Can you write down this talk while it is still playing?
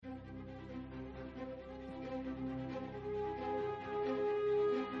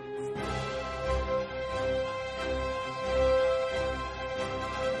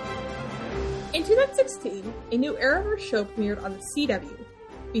In 2016, a new Arrowverse show premiered on the CW.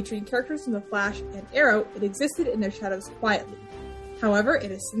 Featuring characters from The Flash and Arrow, it existed in their shadows quietly. However, it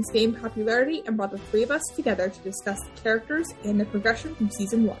has since gained popularity and brought the three of us together to discuss the characters and the progression from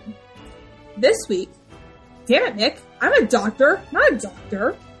Season 1. This week, damn it, Nick, I'm a doctor, not a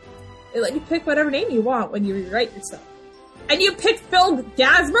doctor. They let you pick whatever name you want when you rewrite yourself. And you picked Phil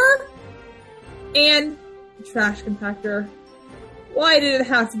Gasmer? And the trash compactor. Why did it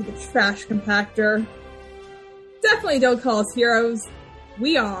have to be the trash compactor? Definitely don't call us heroes.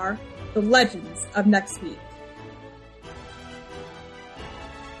 We are the Legends of Next Week.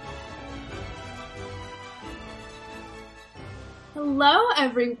 Hello,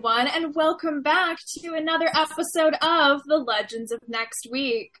 everyone, and welcome back to another episode of The Legends of Next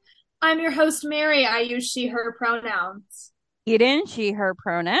Week. I'm your host, Mary. I use she, her pronouns. Eden, she, her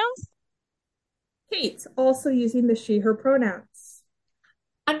pronouns. Kate, also using the she, her pronouns.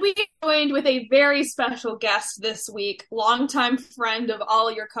 And we are joined with a very special guest this week, longtime friend of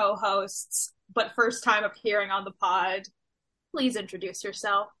all your co-hosts, but first time appearing on the pod. Please introduce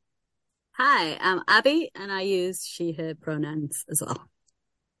yourself. Hi, I'm Abby, and I use she, her pronouns as well.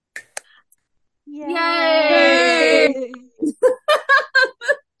 Yay!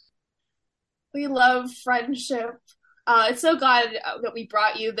 We love friendship. It's so glad that we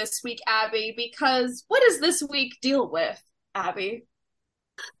brought you this week, Abby, because what does this week deal with, Abby?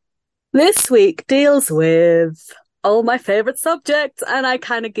 This week deals with all my favourite subjects, and I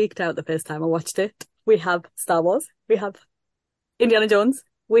kind of geeked out the first time I watched it. We have Star Wars, we have Indiana Jones,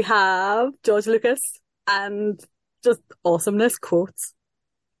 we have George Lucas, and just awesomeness quotes.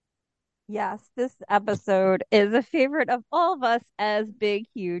 Yes, this episode is a favorite of all of us as big,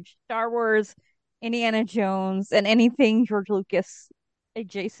 huge Star Wars, Indiana Jones, and anything George Lucas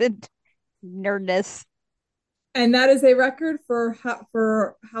adjacent nerdness. And that is a record for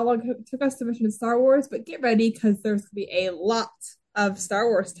how long it took us to mention Star Wars, but get ready because there's going to be a lot of Star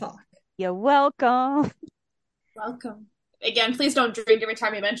Wars talk. You're welcome. Welcome. Again, please don't drink every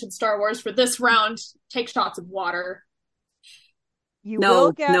time you mention Star Wars. For this round, take shots of water. You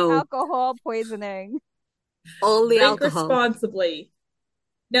will get alcohol poisoning. All the Drink alcohol. responsibly.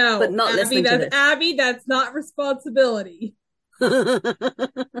 No, but not listening to this. Abby, that's not responsibility.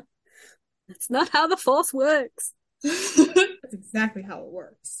 That's not how the Force works. That's exactly how it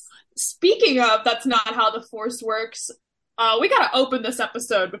works. Speaking of that's not how the Force works, we gotta open this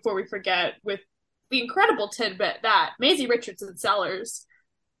episode before we forget with the incredible tidbit that Maisie Richardson Sellers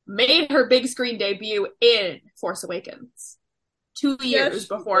made her big screen debut in Force Awakens 2 years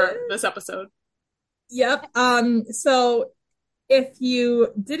before this episode. Yep. So if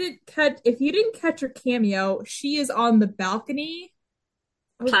you didn't catch her cameo, she is on the balcony.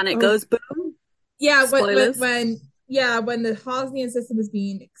 Planet goes boom. Yeah, when the Hosnian system is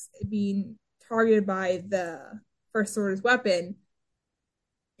being targeted by the First Order's weapon,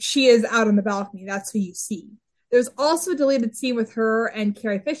 she is out on the balcony. That's who you see. There's also a deleted scene with her and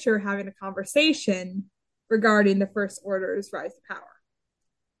Carrie Fisher having a conversation regarding the First Order's rise to power.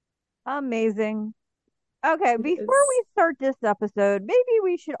 Amazing. Okay, before we start this episode, maybe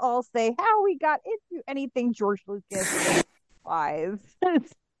we should all say how we got into anything George Lucas wise.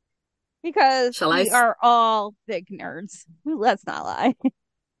 Because we are all big nerds. Let's not lie.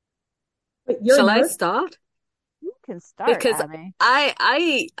 Shall I start? You can start, because Abby.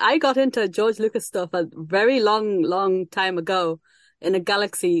 I got into George Lucas stuff a very long time ago in a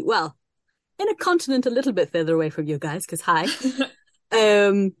galaxy, well, in a continent a little bit further away from you guys, because hi.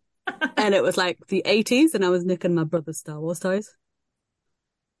 And it was like the 80s, and I was nicking my brother's Star Wars toys.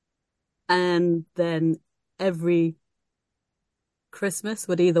 And then every Christmas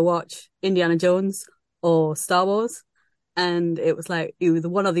would either watch Indiana Jones or Star Wars, and it was like either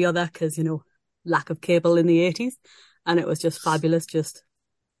one or the other because lack of cable in the 80s, and it was just fabulous just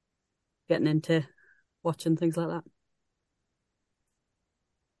getting into watching things like that.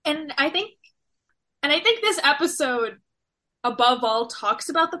 And I think this episode above all talks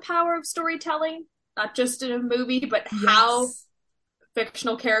about the power of storytelling, not just in a movie, but how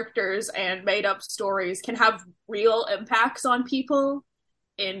fictional characters and made-up stories can have real impacts on people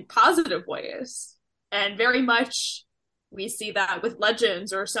in positive ways. And very much we see that with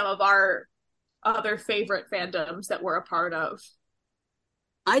Legends or some of our other favorite fandoms that we're a part of.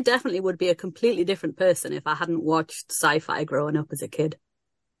 I definitely would be a completely different person if I hadn't watched sci-fi growing up as a kid.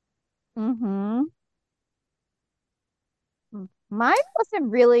 Mm-hmm. Mine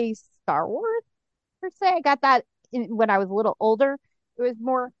wasn't really Star Wars, per se. I got that when I was a little older. It was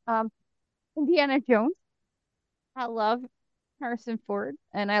more Indiana Jones. I love Harrison Ford,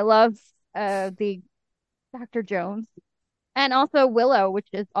 and I love the Dr. Jones. And also Willow, which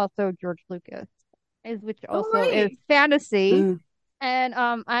is also George Lucas, which also is fantasy. And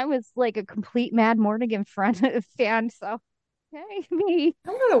I was like a complete Mad Mornigan fan, so yay me.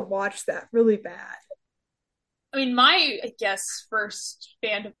 I'm gonna watch that really bad. I mean, I guess, first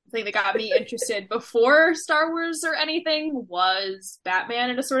fandom thing that got me interested before Star Wars or anything was Batman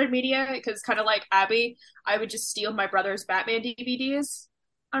and Assorted Media, because kind of like Abby, I would just steal my brother's Batman DVDs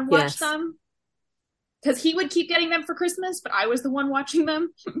and watch them. Because he would keep getting them for Christmas, but I was the one watching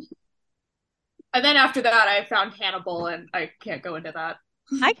them. And then after that, I found Hannibal, and I can't go into that.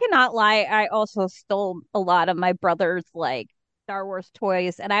 I cannot lie. I also stole a lot of my brother's like Star Wars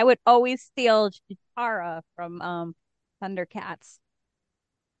toys, and I would always steal Chitara from Thundercats.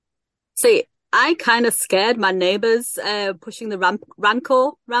 See, I kind of scared my neighbors pushing the Rancor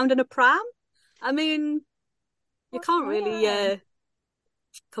round in a pram. I mean, you can't really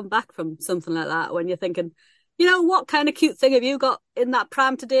come back from something like that when you're thinking, you know, what kind of cute thing have you got in that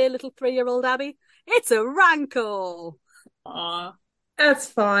pram today, little 3-year-old Abby? It's a Rancor. Aw. That's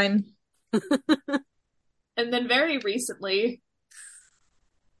fine. And then very recently,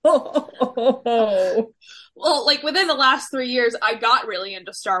 well, like within the last 3 years, I got really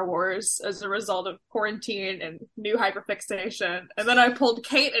into Star Wars as a result of quarantine and new hyperfixation. And then I pulled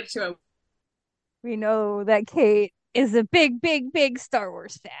Kate into it. We know that Kate is a big, big, big Star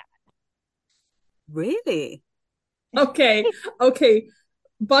Wars fan. Really? Okay.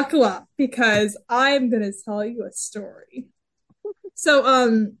 Buckle up, because I'm gonna tell you a story.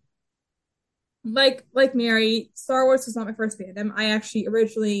 So, like Mary, Star Wars was not my first fandom. I actually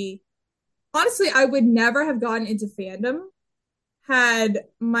originally, honestly, I would never have gotten into fandom had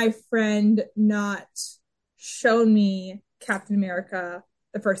my friend not shown me Captain America: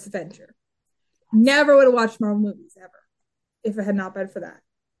 The First Avenger. Never would have watched Marvel movies ever if it had not been for that.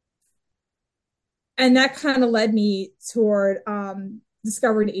 And that kind of led me toward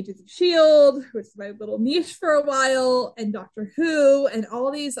discovering Agents of S.H.I.E.L.D., which was my little niche for a while, and Doctor Who, and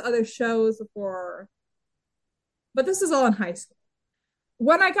all these other shows before. But this is all in high school.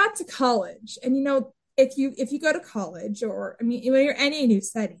 When I got to college, and you know, if you go to college, or I mean, when you're in any new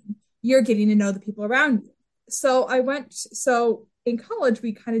setting, you're getting to know the people around you. So in college,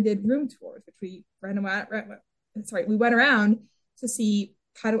 we kind of did room tours, which we went around to see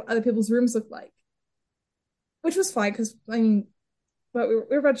kind of what other people's rooms look like, which was fine because I mean, but we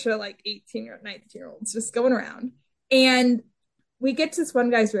were a bunch of like 18 or 19-year-olds just going around, and we get to this one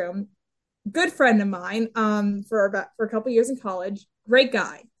guy's room, good friend of mine, for a couple years in college, great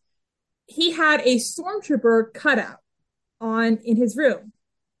guy. He had a stormtrooper cutout in his room,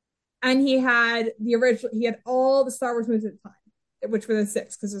 and he had all the Star Wars movies at the time, which were the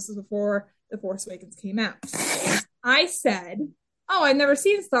 6, because this was before The Force Awakens came out. I said, "Oh, I've never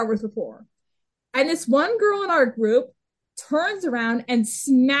seen Star Wars before." And this one girl in our group turns around and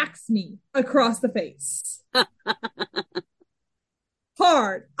smacks me across the face.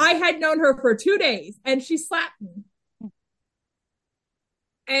 Hard. I had known her for 2 days, and she slapped me.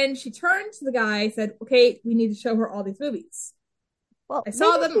 And she turned to the guy and said, "Okay, we need to show her all these movies." Well, I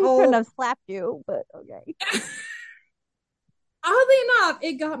saw them all. Shouldn't have slapped you, but okay. Oddly enough,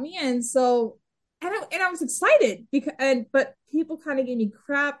 it got me in. So, and I was excited but people kind of gave me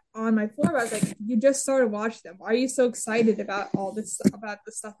crap on my floor. I was like, "You just started watching them. Why are you so excited about all this, about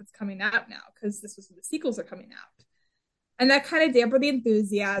the stuff that's coming out now? Because this was when the sequels are coming out." And that kind of dampened the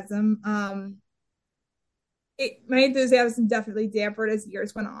enthusiasm. My enthusiasm definitely dampened as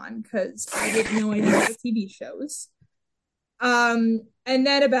years went on, because I didn't know anything about the TV shows. And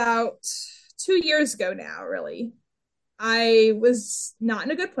then about 2 years ago now, really, I was not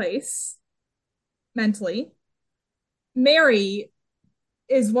in a good place mentally. Mary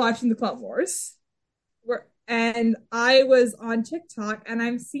is watching the Clone Wars, and I was on TikTok, and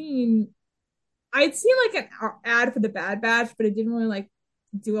I'd seen like an ad for the Bad Batch, but it didn't really like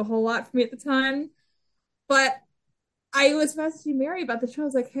do a whole lot for me at the time. But I was messaging Mary about the show. I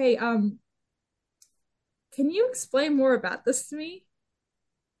was like, "Hey, can you explain more about this to me?"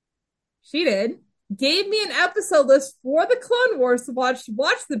 She did. Gave me an episode list for the Clone Wars to watch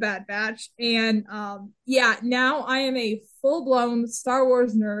the Bad Batch, and yeah, now I am a full-blown Star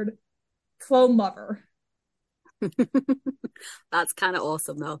Wars nerd, clone lover. That's kind of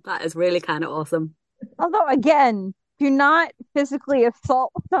awesome, though. That is really kind of awesome. Although, again, do not physically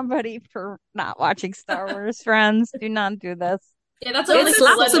assault somebody for not watching Star Wars, friends. Do not do this. Yeah, that's it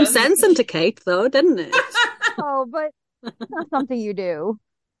slapped some sense into Kate, though, didn't it? Oh, but it's not something you do.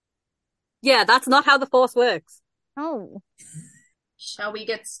 Yeah, that's not how the Force works. Oh. Shall we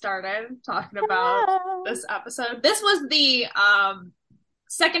get started talking about this episode? This was the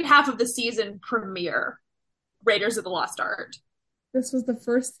second half of the season premiere Raiders of the Lost Ark. This was the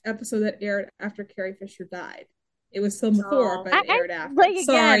first episode that aired after Carrie Fisher died. It was filmed before, but it aired after. Like,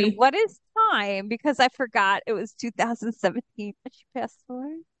 Sorry. again, what is time? Because I forgot it was 2017 that she passed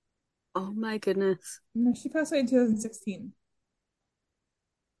away. Oh my goodness. No, she passed away in 2016.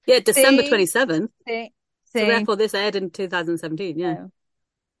 Yeah, December 27th. So therefore this aired in 2017, yeah.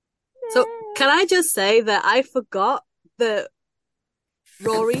 So can I just say that I forgot that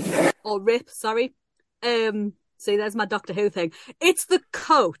Rory, or Rip, sorry. See, there's my Doctor Who thing. It's the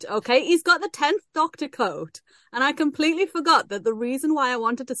coat, okay? He's got the 10th Doctor coat. And I completely forgot that the reason why I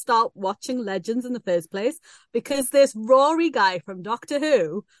wanted to start watching Legends in the first place, because this Rory guy from Doctor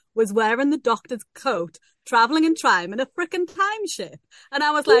Who was wearing the Doctor's coat, travelling in time in a frickin' time ship. And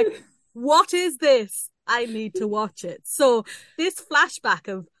I was like, what is this? I need to watch it. So this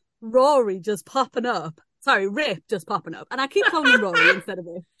flashback of Rory just popping up. Sorry, Rip just popping up. And I keep calling him Rory instead of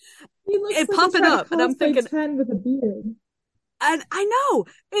it. He looks it like popping up. And I'm thinking 10 with a beard. And I know.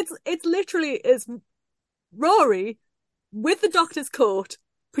 It's literally is Rory with the Doctor's coat,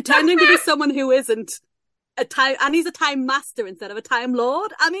 pretending to be someone who isn't a time, and he's a time master instead of a time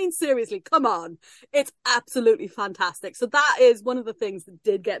lord. I mean, seriously, come on. It's absolutely fantastic. So that is one of the things that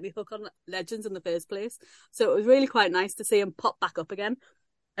did get me hooked on Legends in the first place. So it was really quite nice to see him pop back up again.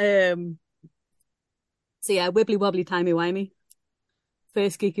 So yeah, wibbly wobbly timey wimey.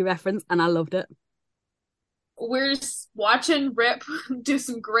 First geeky reference, and I loved it. We're watching Rip do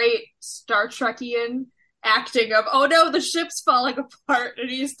some great Star Trekian acting of, oh no, the ship's falling apart, and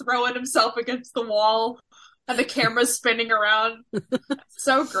he's throwing himself against the wall, and the camera's spinning around.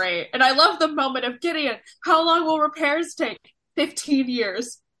 So great. And I love the moment of Gideon. How long will repairs take? 15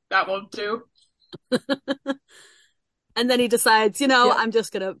 years. That won't do. And then he decides, I'm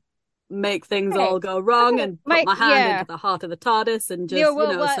just going to make things all go wrong and put my hand into the heart of the TARDIS and just,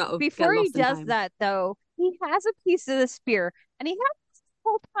 sort of before he does time. that, though, he has a piece of the spear, and he had this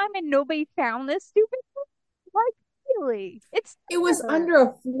whole time, and nobody found this stupid thing. Like, really? It was under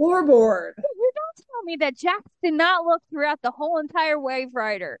a floorboard. You're not telling me that Jax did not look throughout the whole entire Wave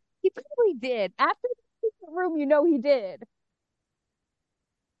Rider. He probably did. After the room, he did.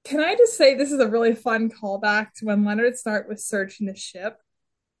 Can I just say this is a really fun callback to when Leonard Stark was searching the ship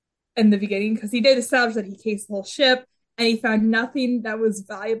in the beginning, because he did establish that he cased the whole ship and he found nothing that was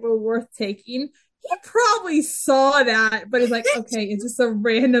valuable worth taking. He probably saw that, but he's like, okay, it's just a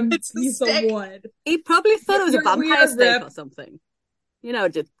random piece of wood. He probably thought it was a vampire steak or something.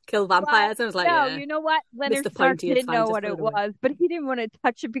 Just kill vampires. I was like, no, you know what? Leonard Stark didn't know what it was, but he didn't want to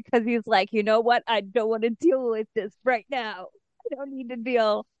touch it because he's like, you know what? I don't want to deal with this right now. I don't need to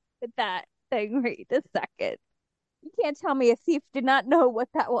deal with that thing right this second. You can't tell me a thief did not know what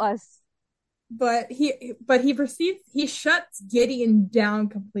that was. But he shuts Gideon down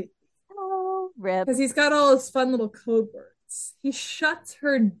completely. Oh, Rip. Because he's got all his fun little code words. He shuts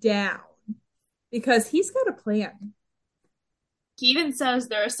her down because he's got a plan. He even says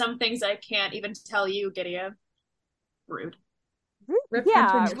there are some things I can't even tell you, Gideon. Rude. Rip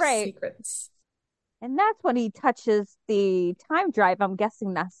right. Secrets. And that's when he touches the time drive. I'm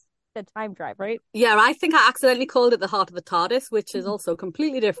guessing that's the time drive, right? Yeah, I think I accidentally called it the heart of the TARDIS, which is also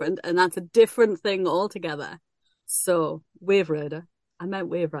completely different, and that's a different thing altogether. So, Wave Rider. I meant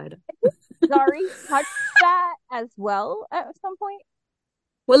Wave Rider. Sorry, touched that as well at some point?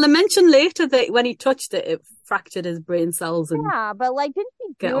 Well, they mentioned later that when he touched it, it fractured his brain cells. And yeah, but didn't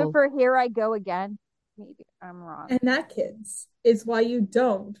he do it for Here I Go Again? Maybe I'm wrong. And that, kids, is why you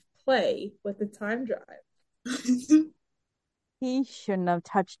don't play with the time drive. He shouldn't have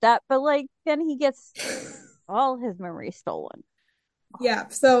touched that, but then he gets all his memories stolen. Yeah,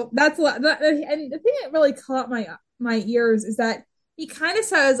 so that's a lot. And the thing that really caught my ears is that he kind of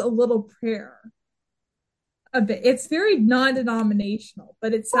says a little prayer. A bit. It's very non-denominational,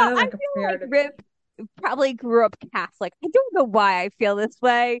 but it sounded like a prayer to Rip probably grew up Catholic. I don't know why I feel this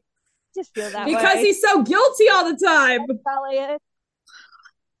way. I just feel that way. Because he's so guilty all the time. That's probably it.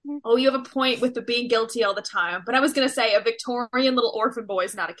 Oh, you have a point with the being guilty all the time. But I was going to say a Victorian little orphan boy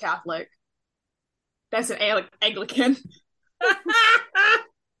is not a Catholic. That's an Anglican.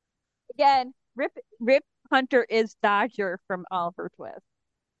 Again, Rip Hunter is Dodger from Oliver Twist.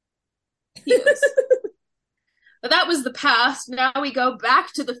 He is. But that was the past. Now we go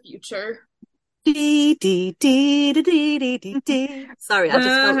back to the future. Sorry, I just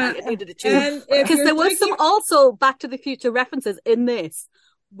felt like I needed a tune. Because there was some also Back to the Future references in this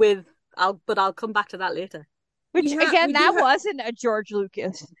but I'll come back to that later. Which, that wasn't a George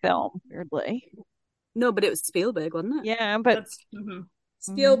Lucas film, weirdly. No, but it was Spielberg, wasn't it? Yeah, but...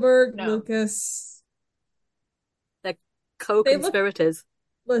 Spielberg, Lucas... They're co-conspirators.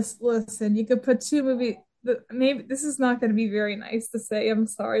 Listen, you could put two movies... maybe this is not going to be very nice to say. I'm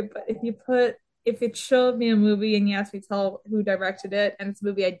sorry, but if it showed me a movie and you asked me to tell who directed it, and it's a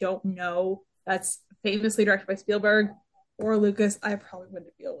movie I don't know that's famously directed by Spielberg or Lucas, I probably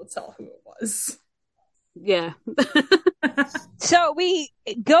wouldn't be able to tell who it was. Yeah. So we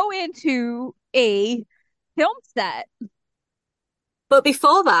go into a film set. But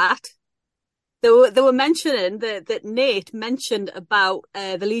before that, they were mentioning that Nate mentioned about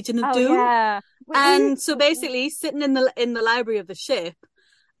the Legion of Doom. Yeah. And so basically sitting in the library of the ship,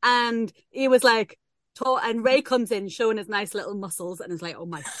 and he was like, and Ray comes in showing his nice little muscles and is like, oh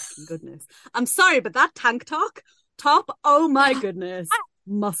my fucking goodness. I'm sorry, but that tank top, oh my goodness.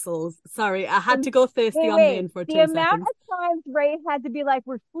 Muscles. Sorry, I had to go thirsty on Maine for 2 seconds. The amount of times Ray had to be like,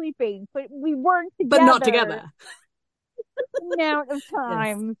 we're sleeping, but we weren't together. But not together. The amount of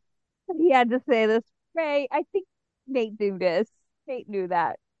times he had to say this. Ray, I think Nate knew this. Nate knew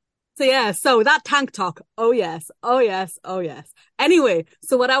that. So yeah, so that tank talk, oh yes. Anyway,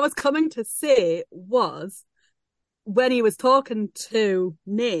 so what I was coming to say was, when he was talking to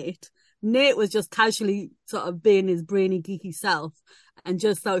Nate was just casually sort of being his brainy, geeky self, and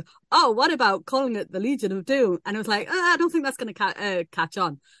just thought, oh, what about calling it the Legion of Doom? And it was like, I don't think that's going to catch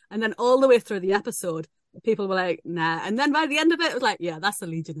on. And then all the way through the episode, people were like, nah. And then by the end of it was like, yeah, that's the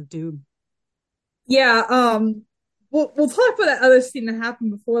Legion of Doom. Yeah, we'll talk about that other scene that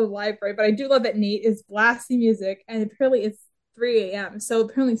happened before the library, but I do love that Nate is blasting music, and apparently it's 3 a.m. So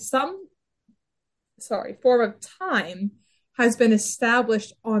apparently some form of time has been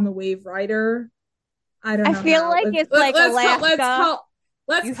established on the Wave Rider. I don't know. I feel like it's like Alaska.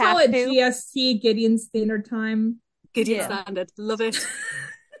 Let's call it GST, Gideon Standard Time. Gideon Standard. Love it.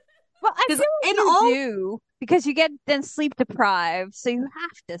 Well, I feel like you do, because you get then sleep deprived, so you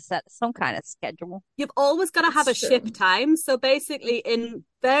have to set some kind of schedule. You've always got to have a ship time. So basically in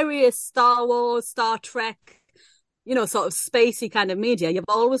various Star Wars, Star Trek, sort of spacey kind of media, you've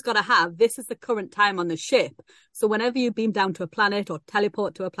always got to have, this is the current time on the ship. So whenever you beam down to a planet or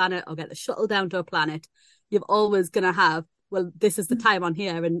teleport to a planet or get the shuttle down to a planet, you've always going to have, well, this is the time on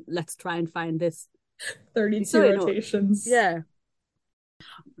here and let's try and find this. 32 rotations. Yeah.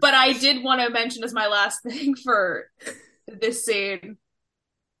 But I did want to mention as my last thing for this scene,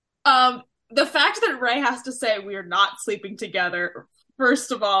 the fact that Ray has to say we're not sleeping together.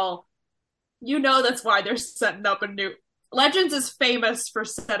 First of all, that's why they're setting up a new... Legends is famous for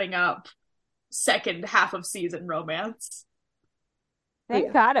setting up second half of season romance.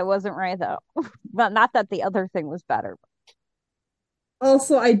 Thank God it wasn't Ray, though. Well, not that the other thing was better.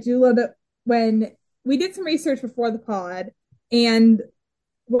 Also, I do love that when we did some research before the pod, and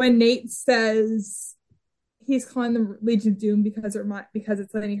when Nate says he's calling them Legion of Doom because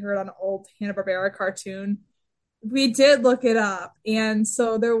it's something he heard on an old Hanna-Barbera cartoon, we did look it up, and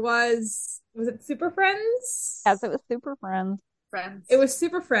so there was it Super Friends? Yes, it was Super Friends. It was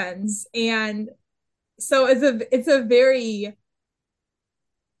Super Friends, and so it's a very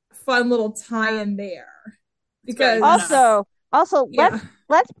fun little tie-in there. Because also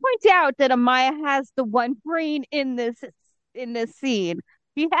let's point out that Amaya has the one brain in this scene.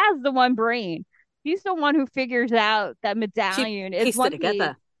 She has the one brain. She's the one who figures out that medallion is one piece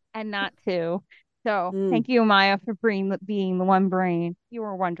and not two. So thank you, Amaya, for being the one brain. You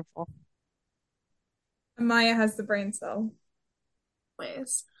were wonderful. Amaya has the brain cell.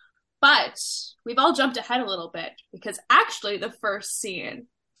 But we've all jumped ahead a little bit, because actually the first scene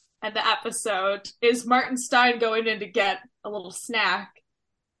and the episode is Martin Stein going in to get a little snack.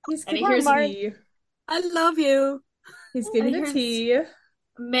 And he hears tea. I love you. He's getting the tea.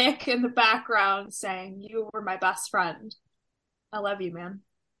 Mick in the background saying, "You were my best friend. I love you, man."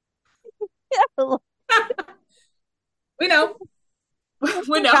 We know.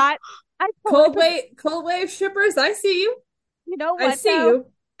 We know. Cold wave shippers, I see you. You know what? I see you,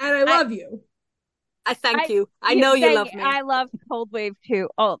 and I love you. I thank you. I know you love me. I love Cold Wave too.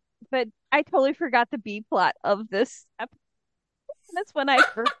 Oh, but I totally forgot the B plot of this episode. That's when and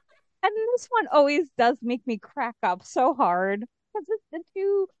this one always does make me crack up so hard, because it's the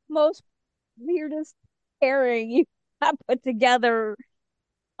two most weirdest pairing you have put together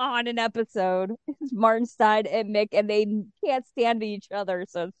on an episode. It's Martin Stein and Mick, and they can't stand each other,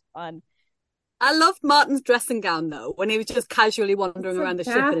 so it's fun. I loved Martin's dressing gown, though, when he was just casually wandering around the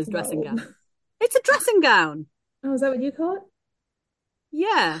ship in his dressing gown. It's a dressing gown. Oh, is that what you call it?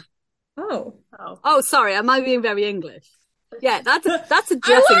 Yeah. Oh, sorry, am I being very English? Yeah, that's a dressing I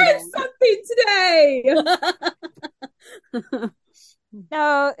gown. learned something today.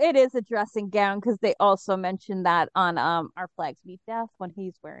 No, it is a dressing gown, because they also mentioned that on Our Flags Meet Death when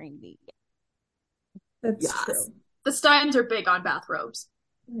he's wearing the... That's true. The Steins are big on bathrobes.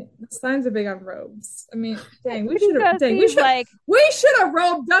 Steins are big on robes. I mean, dang, we should have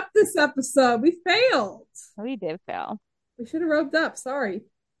robed up this episode. We failed. We did fail. We should have robed up. Sorry.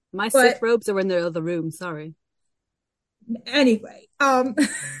 My Sith robes are in the other room. Sorry. Anyway,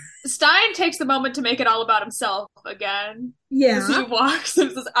 Stein takes the moment to make it all about himself again. Yeah. As he walks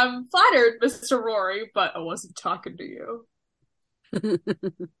and says, "I'm flattered, Mr. Rory, but I wasn't talking to you."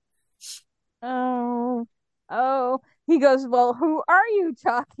 Oh. He goes, "Well, who are you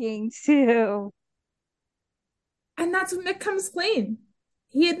talking to?" And that's when Mick comes clean.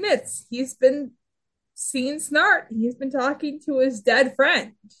 He admits he's been seeing Snart. He's been talking to his dead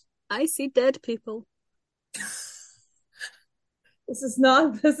friend. I see dead people. This is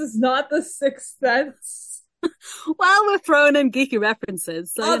not the Sixth Sense. Well, we're throwing in geeky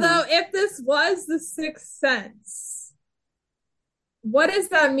references. So, although, if this was the Sixth Sense, what does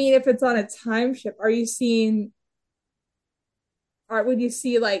that mean if it's on a time ship? Are you seeing... would you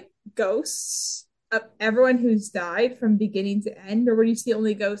see like ghosts of everyone who's died from beginning to end, or would you see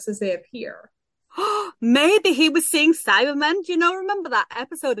only ghosts as they appear? Maybe he was seeing Cybermen. Do you remember that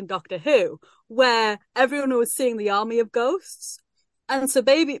episode in Doctor Who where everyone was seeing the army of ghosts? And so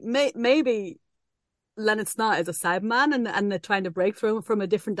maybe Leonard Snart is a Cyberman and they're trying to break through from a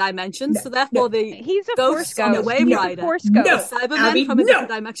different dimension. So therefore he's a Force ghost. The Wave Rider. Force ghost. No, Cybermen Abby, from a different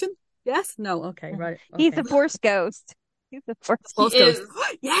dimension? Yes? No, okay, right. Okay. He's a Force ghost. He's a Force ghost.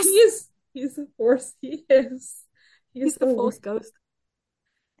 Yes! He's a Force. He is. He's the Force ghost.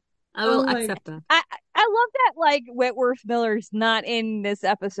 I will accept that. I love that, like, Wentworth Miller's not in this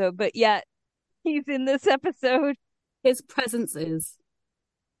episode, but yet he's in this episode. His presence is.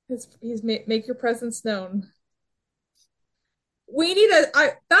 He's make your presence known. We need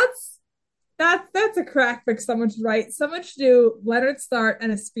that's a crack fix someone should write. Someone should do Leonard Snart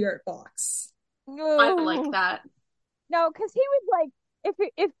and a spirit box. I like that. No, because he would like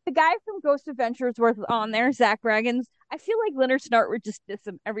if the guy from Ghost Adventures was on there, Zach Braggins, I feel like Leonard Snart would just diss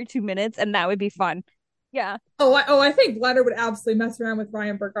him every 2 minutes, and that would be fun. Yeah. I think Leonard would absolutely mess around with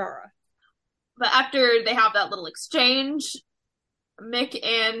Ryan Bergara. But after they have that little exchange, Mick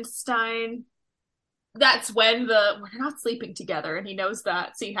and Stein, that's when they're not sleeping together, and he knows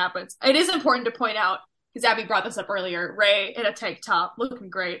that scene happens. It is important to point out, because Abby brought this up earlier, Ray in a tank top, looking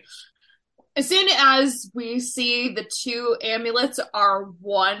great. As soon as we see the two amulets are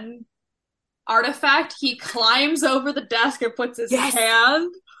one artifact, he climbs over the desk and puts his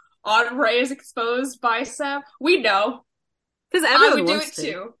hand on Ray's exposed bicep. We know. Because everyone I would wants do it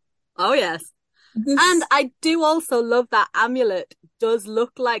too. Oh, yes. And I do also love that amulet does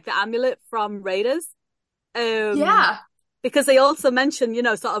look like the amulet from Raiders. Yeah. Because they also mention,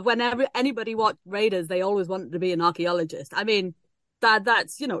 sort of whenever anybody watched Raiders, they always wanted to be an archaeologist. I mean,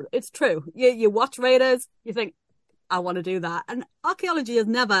 that's, it's true. You watch Raiders, you think, I want to do that. And archaeology is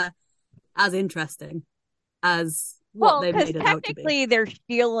never as interesting as what they made it out to be. Technically, they're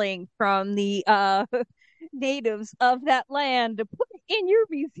stealing from the natives of that land to put in your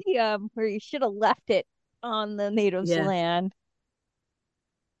museum where you should have left it on the natives' land.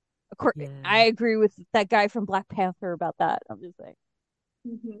 Of course, I agree with that guy from Black Panther about that. I'm just saying.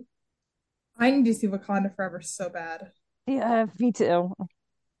 Mm-hmm. I need to see Wakanda Forever so bad. Yeah, me too.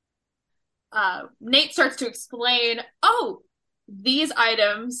 Nate starts to explain, these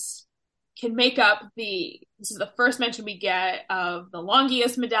items can make up this is the first mention we get of the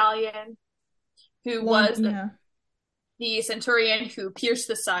Longius medallion, who was the centurion who pierced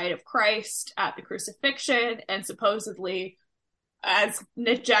the side of Christ at the crucifixion, and supposedly, as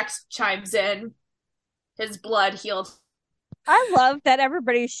Nick Jax chimes in, his blood healed. I love that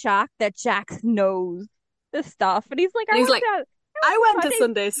everybody's shocked that Jax knows this stuff, and he's like, I went to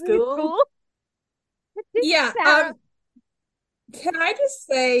Sunday school. Yeah. Can I just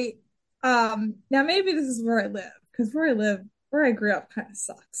say, now maybe this is where I live, because where I grew up kind of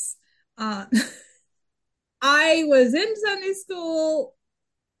sucks. I was in Sunday school.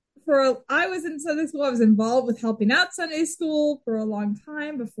 I was involved with helping out Sunday school for a long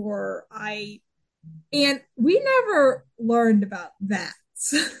time and we never learned about that.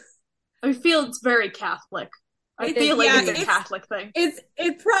 I feel it's very Catholic. I feel like it's a Catholic thing.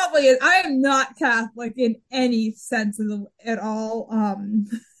 It probably is. I am not Catholic in any sense at all.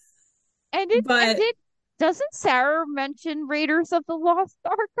 Doesn't Sarah mention Raiders of the Lost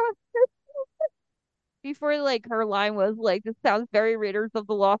Ark on before, like, her line was like, "This sounds very Raiders of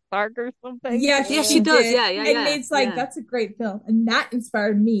the Lost Ark" or something? Yeah, she does. Yeah. And it's like, that's a great film, and that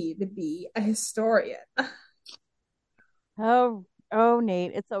inspired me to be a historian. Oh,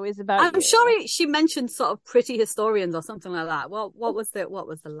 Nate, it's always about. I'm sure she mentioned sort of pretty historians or something like that. Well, what was the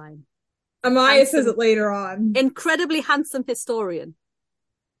line? Amaya says it later on. Incredibly handsome historian.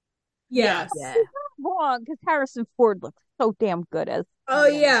 Yes. Yeah. He's not wrong, because Harrison Ford looks so damn good as. Oh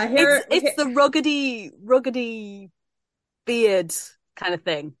yeah, It's the ruggedy beard kind of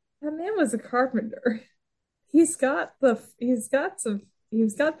thing. That man was a carpenter. He's got the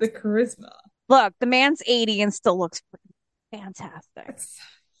charisma. Look, the man's 80 and still looks fantastic.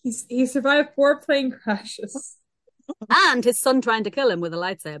 He survived 4 plane crashes. And his son trying to kill him with a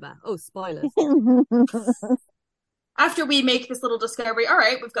lightsaber. Oh, spoilers. After we make this little discovery, all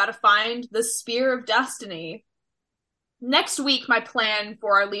right, we've got to find the Spear of Destiny. Next week, my plan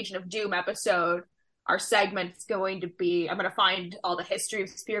for our Legion of Doom episode, our segment is going to be, I'm going to find all the history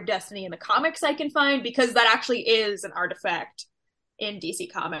of the Spear of Destiny in the comics I can find, because that actually is an artifact in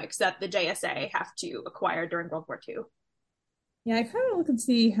DC Comics that the JSA have to acquire during World War II. Yeah, I kind of look and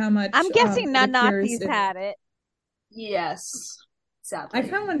see how much. I'm guessing none Nazis had it. Yes, sadly. I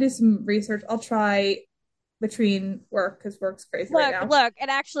kind of want to do some research. I'll try between work, because work's crazy right now. Look, it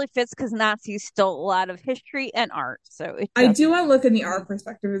actually fits because Nazis stole a lot of history and art. So I do want to look in the art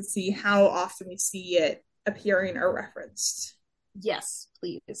perspective and see how often we see it appearing or referenced. Yes,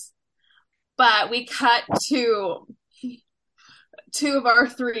 please. But we cut to 2 of our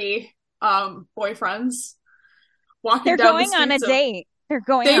 3 boyfriends walking down the streets. They're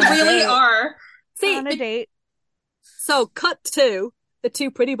going on a date. They really are. See, on a date. So, cut to the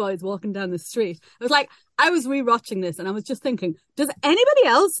 2 pretty boys walking down the street. I was like, I was rewatching this and I was just thinking, does anybody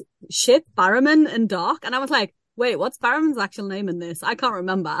else ship Barrowman and Dark? And I was like, wait, what's Barrowman's actual name in this? I can't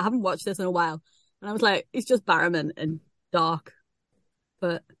remember. I haven't watched this in a while. And I was like, it's just Barrowman and Dark.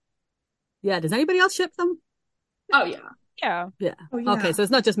 But yeah, does anybody else ship them? Oh, yeah. Yeah. Yeah. Oh, yeah. Okay, so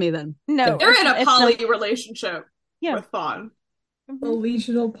it's not just me then. No. They're in a poly relationship with Thawne. A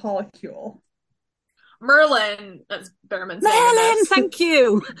legional polycule. Merlin, as Behrman's Merlin, thank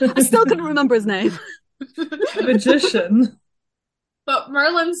you. I still couldn't remember his name. Magician. But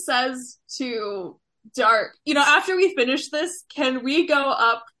Merlin says to Dark, after we finish this, can we go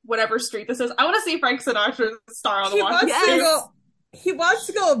up whatever street this is? I want to see Frank Sinatra's star on the walk. He wants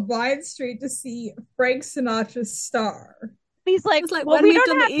to go up Vine Street to see Frank Sinatra's star. He's like, well, when we've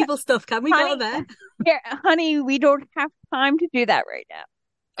done the evil stuff, can we go there? Yeah, honey, we don't have time to do that right now.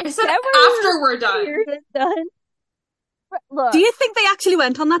 I said after we're done. Look, do you think they actually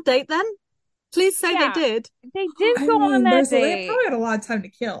went on that date then? Please say they did. They did go on that date. They probably had a lot of time to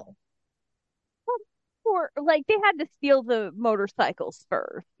kill. They had to steal the motorcycles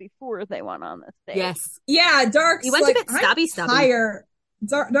first before they went on this date. Yes. Yeah, Dark's he went like, a bit stabby. Tired.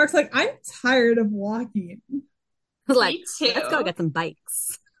 Dark's like, I'm tired of walking. Like, let's go get some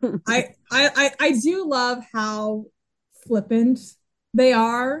bikes. I do love how flippant they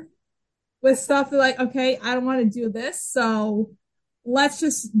are with stuff. They're like, okay, I don't want to do this, so let's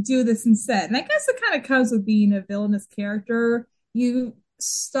just do this instead. And I guess it kind of comes with being a villainous character. You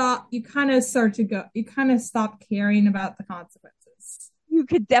stop caring about the consequences. You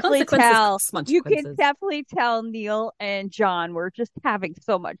could definitely tell. You could definitely tell Neil and John were just having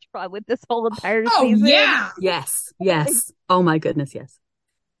so much fun with this whole entire season. Yeah. Yes. Oh my goodness, yes.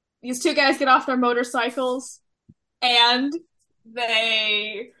 These 2 guys get off their motorcycles and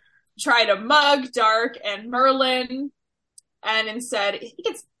they try to mug Dark and Merlin. And instead, I think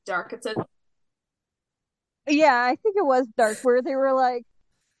it's Dark. It says, yeah, I think it was Dark, where they were like,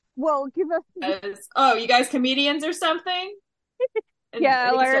 well, give us. Oh, you guys comedians or something?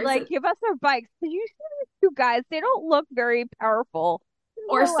 Yeah, or like, give us our bikes. Did you see these 2 guys? They don't look very powerful.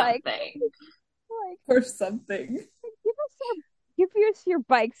 Or something. Or something. Give us your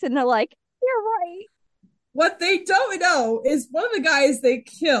bikes. And they're like, you're right. What they don't know is one of the guys they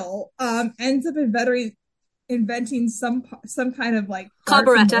kill ends up inventing some kind of like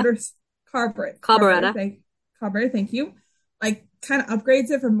carburetor. Carburetor, thank you. Like, kind of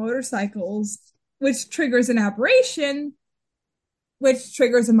upgrades it for motorcycles, which triggers an aberration, which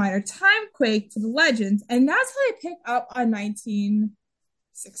triggers a minor time quake to the legends, and that's how they pick up on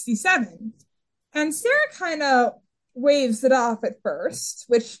 1967. And Sarah kind of waves it off at first,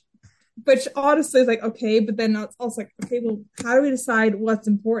 which honestly is like, okay, but then it's also like, okay, well, how do we decide what's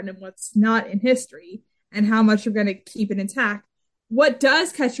important and what's not in history, and how much we're going to keep it intact? What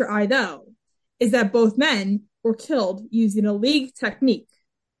does catch your eye, though, is that both men were killed using a League technique.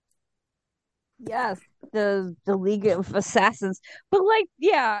 Yes, the League of Assassins. But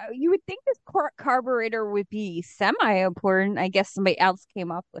you would think this carburetor would be semi-important. I guess somebody else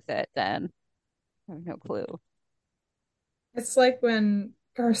came up with it then. I have no clue. It's like when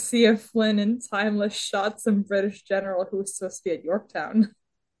Garcia Flynn in Timeless shot some British general who was supposed to be at Yorktown.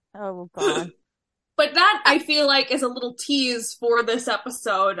 Oh, God. But that, I feel like, is a little tease for this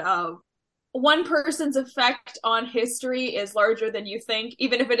episode of one person's effect on history is larger than you think,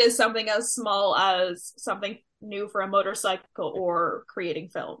 even if it is something as small as something new for a motorcycle or creating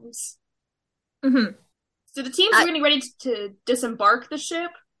films. Mm-hmm. So the team's getting ready to disembark the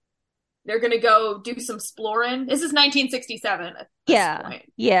ship. They're going to go do some exploring. This is 1967 at this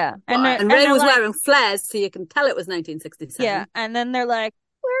point. Yeah. And Ray was wearing flares, so you can tell it was 1967. Yeah, and then they're like,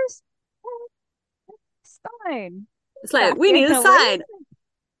 where's sign? It's like, we need a sign.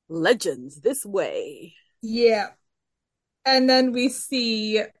 Legends this way. Yeah. And then we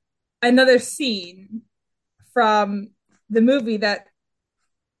see another scene from the movie that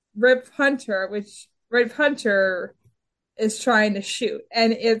Rip Hunter is trying to shoot.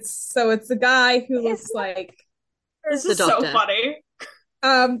 And it's the guy who looks like this is so funny.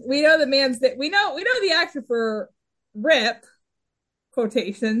 We know the man's that we know the actor for Rip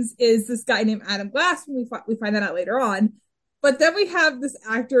quotations is this guy named Adam Glassman. We find that out later on. But then we have this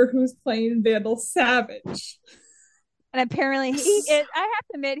actor who's playing Vandal Savage. And apparently he is, I have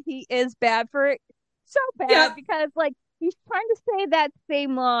to admit, he is bad for it. So bad because, like, he's trying to say that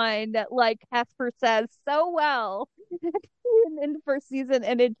same line that, like, Hesper says so well in the first season,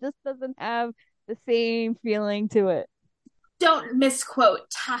 and it just doesn't have the same feeling to it. Don't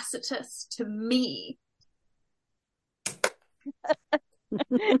misquote Tacitus to me.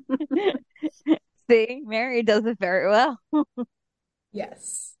 See, Mary does it very well.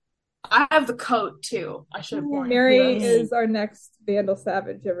 Yes. I have the coat too. I should have worn it. Mary is our next Vandal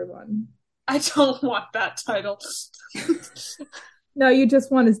Savage, everyone. I don't want that title. No, you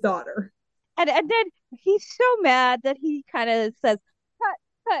just want his daughter. And then he's so mad that he kind of says,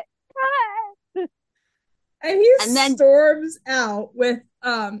 cut. And he storms out with,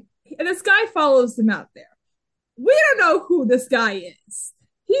 and this guy follows him out there. We don't know who this guy is.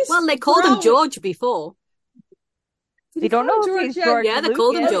 They called him George before. They don't know if he's George. Yeah, they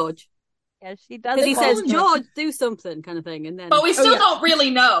called him George. Yeah, she does. Because he says, George, do something, kind of thing. And then, but we still don't really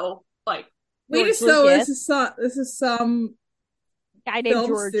know. Like, we just know this is some guy named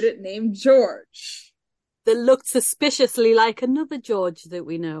George. Student named George. That looked suspiciously like another George that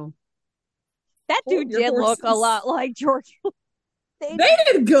we know. That dude did look a lot like George. They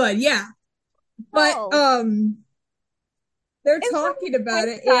did good, yeah. But they're talking about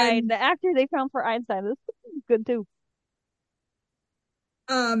it. And the actor they found for Einstein is good too.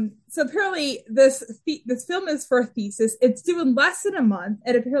 So apparently this film is for a thesis. It's doing less than a month,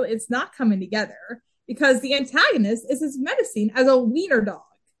 and apparently it's not coming together because the antagonist is as menacing as a wiener dog.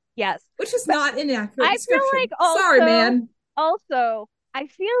 Yes, which is not an accurate description. Feel like also, sorry, man. Also, I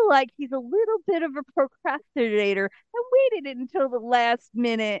feel like he's a little bit of a procrastinator and waited until the last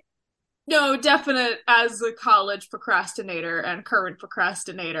minute. No, definite as a college procrastinator and current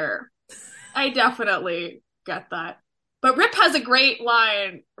procrastinator. I definitely get that. But Rip has a great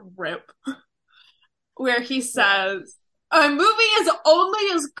line, where he says, a movie is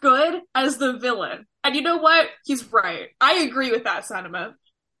only as good as the villain. And you know what? He's right. I agree with that sentiment.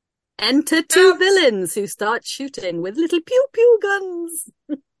 Enter two villains who start shooting with little pew pew guns.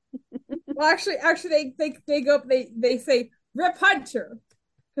 Well, actually, they go up. They say Rip Hunter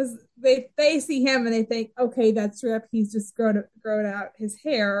because they see him and they think, okay, that's Rip. He's just grown out his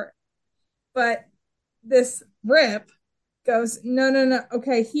hair. But this Rip goes, no.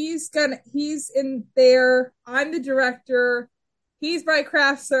 Okay, he's in there. I'm the director. He's by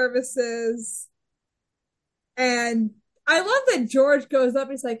craft services, and I love that George goes up.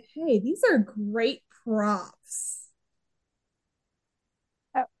 He's like, "Hey, these are great props."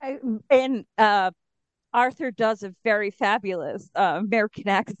 And Arthur does a very fabulous American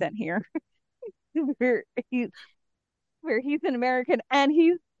accent here, where he's an American, and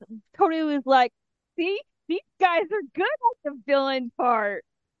he's totally was like, "See, these guys are good at the villain part."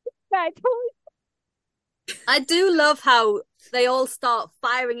 This guy totally. I do love how they all start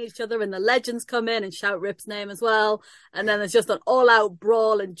firing each other and the legends come in and shout Rip's name as well. And then there's just an all-out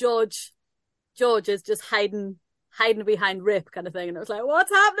brawl and George is just hiding behind Rip kind of thing. And it was like,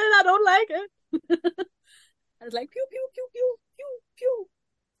 what's happening? I don't like it. And it's like, pew, pew, pew, pew, pew, pew.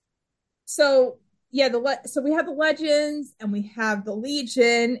 So, yeah, so we have the legends and we have the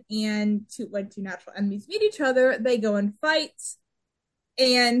Legion, and when two natural enemies meet each other, they go and fight.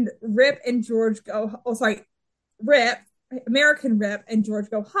 And Rip and George go, American Rip and George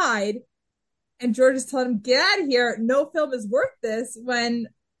go hide. And George is telling him, get out of here. No film is worth this, when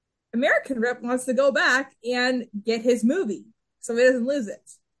American Rip wants to go back and get his movie so he doesn't lose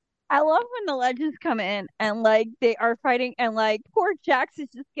it. I love when the legends come in and, like, they are fighting and, like, poor Jax is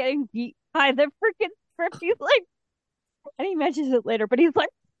just getting beat by the freaking script. He's like, and he mentions it later, but he's like,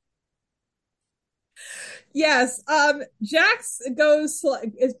 Yes. Jax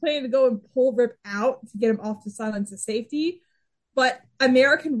is planning to go and pull Rip out to get him off to silence to safety, but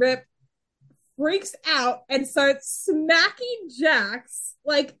American Rip freaks out and starts smacking Jax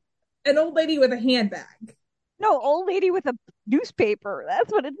like an old lady with a handbag. No, old lady with a newspaper.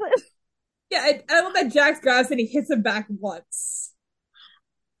 That's what it says. Yeah, I love that Jax grabs and he hits him back once.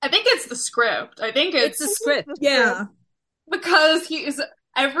 I think it's the script. I think it's the script. Yeah. Because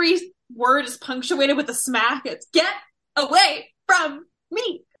every word is punctuated with a smack. It's get away from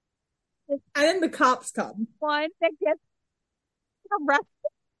me. And then the cops come. One that gets arrested.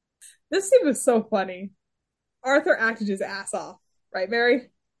 This scene was so funny. Arthur acted his ass off. Right, Mary?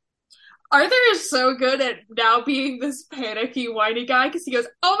 Arthur is so good at now being this panicky, whiny guy because he goes,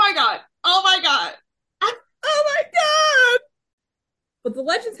 oh my god, oh my god, oh my god! But the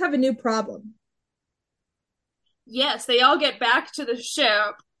legends have a new problem. Yes, they all get back to the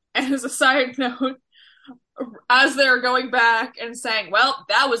ship, and as a side note, as they're going back and saying, well,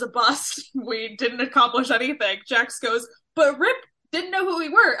 that was a bust, we didn't accomplish anything, Jax goes, but Rip didn't know who we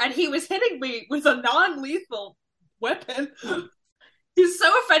were, and he was hitting me with a non-lethal weapon. He's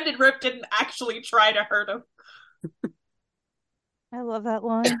so offended Rip didn't actually try to hurt him. I love that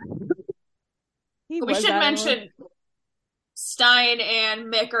line. We should mention Stein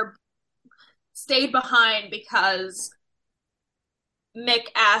and Mick stayed behind because Mick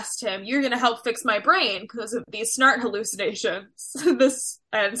asked him, you're going to help fix my brain because of these snart hallucinations.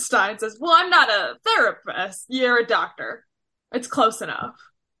 And Stein says, well, I'm not a therapist. You're a doctor. It's close enough.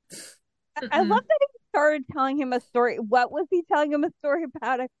 I love that he started telling him a story. What was he telling him a story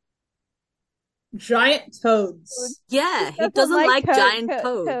about? Giant toads. Yeah, he doesn't like giant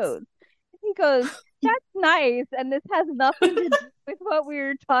toads. He goes, that's nice, and this has nothing to do with what we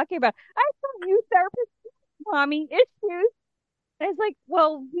were talking about. I thought you therapists have mommy issues. And it's like,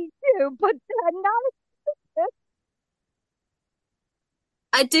 well, we do, but not.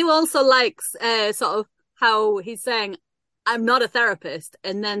 I do also like sort of how he's saying, I'm not a therapist,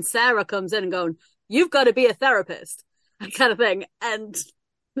 and then Sarah comes in and going, you've got to be a therapist, kind of thing. And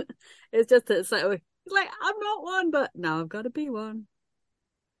it's like, I'm not one, but now I've got to be one.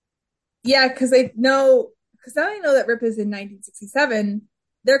 Yeah, because now they know that Rip is in 1967,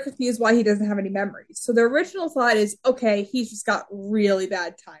 they're confused why he doesn't have any memories. So their original thought is, okay, he's just got really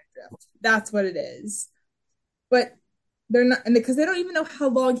bad time drift. That's what it is. But they're not, and because they don't even know how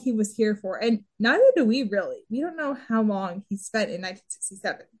long he was here for, and neither do we really. We don't know how long he spent in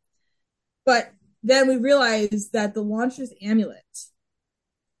 1967. But then we realize that the Launcher's amulet,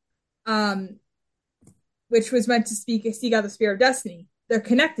 which was meant to seek out the Spear of Destiny, they're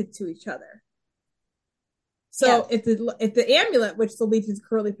connected to each other. So if the amulet, which the Legion's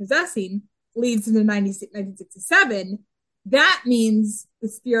currently possessing, leads into 1967, that means the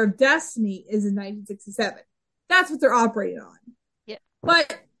Spear of Destiny is in 1967. That's what they're operating on. Yeah.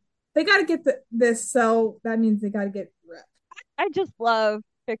 But they got to get this, so that means they got to get Rip. I just love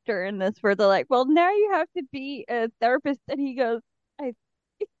Victor in this, where they're like, well, now you have to be a therapist. And he goes,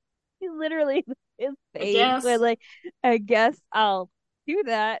 he literally, his face was like, I guess I'll do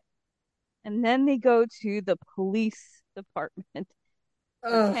that. And then they go to the police department,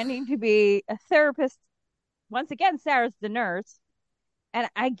 pretending to be a therapist. Once again, Sarah's the nurse, and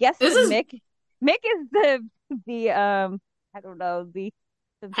I guess Mick is the I don't know, the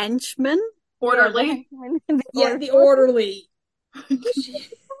henchman, orderly. The orderly.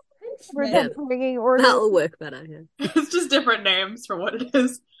 That'll work better. Yeah. It's just different names for what it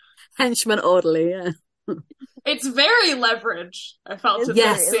is. Henchman, orderly. Yeah. It's very leverage. I felt it.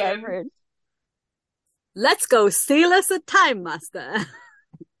 Yes. Leverage. Let's go steal us a time master.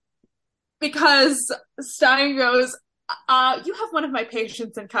 Because Stein goes, you have one of my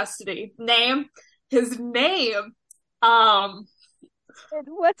patients in custody. Name? His name. And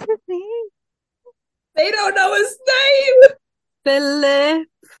what's his name? They don't know his name!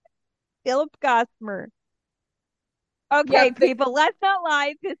 Philip Gosmer. Okay, people, let's not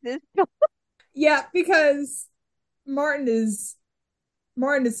lie. This is yeah, because Martin is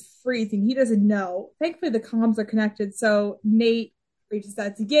freezing. He doesn't know. Thankfully, the comms are connected. So Nate reaches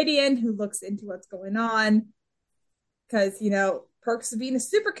out to Gideon, who looks into what's going on. Because, perks of being a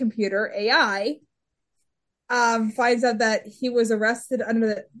supercomputer, AI, finds out that he was arrested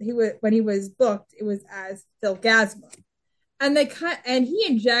when he was booked, it was as Phil Gasma. And he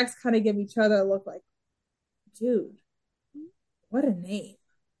and Jax kind of give each other a look like, dude, what a name.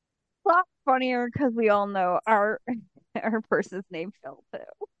 A lot funnier because we all know our person's name Phil too.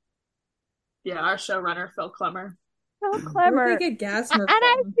 Yeah, our showrunner Phil Klemmer. Phil Klemmer. Where did we get Gasmer from? And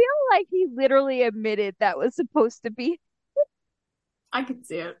I feel like he literally admitted that was supposed to be. I could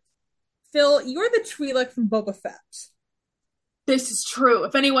see it. Phil, you're the Twi'lek from Boba Fett. This is true.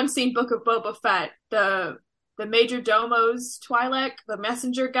 If anyone's seen Book of Boba Fett, the Major Domo's Twi'lek, the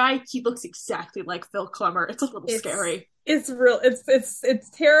messenger guy, he looks exactly like Phil Klemmer. It's a little scary. It's real. It's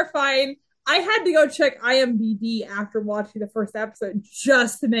terrifying. I had to go check IMDb after watching the first episode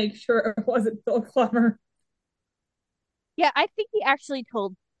just to make sure it wasn't Phil Klemmer. Yeah, I think he actually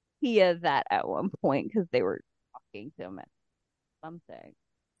told Tia that at one point because they were talking to him at something.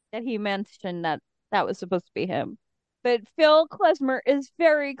 That he mentioned that was supposed to be him. But Phil Klezmer is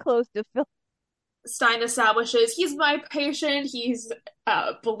very close to Phil. Stein establishes he's my patient. He's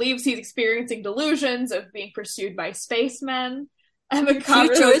believes he's experiencing delusions of being pursued by spacemen. And the cop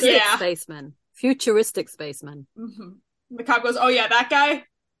futuristic spacemen. Futuristic spacemen. Mm-hmm. The cop goes, "Oh yeah, that guy.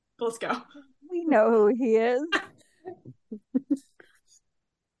 Let's go. We know who he is."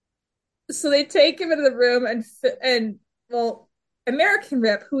 So they take him into the room, and American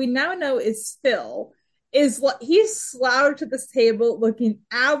Rip, who we now know is Phil, he's slouched at this table looking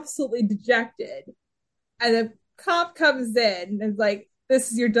absolutely dejected. And the cop comes in and is like,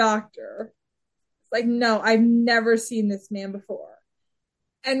 "This is your doctor." It's like, "No, I've never seen this man before."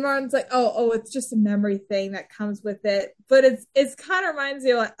 And Martin's like, oh, it's just a memory thing that comes with it. But it's kind of reminds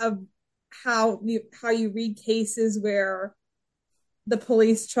me of how you read cases where the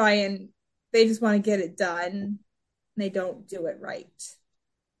police they just want to get it done and they don't do it right.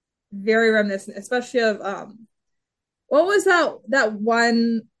 Very reminiscent, especially of what was that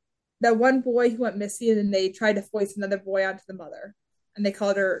one boy who went missing and they tried to foist another boy onto the mother and they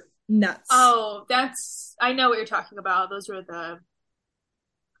called her nuts. Oh, I know what you're talking about. Those were the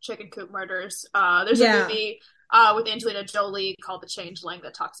chicken coop murders. There's a movie with Angelina Jolie called The Changeling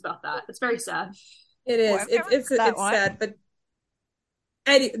that talks about that. It's very sad. It is. It's sad, but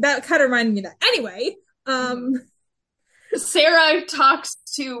that kind of reminded me of that. Anyway, Sarah talks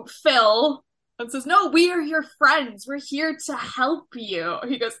to Phil and says, "No, we are your friends. We're here to help you."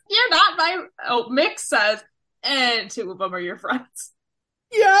 He goes, "You're not my..." Oh, Mick says, "And two of them are your friends."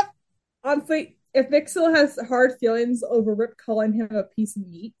 Yeah. Honestly, if Mick still has hard feelings over Rip calling him a piece of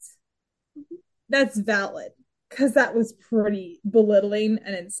meat, that's valid. Because that was pretty belittling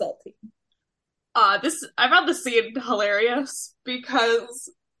and insulting. I found the scene hilarious because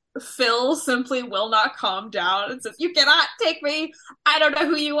Phil simply will not calm down and says, "You cannot take me. I don't know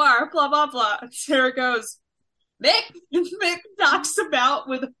who you are, blah, blah, blah." And Sarah goes, Mick knocks him out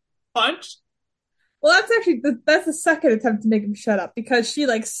with a punch. Well, that's the second attempt to make him shut up because she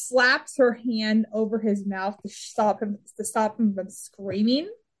slaps her hand over his mouth to stop him from screaming.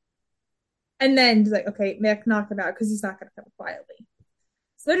 And then she's like, "Okay, Mick, knock him out because he's not going to come quietly."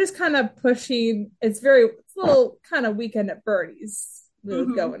 So they're just kind of pushing. It's a little kind of Weekend at Bernie's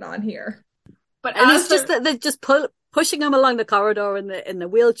move going on here. But they're just pushing him along the corridor in the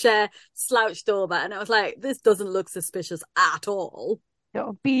wheelchair, slouched over, and I was like, this doesn't look suspicious at all.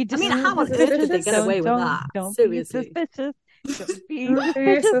 Don't be. I mean, how on earth did they get away with that? Don't Seriously. be suspicious. Don't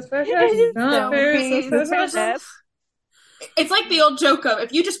be suspicious. Don't be suspicious. It's like the old joke of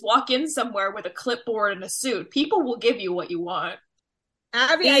if you just walk in somewhere with a clipboard and a suit, people will give you what you want.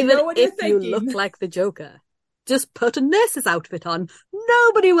 Abby, I know what you're thinking. If you look like the Joker, just put a nurse's outfit on.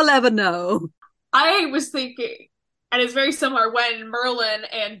 Nobody will ever know. I was thinking, and it's very similar when Merlin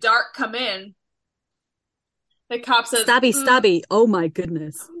and Dark come in. The cop says, Stabby. Oh my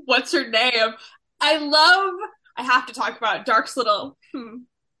goodness. What's her name? I have to talk about Dark's little...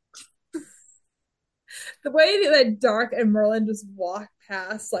 The way that Dark and Merlin just walk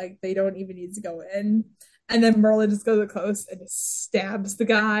past, they don't even need to go in. And then Merlin just goes close and just stabs the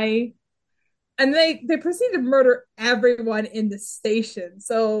guy. And they proceed to murder everyone in the station.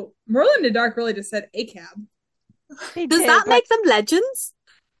 So Merlin and Dark really just said a cab. Does that make them legends?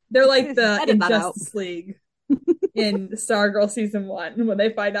 They're like the Injustice League in Stargirl season 1. When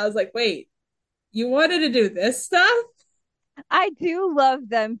they find out, I was like, wait, you wanted to do this stuff? I do love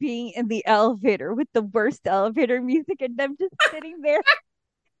them being in the elevator with the worst elevator music and them just sitting there.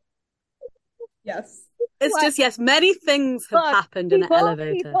 Yes. It's just, many things have happened in an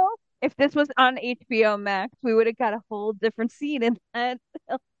elevator. If this was on HBO Max, we would have got a whole different scene in that.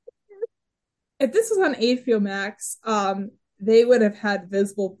 If this was on HBO Max, they would have had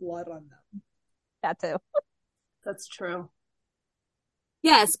visible blood on them. That too. That's true.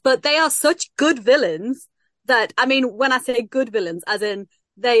 Yes, but they are such good villains that, I mean, when I say good villains, as in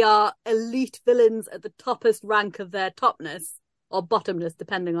they are elite villains at the toppest rank of their topness or bottomness,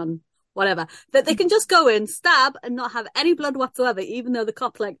 depending on whatever, that they can just go in, stab, and not have any blood whatsoever, even though the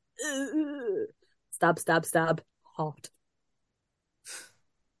cop's like, stab, hot.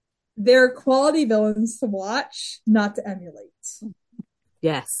 They're quality villains to watch, not to emulate.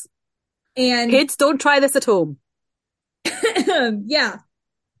 Yes. And kids, don't try this at home. yeah,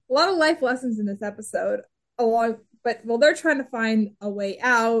 a lot of life lessons in this episode. But while they're trying to find a way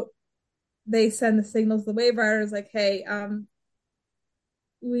out, they send the signals to the wave riders like, "Hey,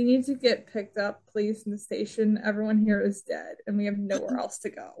 we need to get picked up, please, in the station. Everyone here is dead, and we have nowhere else to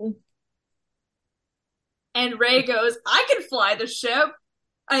go." And Ray goes, "I can fly the ship.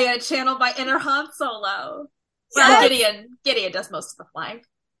 I gotta channel my inner Han Solo." Well, Gideon does most of the flying.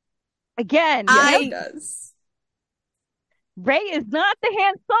 Again, he does. Ray is not the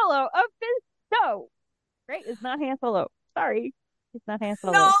Han Solo of this show. Ray is not Han Solo. Sorry. He's not Han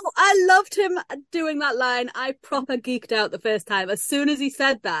Solo. No, I loved him doing that line. I proper geeked out the first time. As soon as he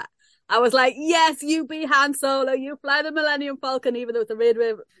said that, I was like, yes, you be Han Solo. You fly the Millennium Falcon, even though it's a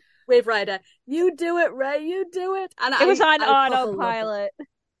Wave Rider. You do it, Ray. You do it. And it was on autopilot.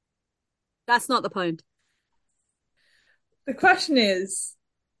 That's not the point. The question is,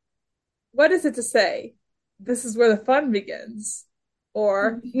 what is it to say? This is where the fun begins.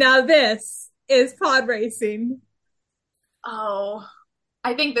 Or, now this is pod racing. Oh,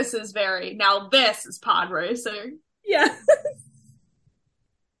 I think this is now this is pod racing. Yeah.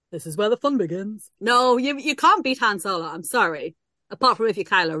 This is where the fun begins. No, you can't beat Han Solo. I'm sorry. Apart from if you're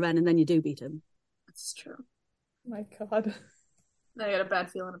Kylo Ren and then you do beat him. That's true. My God. I got a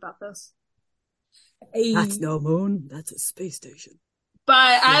bad feeling about this. Hey. That's no moon. That's a space station.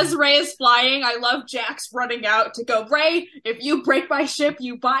 But as Ray is flying, I love Jax running out to go, "Ray, if you break my ship,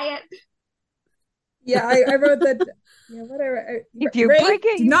 you buy it." Yeah, I wrote that. Yeah, whatever. If you Ray, break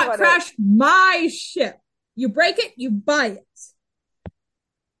it, do you not crash my ship. You break it, you buy it.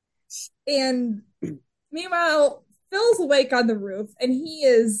 And meanwhile, Phil's awake on the roof, and he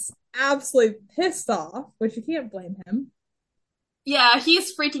is absolutely pissed off, which you can't blame him. Yeah,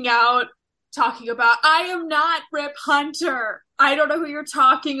 he's freaking out, talking about, "I am not Rip Hunter. I don't know who you're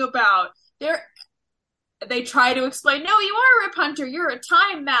talking about." They try to explain, "No, you are Rip Hunter. You're a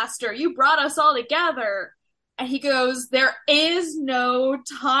time master. You brought us all together." And he goes, "There is no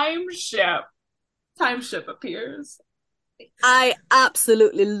time ship." Time ship appears. I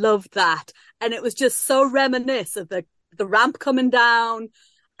absolutely loved that. And it was just so reminiscent of the ramp coming down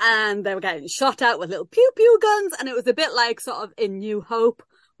and they were getting shot out with little pew-pew guns. And it was a bit like sort of in New Hope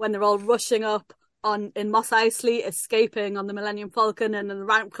when they're all rushing up in Mos Eisley, escaping on the Millennium Falcon, and then the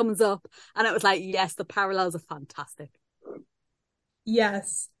ramp comes up. And it was like, yes, the parallels are fantastic.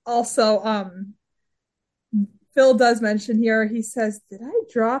 Yes. Also, Phil does mention here, he says, "Did I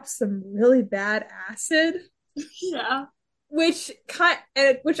drop some really bad acid?" Yeah. Which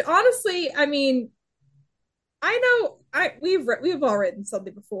honestly, I mean, I know we've all written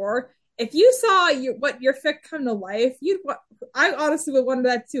something before. If you saw your fic come to life, I honestly would wonder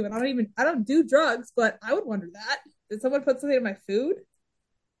that too. And I don't do drugs, but I would wonder that. Did someone put something in my food?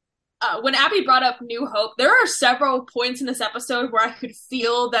 When Abby brought up New Hope, there are several points in this episode where I could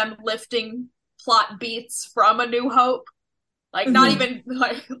feel them lifting plot beats from A New Hope. Like, not even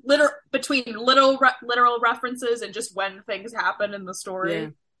like between literal references and just when things happen in the story. Yeah.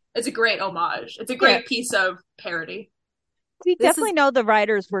 It's a great homage. It's a great piece of parody. We definitely know the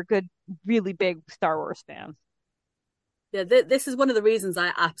writers were really big Star Wars fans. Yeah, this is one of the reasons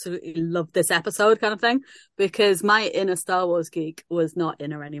I absolutely love this episode, kind of thing, because my inner Star Wars geek was not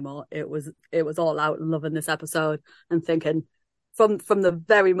inner anymore. It was all out loving this episode and thinking from the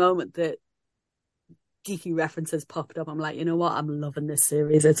very moment that geeky references popped up, I'm like, you know what? I'm loving this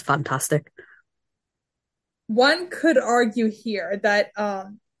series. It's fantastic. One could argue here that,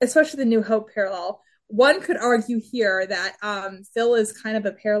 especially the New Hope parallel, one could argue here that Phil is kind of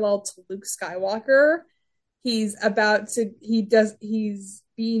a parallel to Luke Skywalker. He's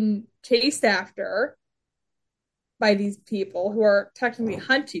being chased after by these people who are technically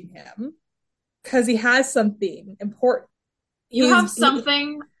hunting him because he has something important. You have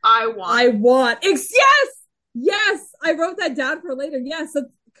something I want. Yes! I wrote that down for later. Yes,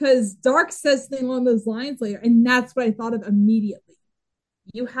 because Dark says something along those lines later, and that's what I thought of immediately.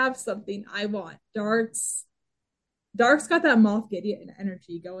 You have something I want. Dark's got that Moff Gideon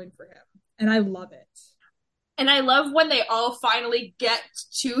energy going for him, and I love it. And I love when they all finally get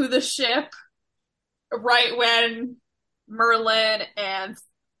to the ship, right when Merlin and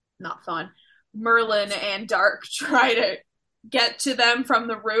Dark try to get to them from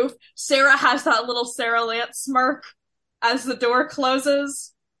the roof. Sarah has that little Sarah Lance smirk as the door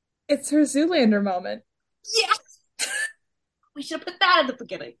closes. It's her Zoolander moment. Yes! We should have put that at the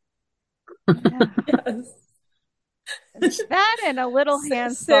beginning. Yes. That and a little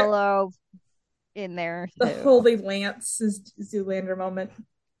Han Solo in there. The Holy Lance is Zoolander moment.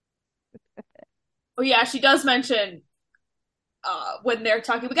 Oh yeah, she does mention when they're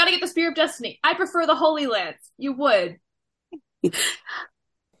talking, we gotta get the Spear of Destiny. I prefer the Holy Lance. You would.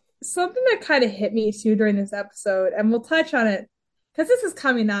 Something that kind of hit me too during this episode, and we'll touch on it because this is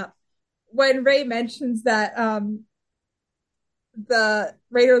coming up, when Ray mentions that the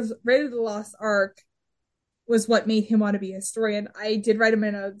Raiders of the Lost Ark was what made him want to be a historian. I did write in my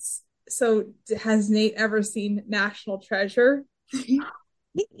notes. So has Nate ever seen National Treasure? He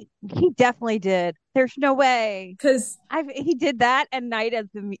definitely did. There's no way, because he did that at night at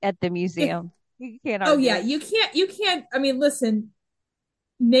the museum. You can't argue. Oh yeah, you can't. I mean, listen,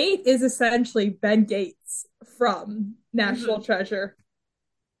 Nate is essentially Ben Gates from National Treasure.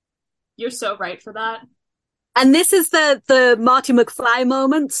 You're so right for that. And this is the Marty McFly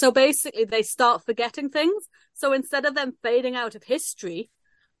moment. So basically, they start forgetting things. So instead of them fading out of history,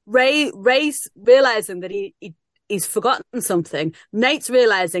 Ray's realizing that he's forgotten something. Nate's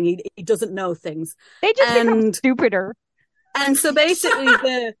realizing he doesn't know things. They just become stupider. And so basically,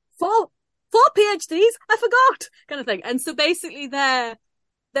 the four PhDs, I forgot, kind of thing. And so basically, their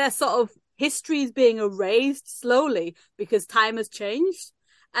sort of history is being erased slowly because time has changed.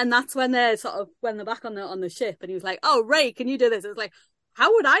 And that's when they're back on the ship, and he was like, "Oh, Ray, can you do this?" It was like,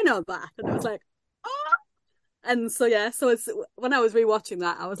 "How would I know that?" And it was like, "Oh." And so yeah, so it's when I was rewatching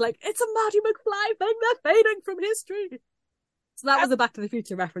that, I was like, "It's a Marty McFly thing. They're fading from history." So that was a Back to the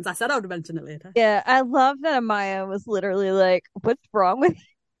Future reference. I said I would mention it later. Yeah, I love that Amaya was literally like, "What's wrong with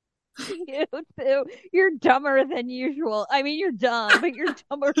you too? You're dumber than usual. I mean, you're dumb, but you're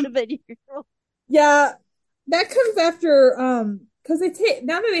dumber than usual." Yeah, that comes after because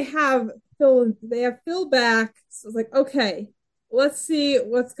now that they have Phil back, so it's like, okay, let's see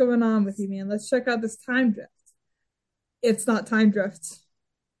what's going on with you, man. Let's check out this time drift. It's not time drift.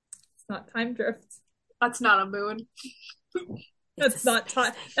 It's not time drift. That's not a moon. That's not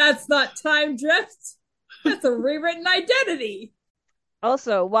time drift. That's a rewritten identity.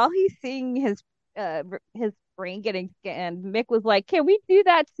 Also, while he's seeing his brain getting scanned, Mick was like, "Can we do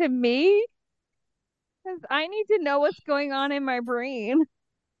that to me? Because I need to know what's going on in my brain."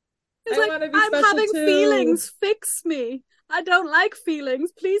 It's like, I'm having feelings. Fix me. I don't like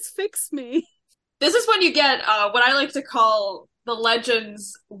feelings. Please fix me. This is when you get what I like to call the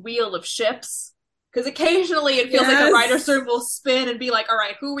Legends wheel of ships. Because occasionally it feels like a writer's room will spin and be like, all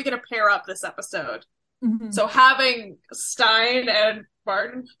right, who are we going to pair up this episode? Mm-hmm. So having Stein and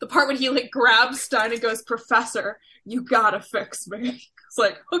Martin, the part when he like grabs Stein and goes, "Professor, you gotta fix me." It's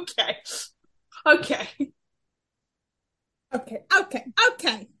like, okay.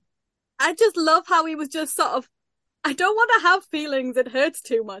 I just love how he was just sort of, I don't want to have feelings, it hurts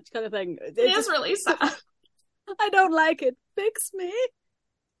too much kind of thing. It is really sad. I don't like it. Fix me.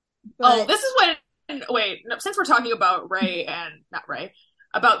 But... this is when, since we're talking about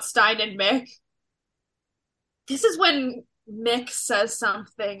about Stein and Mick, this is when Mick says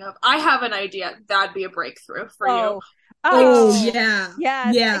something of, "I have an idea. That'd be a breakthrough for you." Yeah.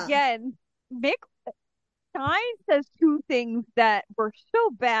 Again, Stein says two things that were so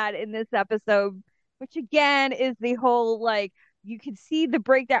bad in this episode, which again is the whole, like, you can see the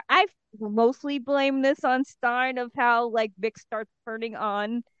breakdown. I mostly blame this on Stein of how, like, Mick starts turning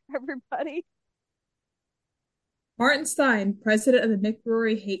on everybody. Martin Stein, president of the Mick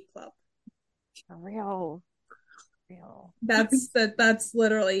Brewery Hate Club. Real. That's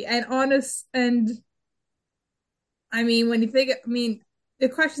literally, and honest, and I mean, when you think, the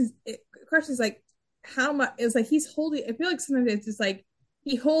question is like, how much is like he's holding. I feel like sometimes it's just like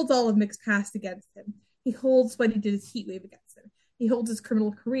he holds all of Mick's past against him. He holds what he did as Heat Wave against him. He holds his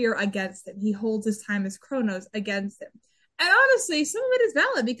criminal career against him. He holds his time as Kronos against him. And honestly, some of it is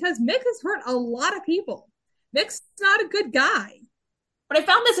valid because Mick has hurt a lot of people. Mick's not a good guy. But I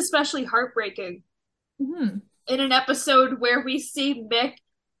found this especially heartbreaking. Mm-hmm. In an episode where we see Mick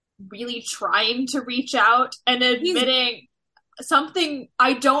really trying to reach out and admitting something,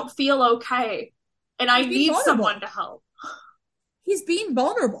 I don't feel okay. And I need someone to help. He's being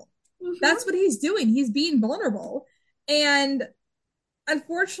vulnerable. Mm-hmm. That's what he's doing. He's being vulnerable. And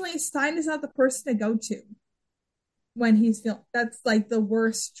unfortunately, Stein is not the person to go to when he's feeling. That's like the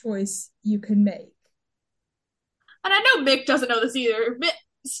worst choice you can make. And I know Mick doesn't know this either.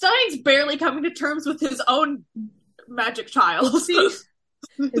 Stein's barely coming to terms with his own magic child. His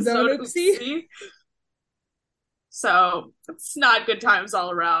own oopsie. So it's not good times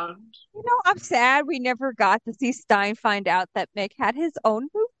all around. You know, I'm sad we never got to see Stein find out that Mick had his own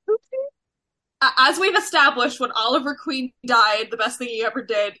oopsie. As we've established, when Oliver Queen died, the best thing he ever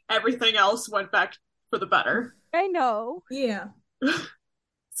did, everything else went back for the better. I know. Yeah.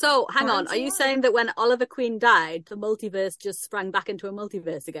 So, hang on. Are you saying that when Oliver Queen died, the multiverse just sprang back into a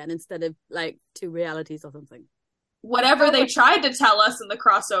multiverse again instead of, like, two realities or something? whatever they tried to tell us in the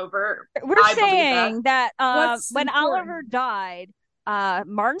crossover. We're saying that when important? Oliver died,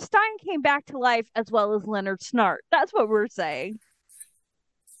 Martinstein came back to life as well as Leonard Snart. That's what we're saying.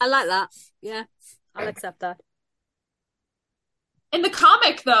 I like that. Yeah, I'll accept that. In the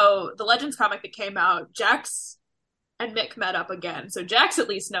comic, though, the Legends comic that came out, Jax and Mick met up again. So Jax at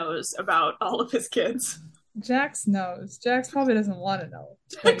least knows about all of his kids. Jax knows. Jax probably doesn't want to know,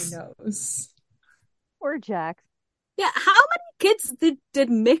 but he knows. Poor Jax. Yeah, how many kids did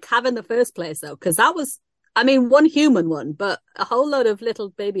Mick have in the first place, though? Because that was, I mean, one human one, but a whole load of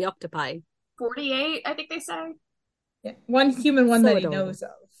little baby octopi. 48, I think they say. Yeah, one human one that he knows of.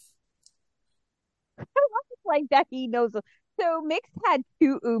 I like that he knows of. So Mick's had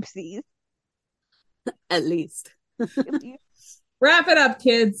 2 oopsies. At least. Wrap it up,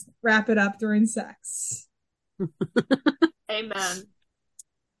 kids. Wrap it up during sex. Amen.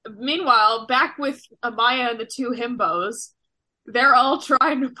 Meanwhile, back with Amaya and the 2 himbos, they're all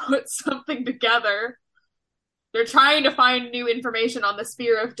trying to put something together. They're trying to find new information on the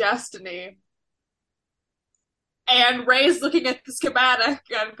Sphere of Destiny. And Ray's looking at the schematic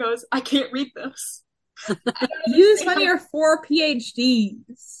and goes, I can't read this. Use one of your 4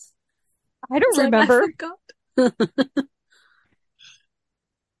 PhDs. I don't remember. I forgot.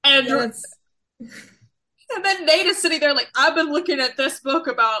 And then Nate is sitting there like, I've been looking at this book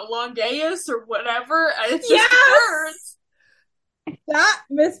about Longaeus or whatever, and it's just words. That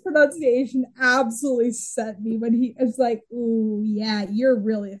mispronunciation absolutely sent me when he was like, ooh, yeah, you're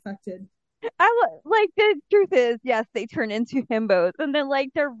really affected. Like, the truth is, yes, they turn into himbos, and then, like,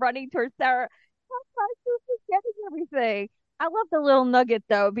 they're running towards Sarah. I'm forgetting everything. I love the little nugget,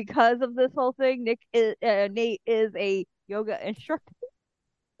 though, because of this whole thing. Nate is a yoga instructor.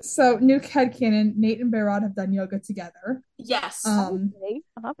 So, new headcanon, Nate and Behrad have done yoga together. Yes. Obviously.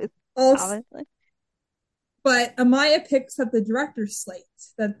 But Amaya picks up the director's slate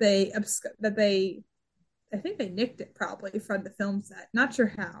that they I think they nicked it probably from the film set. Not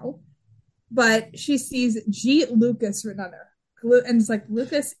sure how. But she sees G. Lucas written on her. And it's like,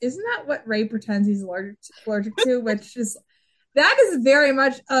 Lucas, isn't that what Ray pretends he's allergic to? Which is, that is very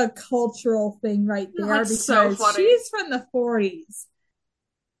much a cultural thing right there. That's because so funny. She's from the 40s.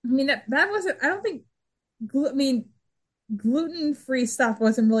 I mean, that wasn't, I don't think, gluten-free stuff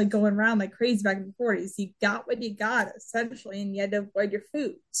wasn't really going around like crazy back in the 40s. You got what you got, essentially, and you had to avoid your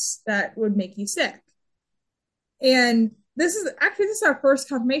foods that would make you sick. And this is our first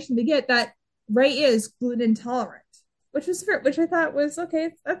confirmation to get that Ray is gluten intolerant, which I thought was okay.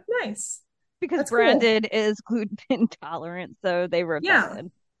 That's nice because that's Brandon is gluten intolerant, so they wrote that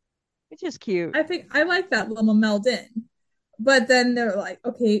in, which is cute. I think I like that little meld in, but then they're like,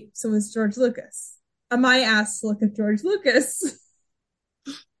 okay, so it's George Lucas. Amaya asks to look at George Lucas.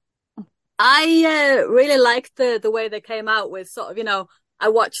 I really liked the way they came out with sort of, I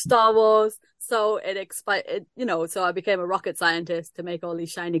watched Star Wars, so so I became a rocket scientist to make all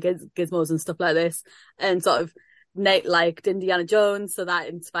these shiny gizmos and stuff like this. And sort of Nate liked Indiana Jones, so that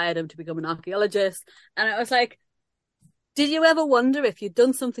inspired him to become an archaeologist. And I was like, did you ever wonder if you'd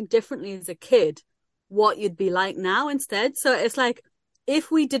done something differently as a kid, what you'd be like now instead? So it's like,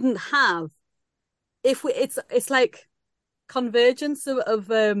 if we didn't have, it's like convergence of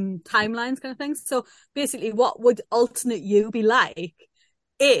timelines kind of things. So basically, what would alternate you be like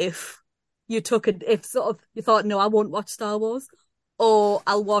if you thought, no, I won't watch Star Wars, or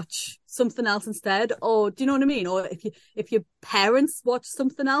I'll watch something else instead, or do you know what I mean? Or if your parents watched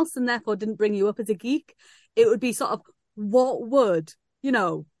something else and therefore didn't bring you up as a geek, it would be sort of, what would,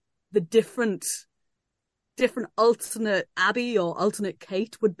 the different alternate Abby or alternate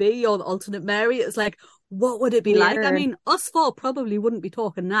Kate would be, or the alternate Mary. It's like, what would it be like? I mean, us four probably wouldn't be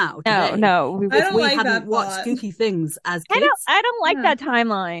talking now. Today No. If we hadn't watched spooky things as kids. I don't like that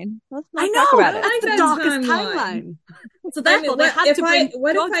timeline. Let's not I know, talk about it. That's the darkest timeline. So therefore, they had to bring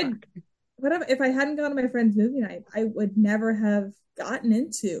George back. If I hadn't gone to my friend's movie night, I would never have gotten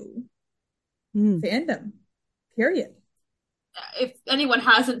into fandom. Period. If anyone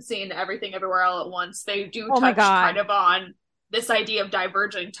hasn't seen Everything Everywhere All at Once, they do touch kind of on this idea of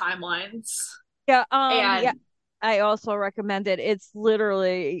diverging timelines. Yeah, I also recommend it. It's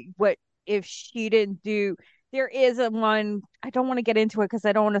literally what if she didn't do. There is one. I don't want to get into it because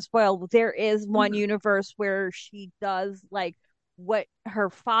I don't want to spoil. But there is one universe where she does like what her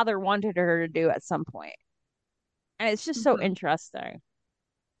father wanted her to do at some point, and it's just so interesting.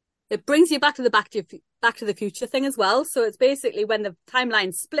 It brings you back to the Back to the Future thing as well. So it's basically when the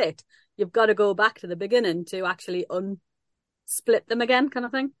timeline split, you've got to go back to the beginning to actually unsplit them again, kind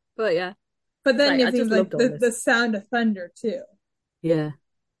of thing. But yeah. But then you think like the sound of thunder too. Yeah.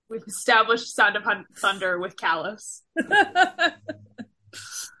 We've established Sound of Thunder with Callus.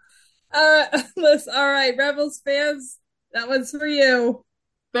 All right, Rebels fans, that one's for you.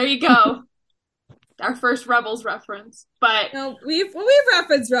 There you go. Our first Rebels reference. But no, we've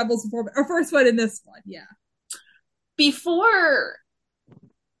referenced Rebels before, our first one in this one, yeah. Before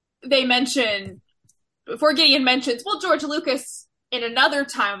Gideon mentions, well, George Lucas in another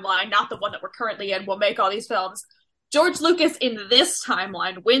timeline, not the one that we're currently in, will make all these films. George Lucas in this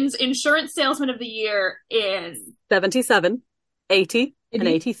timeline wins Insurance Salesman of the Year in 77, 80, and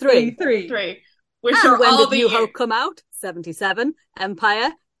 83. 83. Which and are when all did New Hope come out? 77,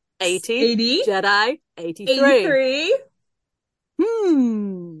 Empire, 80, Jedi, 83.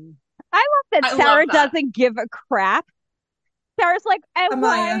 I love that Sarah doesn't give a crap. Sarah's like, and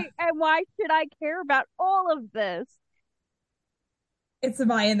why should I care about all of this? It's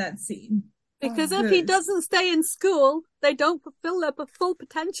Amaya in that scene. Because if he doesn't stay in school, they don't fulfill their full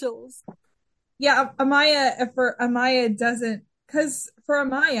potentials. Yeah, Amaya doesn't, because for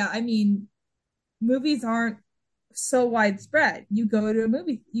Amaya, I mean, movies aren't so widespread. You go to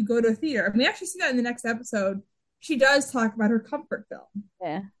a theater. And we actually see that in the next episode. She does talk about her comfort film.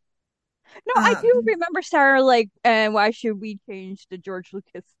 Yeah. No, I do remember Sarah like, why should we change the George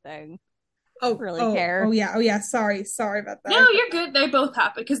Lucas thing? Care. Oh yeah. Sorry about that. No, you're good. They both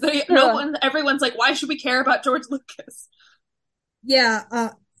happen because everyone's like, why should we care about George Lucas? Yeah.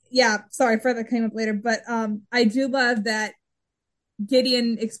 Sorry, further came up later, but I do love that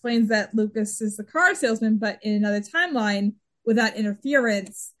Gideon explains that Lucas is the car salesman, but in another timeline, without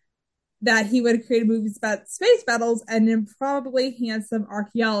interference, that he would have created movies about space battles and an improbably handsome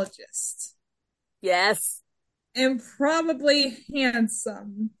archaeologist. Yes. Improbably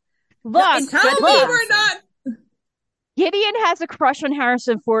handsome. Look, we're not. Gideon has a crush on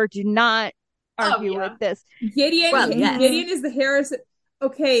Harrison Ford. Do not argue with this. Gideon is the Harrison.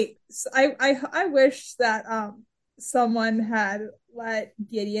 Okay, so I wish that someone had let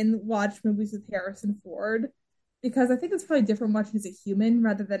Gideon watch movies with Harrison Ford, because I think it's probably different watching as a human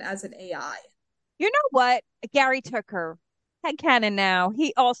rather than as an AI. You know what? Gary Tucker, headcanon now.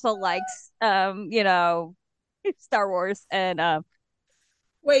 He also likes Star Wars and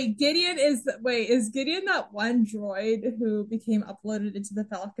Wait, is Gideon that one droid who became uploaded into the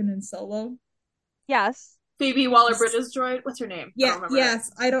Falcon and Solo? Yes. Phoebe Waller-Bridge's droid? What's her name? Yeah,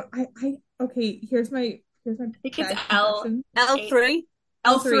 yes. Okay, here's my I think it's L3.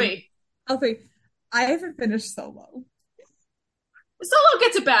 L3. I haven't finished Solo. Solo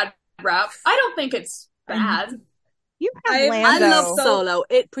gets a bad rap. I don't think it's bad. You have Lando. I love Solo.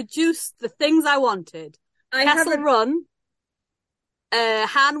 It produced the things I wanted. Castle Run,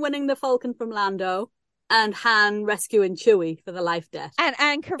 Han winning the Falcon from Lando, and Han rescuing Chewie for the life death.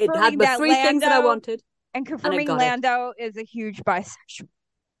 And confirming it had the three things that I wanted. And confirming Lando is a huge bisexual.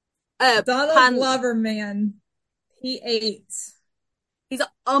 Donald Glover, man. He ate. He's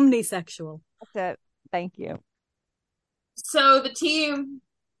omnisexual. That's it. Thank you. So the team,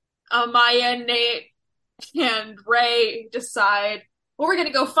 Maya, Nate, and Ray decide, well, we're going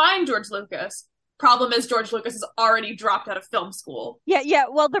to go find George Lucas. Problem is, George Lucas has already dropped out of film school. Yeah.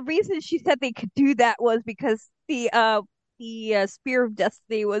 Well, the reason she said they could do that was because the Spear of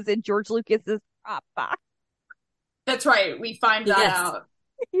Destiny was in George Lucas's prop box. That's right. We find that out.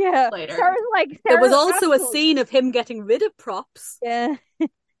 Yeah. Later. There was also a scene of him getting rid of props. Yeah.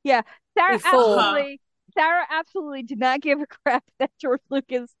 Yeah. Sarah absolutely did not give a crap that George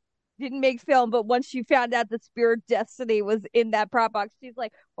Lucas didn't make film, but once she found out that Spirit of Destiny was in that prop box, she's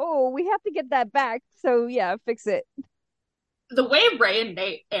like, oh, we have to get that back. So yeah, fix it. The way Ray and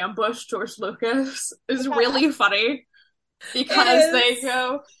Nate ambush George Lucas is really funny, because they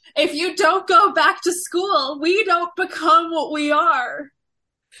go, if you don't go back to school, we don't become what we are.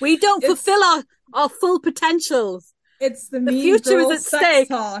 We don't fulfill our full potentials. It's the future is at stake.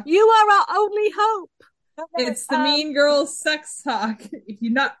 Talk. You are our only hope. It's the mean girl sex talk. If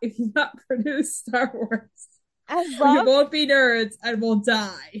you not produce Star Wars, you won't be nerds and will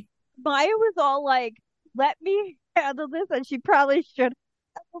die. Maya was all like, "Let me handle this," and she probably should have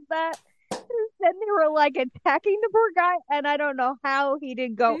handled that. Then they were like attacking the poor guy, and I don't know how he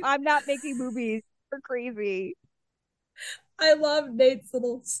didn't go, "I'm not making movies. You're crazy." I love Nate's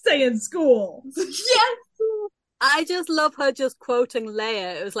little "stay in school." Yes. I just love her just quoting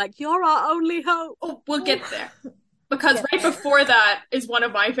Leia. It was like, you're our only hope. Oh, we'll get there. Because right before that is one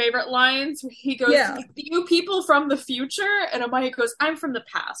of my favorite lines. He goes, you people from the future? And Amaya goes, I'm from the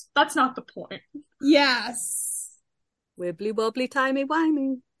past. That's not the point. Yes. Wibbly wobbly timey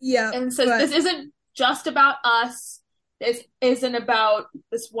wimey. Yeah. And says, this isn't just about us. This isn't about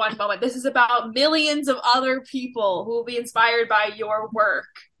this one moment. This is about millions of other people who will be inspired by your work.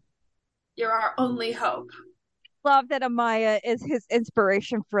 You're our only hope. Love that Amaya is his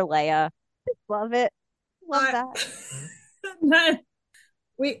inspiration for Leia. Just love it. Love that.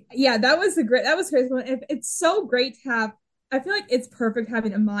 That was great. It's so great to have. I feel like it's perfect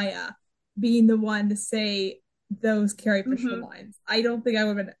having Amaya being the one to say those Carrie Fisher lines. I don't think I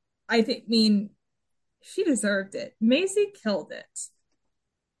would have been. I mean, she deserved it. Maisie killed it.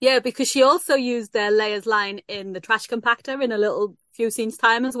 Yeah, because she also used Leia's line in the trash compactor in a little few scenes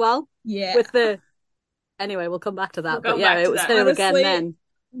time as well. Yeah. Anyway, we'll come back to that. We'll but yeah, it was her again then.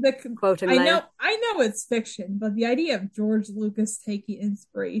 Quoting Leia. I know it's fiction, but the idea of George Lucas taking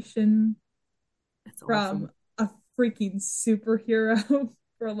inspiration from a freaking superhero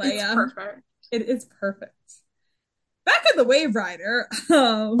for Leia. It's perfect. It is perfect. Back in the Wave Rider.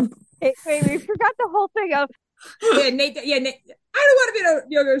 Wait, we forgot the whole thing of Nate. I don't want to be a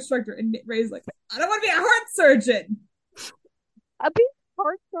yoga instructor, and Ray's like, I don't want to be a heart surgeon. Being a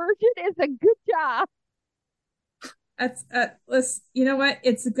heart surgeon is a good job. Listen, you know what?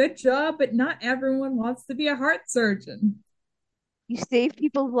 It's a good job, but not everyone wants to be a heart surgeon. You save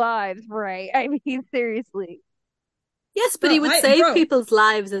people's lives, right? I mean, seriously. Yes, but he would save people's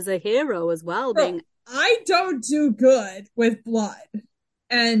lives as a hero as well. I don't do good with blood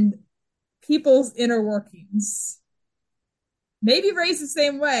and people's inner workings. Maybe Ray's the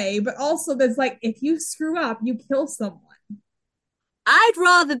same way, but also there's like, if you screw up, you kill someone. I'd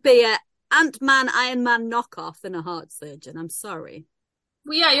rather be a Ant-Man, Iron Man knockoff than a heart surgeon. I'm sorry.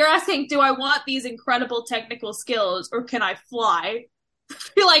 Well, yeah, you're asking, do I want these incredible technical skills or can I fly? I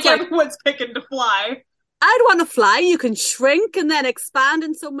feel like everyone's picking to fly. I'd want to fly. You can shrink and then expand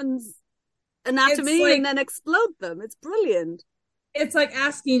in someone's anatomy and then explode them. It's brilliant. It's like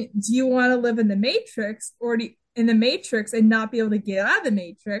asking, do you want to live in the Matrix in the Matrix and not be able to get out of the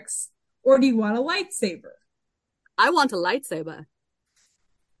Matrix, or do you want a lightsaber? I want a lightsaber.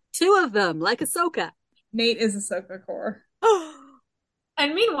 2 of them, like Ahsoka. Nate is Ahsoka core.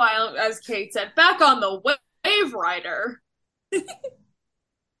 And meanwhile, as Kate said, back on the Wave Rider,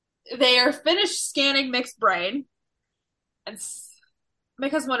 they are finished scanning Mick's brain, and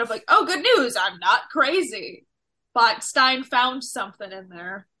Mick has one of like, oh, good news, I'm not crazy. But Stein found something in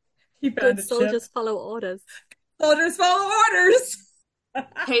there. He found good soldiers follow orders. Soldiers follow orders.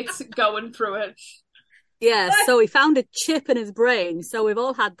 Kate's going through it. Yeah, so he found a chip in his brain. So we've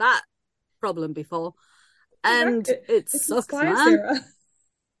all had that problem before. And it sucks, man.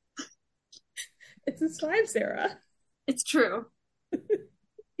 It's a slime, Sarah. It's true.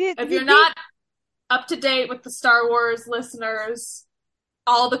 If you're not up to date with the Star Wars listeners,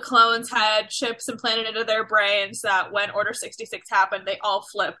 all the clones had chips implanted into their brains that when Order 66 happened, they all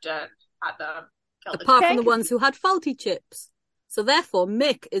flipped and had them killed. Apart from the ones who had faulty chips. So therefore,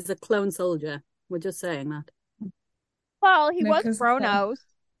 Mick is a clone soldier. We're just saying that. Well, he was Kronos.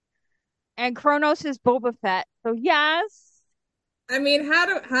 And Kronos is Boba Fett. So yes. I mean, how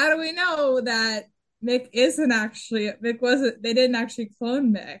do we know that Mick they didn't actually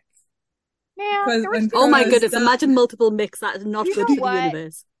clone Mick? Oh my goodness, imagine multiple Micks. That is not good for the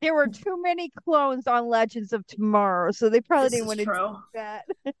universe. There were too many clones on Legends of Tomorrow, so they probably didn't want to do that.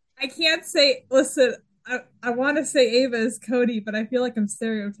 I can't say, listen, I want to say Ava is Cody, but I feel like I'm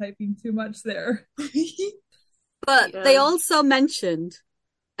stereotyping too much there. But they also mentioned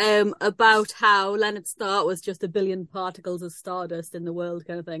about how Leonard Starr was just a billion particles of stardust in the world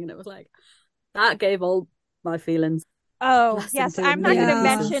kind of thing, and it was like, that gave all my feelings. Oh, yes, I'm not going to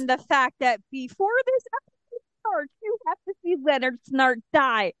mention the fact that before this episode starts, you have to see Leonard Snart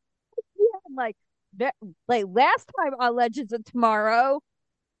die. Like last time on Legends of Tomorrow,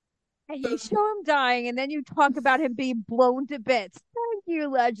 and you show him dying, and then you talk about him being blown to bits. Thank you,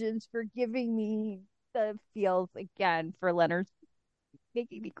 Legends, for giving me the feels again for Leonard,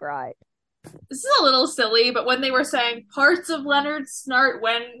 making me cry. This is a little silly, but when they were saying parts of Leonard Snart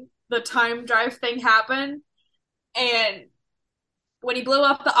when the time drive thing happened, and when he blew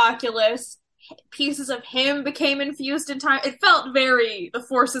up the Oculus, pieces of him became infused in time. It felt very, the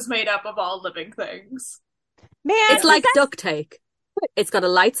Force is made up of all living things. Man, it's like duct tape. It's got a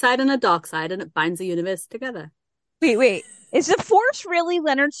light side and a dark side, and it binds the universe together. Wait. Is the Force really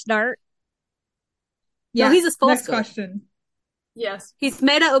Leonard Snart? Yeah, no, he's a Force. Next question. Yes. He's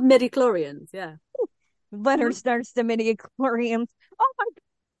made out of midi-chlorians, yeah. Leonard Snart's the midi-chlorians. Oh my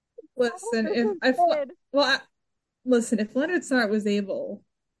God. Listen, if Leonard Snart was able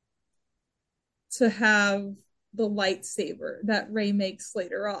to have the lightsaber that Rey makes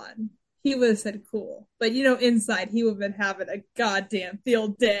later on, he would have said cool. But inside he would have been having a goddamn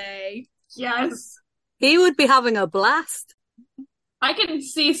field day. Yes. He would be having a blast. I can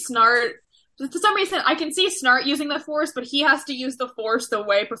see Snart For some reason, I can see Snart using the Force, but he has to use the Force the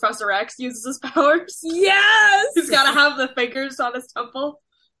way Professor X uses his powers. Yes! He's got to have the fingers on his temple.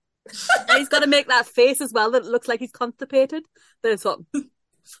 And he's got to make that face as well that looks like he's constipated. There's what.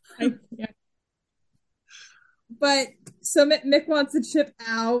 Yeah. But so Mick wants to chip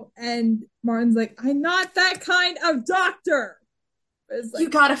out, and Martin's like, "I'm not that kind of doctor." Like, you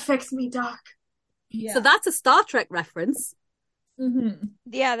gotta fix me, Doc. Yeah. So that's a Star Trek reference. Mm-hmm.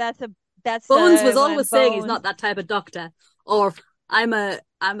 Yeah, that's Bones was always saying he's not that type of doctor, or I'm a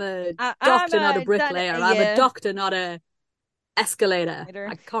doctor, not a bricklayer. I'm a doctor, not a escalator.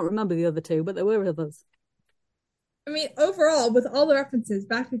 I can't remember the other two, but there were others. I mean, overall, with all the references,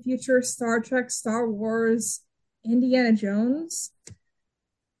 Back to the Future, Star Trek, Star Wars, Indiana Jones,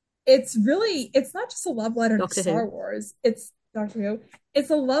 it's not just a love letter to Star Wars. It's Doctor Who. It's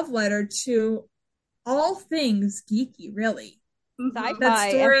a love letter to all things geeky, really. Sci-fi that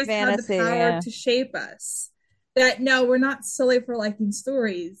stories and fantasy, have the power to shape us. That no, we're not silly for liking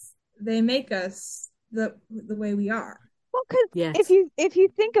stories. They make us the way we are. Well, because if you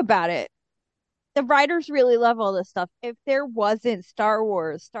think about it, the writers really love all this stuff. If there wasn't Star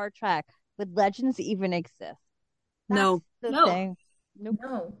Wars, Star Trek, would Legends even exist? No. Thing. Nope.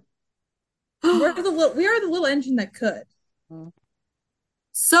 No. We are the little engine that could.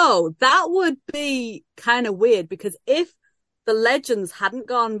 So that would be kind of weird, because if the Legends hadn't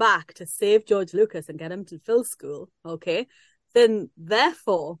gone back to save George Lucas and get him to film school, okay, then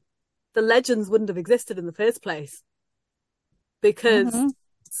therefore the Legends wouldn't have existed in the first place, because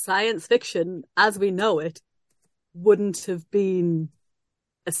science fiction as we know it wouldn't have been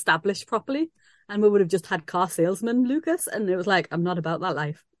established properly, and we would have just had car salesman Lucas, and it was like, I'm not about that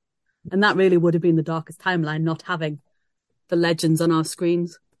life. And that really would have been the darkest timeline, not having the Legends on our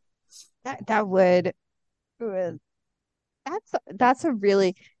screens. That's a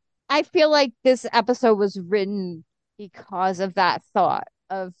really, I feel like this episode was written because of that thought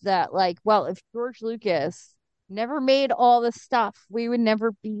of that, like, well, if George Lucas never made all this stuff, we would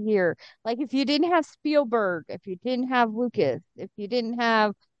never be here. Like, if you didn't have Spielberg, if you didn't have Lucas, if you didn't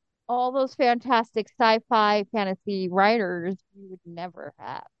have all those fantastic sci-fi fantasy writers, you would never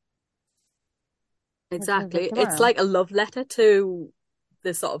have. Exactly. It's like a love letter to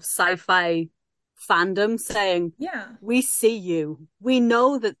the sort of sci-fi fandom, saying, we see you. We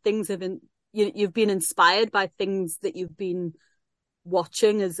know that things have been, you've been inspired by things that you've been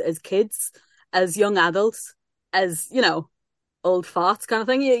watching as kids, as young adults, as, old farts kind of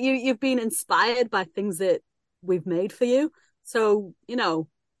thing. You've been inspired by things that we've made for you. So,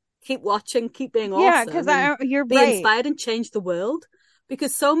 keep watching, keep being awesome. Yeah, because you're be inspired and change the world.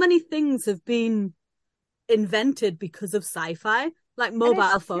 Because so many things have been invented because of sci-fi, like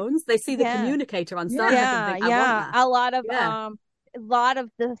mobile phones. They see the communicator on Star Trek and think, I want that. A lot of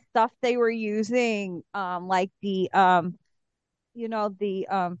the stuff they were using, like the Star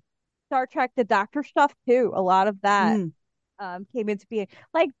Trek, the Doctor stuff too. A lot of that came into being.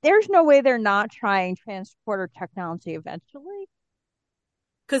 Like, there's no way they're not trying transporter technology eventually.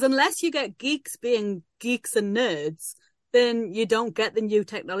 Because unless you get geeks being geeks and nerds, then you don't get the new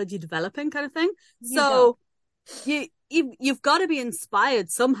technology developing kind of thing. So you've got to be inspired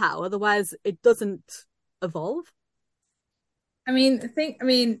somehow, otherwise it doesn't evolve. I'm kind of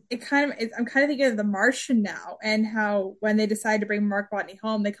thinking of The Martian now, and how when they decide to bring Mark Watney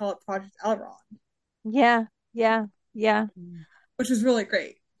home, they call it Project Elrond. Yeah. Which was really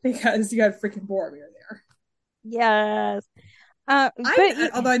great because you had freaking Boromir there. Yes.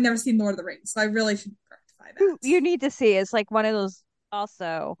 Although I've never seen Lord of the Rings, so I really should rectify that. You need to see it. It's like one of those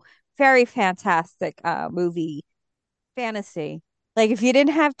also very fantastic movie fantasy. Like, if you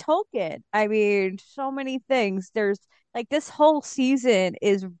didn't have Tolkien, I mean, so many things. There's like this whole season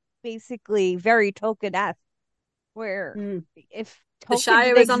is basically very Tolkien-esque, where if Tolkien the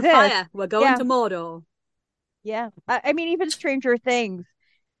Shire is on fire, we're going to Mordor. Yeah, I mean, even Stranger Things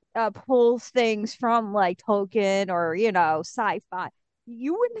pulls things from like Tolkien or sci-fi.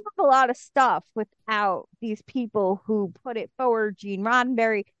 You wouldn't have a lot of stuff without these people who put it forward. Gene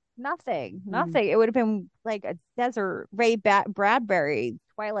Roddenberry, nothing. It would have been like a desert. Ray Bradbury,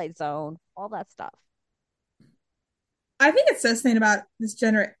 Twilight Zone, all that stuff. I think it's fascinating about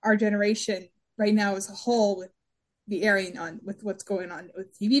our generation right now as a whole, with the airing on with what's going on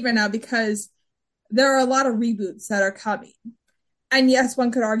with TV right now, because there are a lot of reboots that are coming. And yes,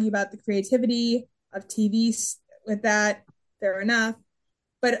 one could argue about the creativity of TV with that, fair enough.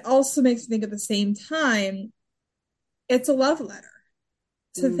 But it also makes me think at the same time, it's a love letter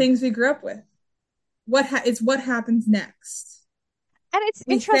to things we grew up with. It's what happens next. And it's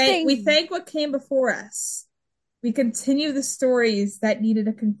interesting. We thank what came before us. We continue the stories that needed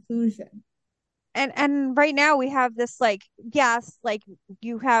a conclusion. And right now we have this like, yes, like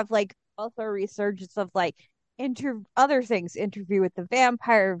you have like also a resurgence of like other things, Interview with the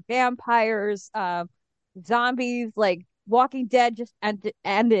vampires, zombies, like Walking Dead just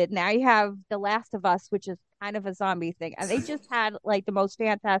ended. Now you have The Last of Us, which is kind of a zombie thing, and they just had like the most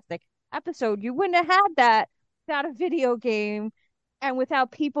fantastic episode. You wouldn't have had that without a video game and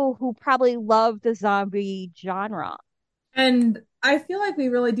without people who probably love the zombie genre. And I feel like we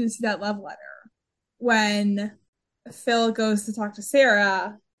really do see that love letter when Phil goes to talk to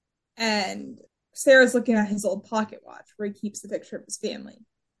Sarah, and Sarah's looking at his old pocket watch where he keeps the picture of his family.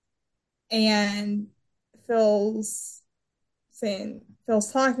 And Phil's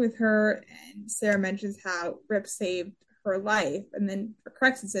talking with her, and Sarah mentions how Rip saved her life, and then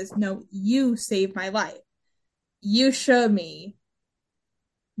corrects and says, "No, you saved my life. You showed me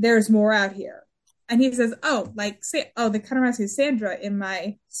there's more out here." And he says, "Oh, like, they kind of reminds me of Sandra in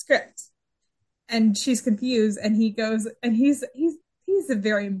my script." And she's confused, and he goes, and he's a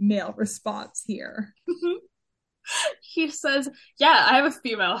very male response here. He says, "Yeah, I have a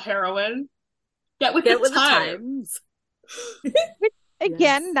female heroine. Get with the times."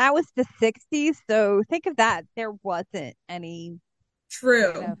 Again, yes. That was the 60s, so think of that. There wasn't any.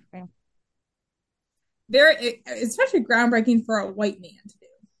 True. Especially groundbreaking for a white man to do.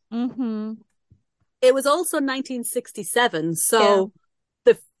 Mm-hmm. It was also 1967, so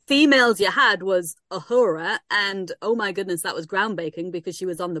the females you had was Uhura, and oh my goodness, that was groundbreaking because she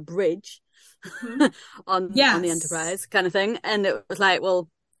was on the bridge on the Enterprise kind of thing, and it was like, well,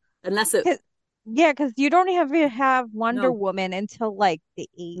 unless it. Yeah, because you don't even have Wonder Woman until like the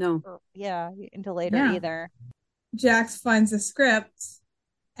 80s. Until later either. Jax finds a script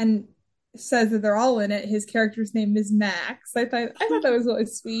and says that they're all in it. His character's name is Max. I thought that was really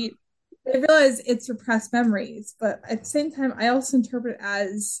sweet. I realize it's repressed memories, but at the same time, I also interpret it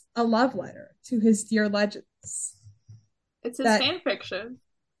as a love letter to his dear legends. It's his fan fiction.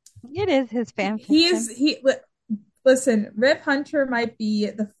 It is his fan fiction. Listen, Rip Hunter might be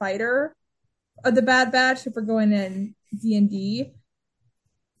the fighter of the Bad Batch if we're going in D&D.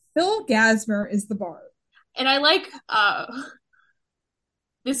 Phil Gasmer is the bard. And I like,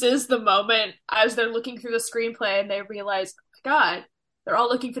 this is the moment as they're looking through the screenplay and they realize, oh my God, they're all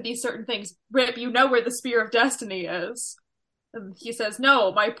looking for these certain things. Rip, you know where the Spear of Destiny is. And he says,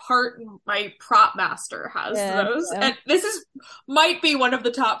 no, my prop master has those. Yeah. And this might be one of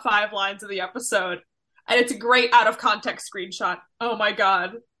the top 5 lines of the episode. And it's a great out of context screenshot. Oh my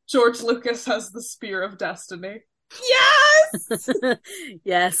God. George Lucas has the Spear of Destiny. Yes!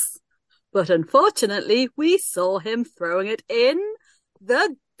 Yes. But unfortunately, we saw him throwing it in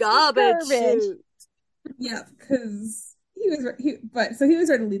the garbage chute. Yeah, because he was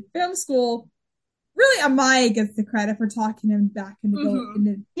ready to leave film school. Really, Amaya gets the credit for talking him back into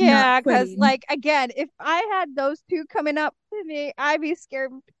going. Yeah, because like again, if I had those two coming up to me, I'd be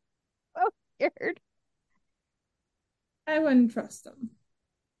scared. So scared. I wouldn't trust them.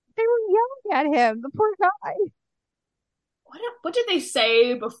 They were yelling at him, the poor guy. What did they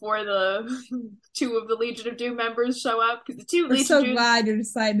say before the 2 of the Legion of Doom members show up? Because the 2 We're so glad you're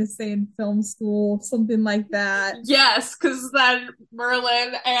deciding to stay in film school, something like that. Yes, because then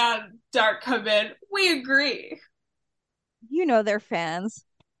Merlin and Dark come in. We agree. You know they're fans,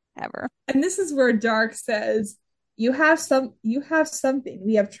 ever. And this is where Dark says, "You have something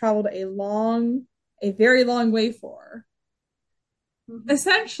we have traveled a very long way for." Mm-hmm.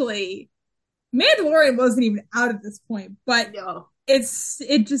 Essentially, Mandalorian wasn't even out at this point, but it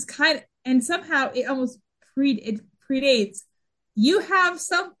just kind of, and somehow it almost predates. You have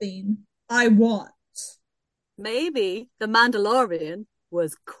something I want. Maybe the Mandalorian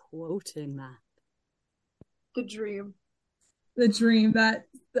was quoting that. The dream that's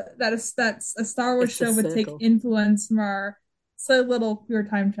a Star Wars show would take influence from our so little queer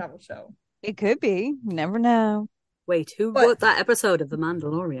time travel show. It could be. You never know. Wait, who wrote that episode of The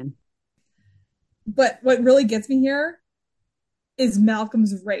Mandalorian? But what really gets me here is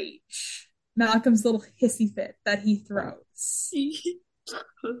Malcolm's rage. Malcolm's little hissy fit that he throws. He's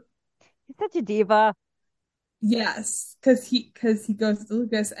such a diva. Yes, because he goes to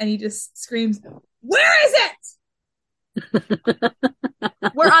Lucas and he just screams, "Where is it?"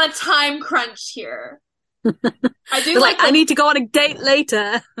 We're on a time crunch here. I do I need to go on a date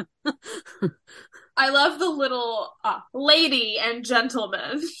later. I love the little lady and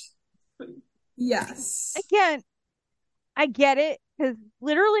gentleman. Yes. Again, I get it because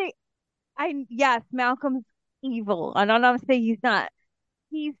literally, Malcolm's evil. And I'm not saying he's not.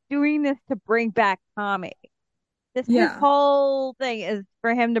 He's doing this to bring back Tommy. His whole thing is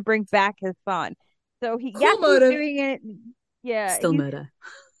for him to bring back his son. So he's doing it. Yeah, still murder.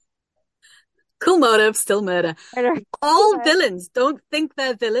 Cool motive, still murder. All villains don't think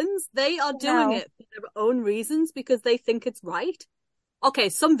they're villains. They are doing it for their own reasons because they think it's right. Okay,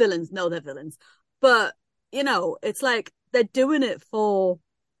 some villains know they're villains, but, you know, it's like they're doing it for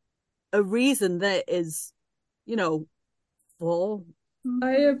a reason that is, you know, for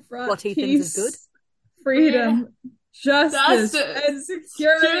I have brought what he peace, thinks is good. freedom, justice and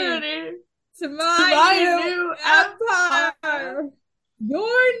security to my new empire.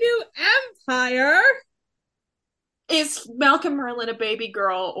 Your new empire is Malcolm Merlin a baby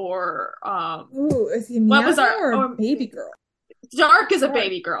girl or is he what was our baby girl? Dark is a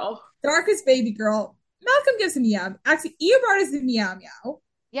baby girl. Dark is baby girl. Malcolm gives a meow. Actually, Eobard is a meow meow.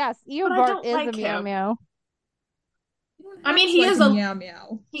 Yes, Eobard is a meow meow. I mean, he is a meow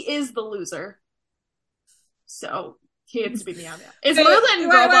meow. He is the loser, so he has to be meow meow. Is Merlin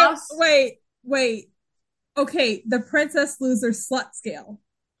girl boss? Wait. Okay, the princess loser slut scale.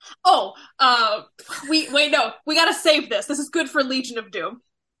 Oh, we gotta save this. This is good for Legion of Doom.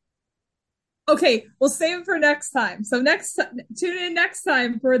 Okay, we'll save it for next time. So tune in next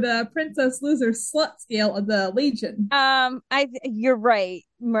time for the princess loser slut scale of the Legion. You're right.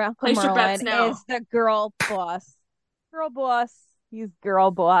 Malcolm Merlin is the girl boss. Girl boss. He's girl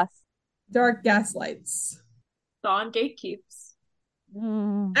boss. Dark gaslights. Thawne gatekeeps.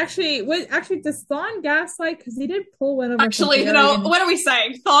 Actually, does Thawne gaslight? Because he did pull one over. Actually, no. What are we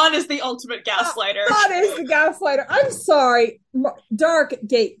saying? Thawne is the ultimate gaslighter. Thawne is the gaslighter. I'm sorry. Dark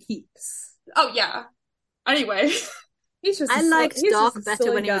gatekeeps. Oh yeah. Anyway, I liked Dark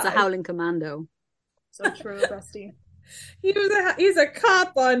better when he was a Howling Commando. So true, Rusty. He's a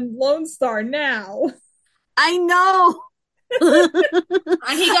cop on Lone Star now. I know.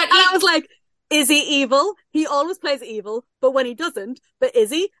 And he got. I was like, is he evil? He always plays evil, but when he doesn't, but is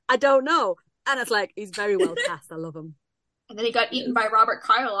he? I don't know. And it's like, he's very well cast. I love him. And then he got eaten by Robert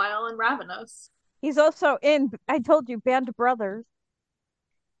Carlyle in Ravenous. He's also in, I told you, Band of Brothers.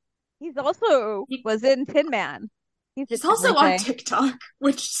 He was in Tin Man. He's also on TikTok,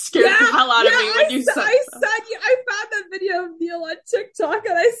 which scared the hell out of me when you said that. I found that video of Neil on TikTok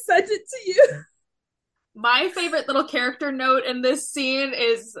and I sent it to you. My favorite little character note in this scene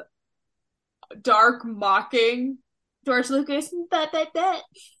is Dark mocking George Lucas.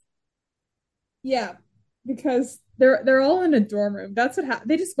 Yeah, because they're all in a dorm room. That's what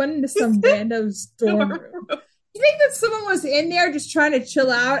happened. They just went into some rando's dorm room. You think that someone was in there just trying to chill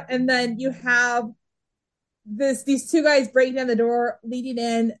out, and then you have these two guys breaking down the door, leading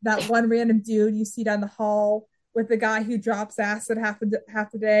in that one random dude you see down the hall with the guy who drops acid half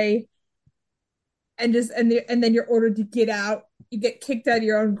the day, and then you're ordered to get out. You get kicked out of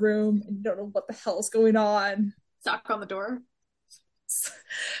your own room, and you don't know what the hell is going on. Knock on the door.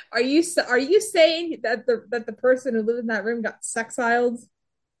 Are you saying that the person who lived in that room got sexiled?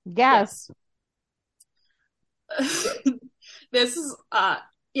 Yes. This is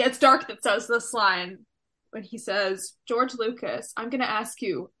it's Dark that says this line when he says, George Lucas, I'm going to ask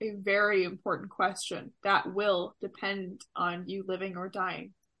you a very important question that will depend on you living or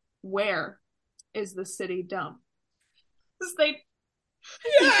dying. Where is the city dump? They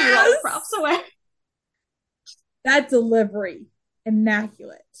threw all the props away. That delivery,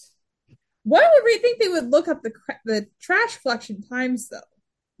 immaculate. Why would we think they would look up the trash collection times though?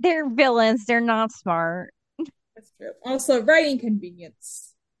 They're villains. They're not smart. That's true. Also, writing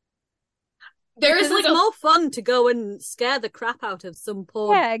convenience. It's more fun to go and scare the crap out of some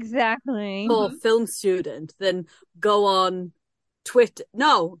poor film student than go on Twitter.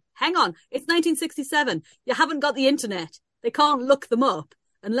 No, hang on. It's 1967. You haven't got the internet. They can't look them up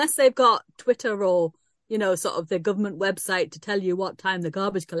unless they've got Twitter or, you know, sort of the government website to tell you what time the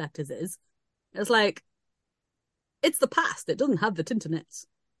garbage collectors is. It's like, it's the past. It doesn't have the internets.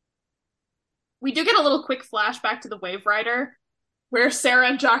 We do get a little quick flashback to the Wave Rider, where Sarah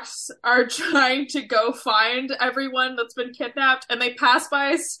and Jax are trying to go find everyone that's been kidnapped, and they pass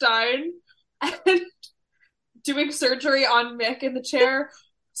by Stein and doing surgery on Mick in the chair.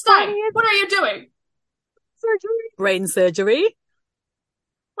 Stein, what are you doing? Surgery. Brain surgery.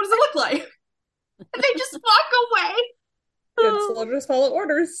 What does it look like? And they just walk away. Good soldiers follow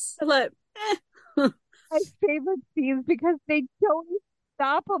orders. I'm like, My favorite scenes because they don't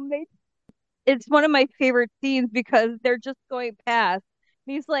stop them. It's one of my favorite scenes because they're just going past.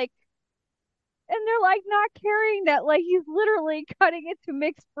 And he's like, and they're like not carrying that. Like he's literally cutting it to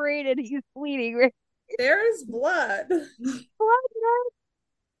Mick's brain and he's bleeding. Right? There's blood. I'm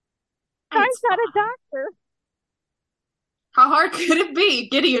not a doctor. How hard could it be?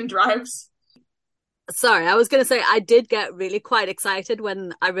 Gideon drives. Sorry, I was going to say I did get really quite excited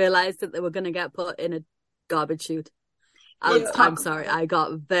when I realized that they were going to get put in a garbage chute. I'm sorry, I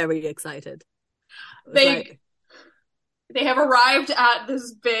got very excited. They have arrived at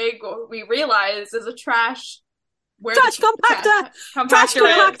this big, what we realize is a trash compactor. Trash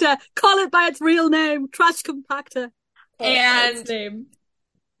compactor. Call it by its real name. Trash compactor. And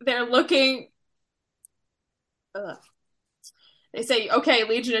they're looking. They say, "Okay,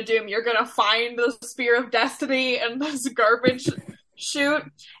 Legion of Doom, you're gonna find the Spear of Destiny and this garbage chute."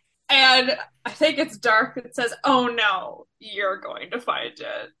 And I think it's Dark that says, "Oh no, you're going to find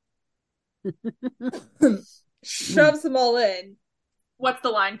it." Shoves them all in. What's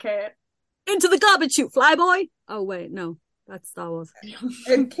the line, Kate? Into the garbage chute, flyboy. Oh wait, no, that's Star Wars.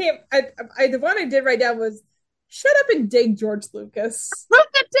 And the one I did write down was, "Shut up and dig, George Lucas." Wrote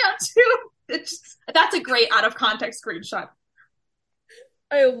that down too. That's a great out of context screenshot.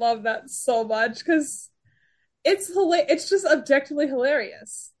 I love that so much because it's just objectively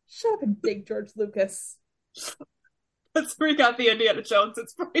hilarious. Shut up and dig, George Lucas. That's where we got the Indiana Jones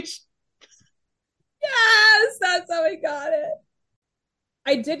inspiration. Yes, that's how I got it.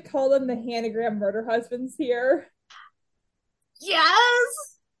 I did call them the Hanagram murder husbands here.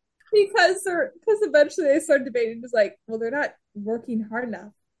 Yes, because eventually they started debating. It's like, well, they're not working hard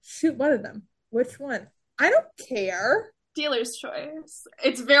enough. Shoot one of them. Which one? I don't care. Dealer's choice.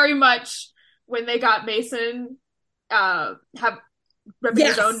 It's very much when they got Mason ripping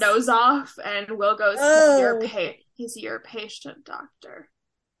his own nose off, and Will goes, "He's your patient, doctor."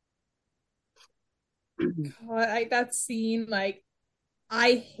 God, that scene, like,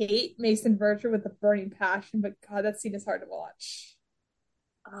 I hate Mason Verger with a burning passion, but God, that scene is hard to watch.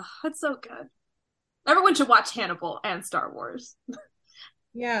 Oh, it's so good. Everyone should watch Hannibal and Star Wars.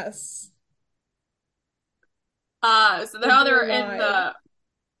 Yes. So now they're in the...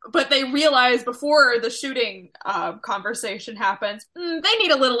 But they realize before the shooting conversation happens, they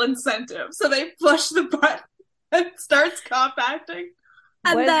need a little incentive. So they push the button and starts compacting.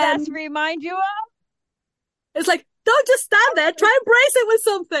 And what then, does that remind you of? It's like, don't just stand there, try and brace it with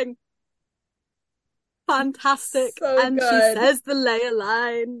something. Fantastic. So and good. She says the Leia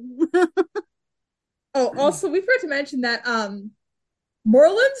line. Oh, also, we forgot to mention that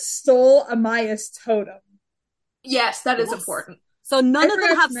Merlin stole Amaya's totem. Yes, that is important. So none of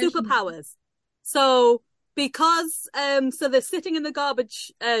them have superpowers. So because so they're sitting in the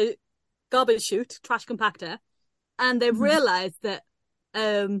garbage chute, trash compactor, and they've realized that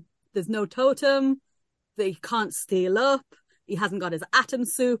there's no totem, that he can't steal up, he hasn't got his atom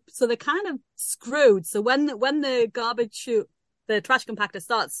soup, so they're kind of screwed. So when the garbage chute, the trash compactor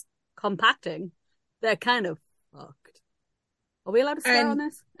starts compacting, they're kind of fucked. Are we allowed to swear on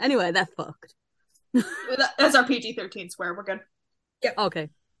this? Anyway, they're fucked. That's our PG-13 swear. We're good. Yep. Okay.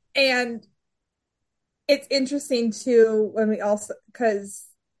 And it's interesting too when we also, because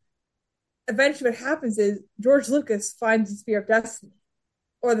eventually what happens is George Lucas finds the Spear of Destiny,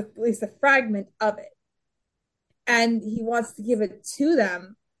 or at least a fragment of it, and he wants to give it to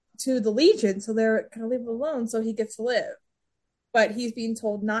them, to the Legion, so they're gonna leave him alone so he gets to live, but he's being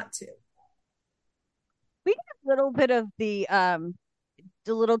told not to. We get a little bit of the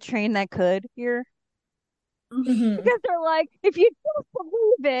little train that could here. Mm-hmm. Because they're like, if you don't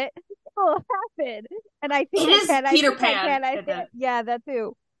believe it, it will happen. And I think Peter Pan. Yeah, that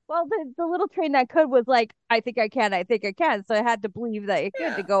too. Well, the little train that could was like, I think I can. So I had to believe that it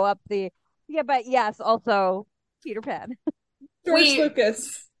could to go up the. Yeah, but yes, also Peter Pan. George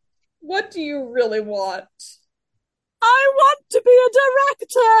Lucas, what do you really want? I want to be a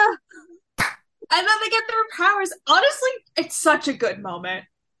director. And then they get their powers. Honestly, it's such a good moment.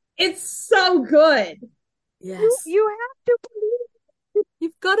 It's so good. Yes. You have to believe.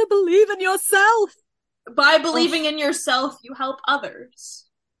 You've got to believe in yourself. By believing in yourself, you help others.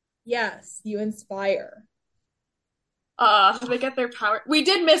 Yes, you inspire. They get their power. We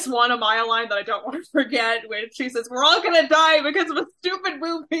did miss one Amaya line that I don't want to forget, when she says, "We're all gonna die because of a stupid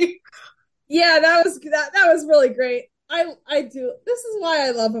movie." Yeah, that was really great. I do. This is why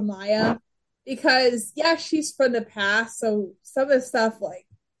I love Amaya, because she's from the past, so some of the stuff, like,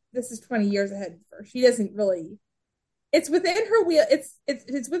 this is 20 years ahead of her. She doesn't really. It's within her wheel. It's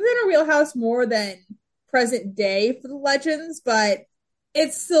within her wheelhouse more than present day for the Legends, but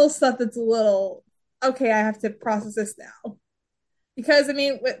it's still stuff that's a little okay. I have to process this now, because I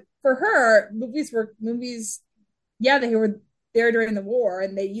mean, for her, movies. Yeah, they were there during the war,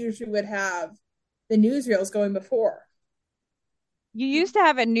 and they usually would have the newsreels going before. You used to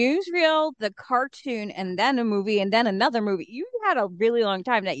have a newsreel, the cartoon, and then a movie, and then another movie. You had a really long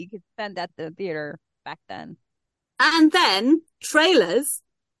time that you could spend at the theater back then. And then trailers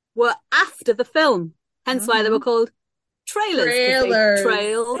were after the film. Hence why they were called trailers. They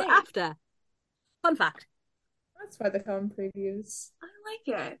trailed after. Fun fact. That's why they call them previews. I like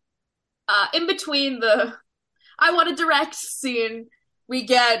it. in between the I want a direct scene, we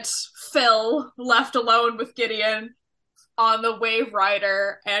get Phil left alone with Gideon on the Wave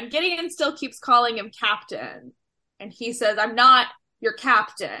Rider, and Gideon still keeps calling him Captain. And he says, I'm not your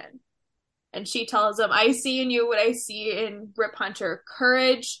captain. And she tells him, I see in you what I see in Rip Hunter,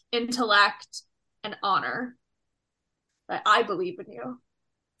 courage, intellect, and honor. But I believe in you.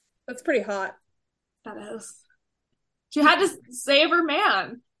 That's pretty hot. That is. She had to save her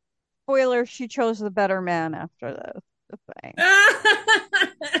man. Spoiler, she chose the better man after this. The thing.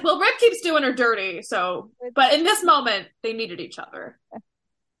 Well, Rip keeps doing her dirty, so... But in this moment, they needed each other.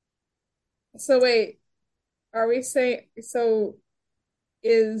 So wait, are we saying... So,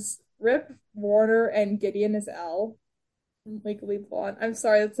 is Rip Warner and Gideon is L? Legally Blonde? I'm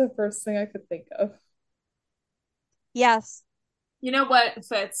sorry, that's the first thing I could think of. Yes. You know what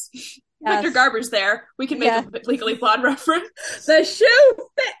fits? Yes. Victor Garber's there. We can make a Legally Blonde reference. The shoe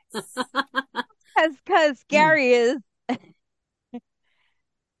fits! Because Gary is...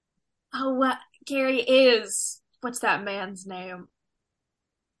 Oh, Gary is... What's that man's name?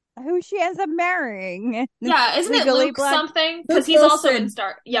 Who she ends up marrying. Yeah, isn't it Legally Luke Blonde? something? Because he's also in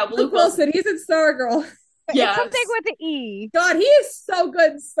Star... Yeah, Luke Wilson. He's in Stargirl. Yeah. It's something with the E. God, he is so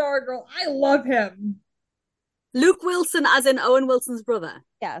good in Stargirl. I love him. Luke Wilson, as in Owen Wilson's brother.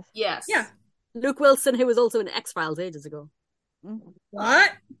 Yes. Yes. Yeah. Luke Wilson, who was also in X-Files ages ago.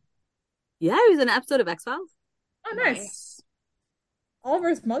 What? Yeah, he was in an episode of X-Files. Oh, nice.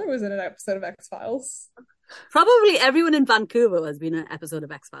 Oliver's mother was in an episode of X-Files. Probably everyone in Vancouver has been in an episode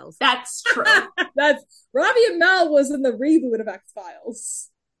of X-Files. That's true. That's Robbie and Mel was in the reboot of X-Files.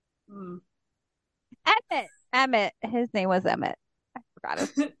 Emmett. His name was Emmett. I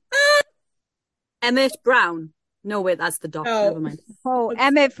forgot it. Emmett Brown. No, wait, that's the doctor. Oh. Never mind. Oh,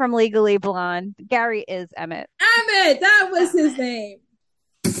 Emmett from Legally Blonde. Gary is Emmett. Emmett! That was his name.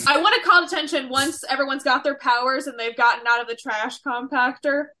 I want to call attention once everyone's got their powers and they've gotten out of the trash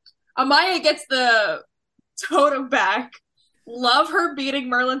compactor. Amaya gets the totem back. Love her beating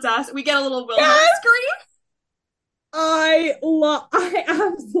Merlin's ass. We get a little Wilhelm scream. I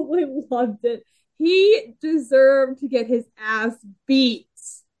absolutely loved it. He deserved to get his ass beat.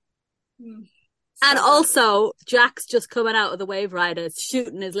 And also, Jack's just coming out of the Wave Rider,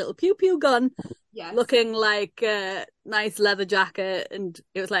 shooting his little pew-pew gun, looking like a nice leather jacket, and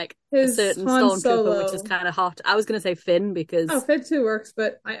it was like his a certain Han stormtrooper, Solo. which is kind of hot. I was going to say Finn, because... Oh, Finn too works,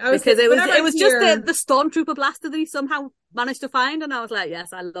 but I was... Because it was just the stormtrooper blaster that he somehow managed to find, and I was like,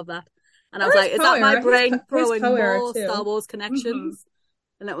 yes, I love that. And I was like, is that my brain throwing more Star Wars connections?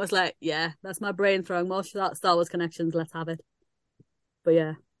 Mm-hmm. And it was like, yeah, that's my brain throwing more Star Wars connections, let's have it. But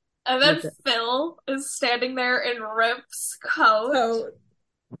yeah. And then Phil is standing there in Rip's coat.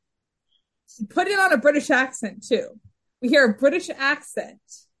 Putting on a British accent, too. We hear a British accent.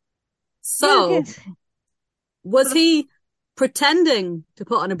 So, was he pretending to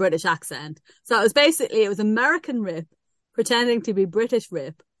put on a British accent? So it was American Rip pretending to be British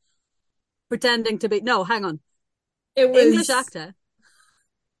Rip. Pretending to be... No, hang on. It was... English actor.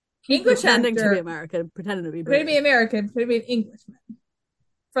 Pretending to be American. Pretending to be British. Pretending to be American. Pretending to be an Englishman.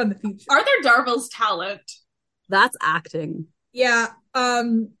 From the future. Arthur Darvill's talent. That's acting. Yeah. I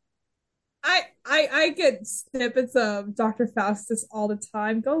get snippets of Dr. Faustus all the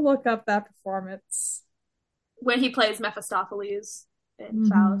time. Go look up that performance. When he plays Mephistopheles in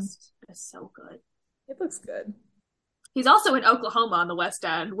Faust. It's so good. It looks good. He's also in Oklahoma on the West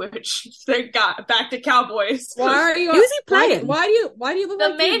End, which they got back to Cowboys. Why are you? Who's he playing? Why do you look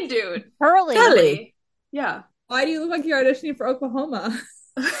like the main dude? Hurley. Yeah. Why do you look like you're auditioning for Oklahoma?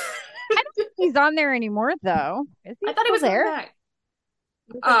 I don't think he's on there anymore, though. Is he I thought he was there.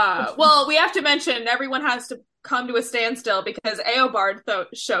 Well, we have to mention everyone has to come to a standstill because Eobard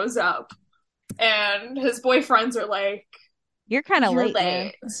shows up, and his boyfriends are like, "You're kind of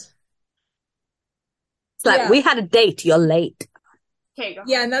late." It's like, we had a date. You're late. Okay, go.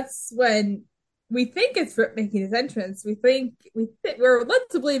 Yeah, and that's when we think it's Rip making his entrance. We're led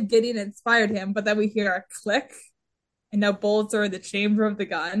to believe Gideon inspired him, but then we hear a click. And no bullets are in the chamber of the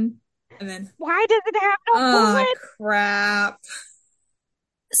gun. And then... Why does it have no bullets? Crap.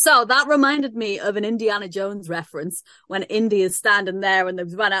 So that reminded me of an Indiana Jones reference when Indy is standing there and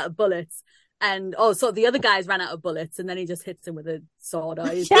they've run out of bullets. And, so the other guys ran out of bullets and then he just hits him with a sword.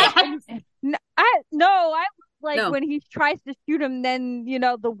 When he tries to shoot him, then,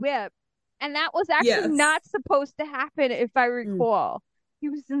 the whip. And that was actually not supposed to happen, if I recall.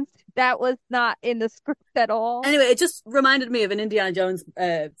 That was not in the script at all. Anyway, it just reminded me of an Indiana Jones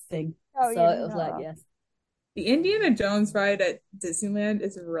thing. It was like, yes. The Indiana Jones ride at Disneyland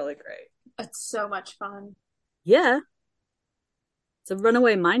is really great. It's so much fun. Yeah. It's a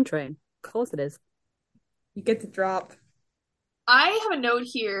runaway mine train. Of course it is. You get to drop. I have a note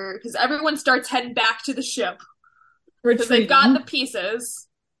here because everyone starts heading back to the ship because Retreating. they've got the pieces.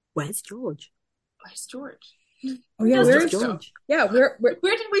 Where's George? Where's George? Oh yeah, where's George? Yeah, where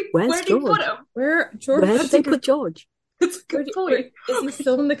did we put him? Where George? Where did they put George? It's a good point. Is he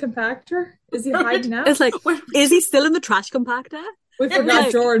still in the compactor? Is he hiding out? It's like, is he still in the trash compactor? We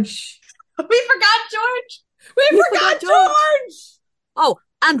forgot George. We forgot George. We forgot George. Oh,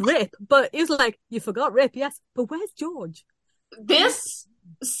 and Rip, but it was like, you forgot Rip, yes, but where's George? This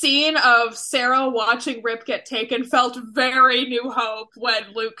scene of Sarah watching Rip get taken felt very New Hope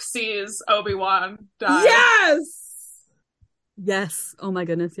when Luke sees Obi-Wan die. Yes! Oh my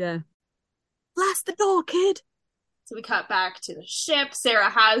goodness, yeah. Blast the door, kid! So we cut back to the ship. Sarah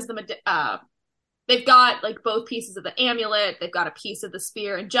has them, they've got like both pieces of the amulet, they've got a piece of the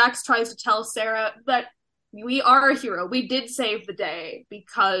spear, and Jax tries to tell Sarah that we are a hero. We did save the day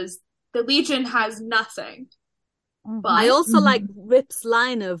because the Legion has nothing. But I also like Rip's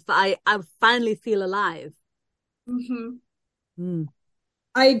line of I finally feel alive.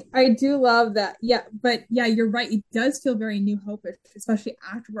 I do love that. Yeah, but yeah, you're right. It does feel very New Hope-ish, especially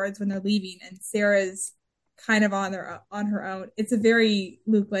afterwards when they're leaving and Sarah's kind of on her own. It's a very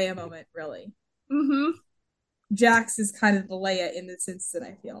Luke Leia moment, really. Jax is kind of the Leia in this instant.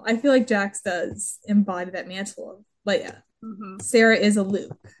 I feel like Jax does embody that mantle of Leia. Sarah is a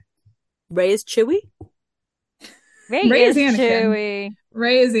Luke. Ray is Chewie. Ray is Anakin. Chewie.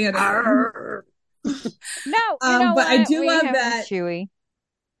 Ray is Anakin. No, but I do love that Chewie.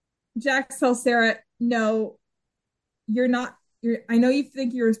 Jax tells Sarah, "No, you're not. I know you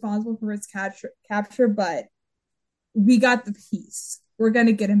think you're responsible for his capture, but we got the piece. We're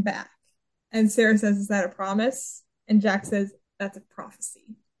gonna get him back." And Sarah says, "Is that a promise?" And Jax says, "That's a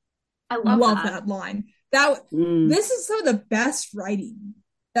prophecy." I love that line. This is some of the best writing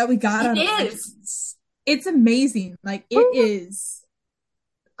that we got out of Legends. It's amazing. Like, it is.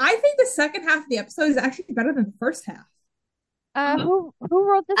 I think the second half of the episode is actually better than the first half. Who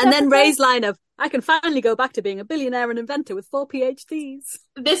wrote this? And then Ray's line of, "I can finally go back to being a billionaire and inventor with 4 PhDs.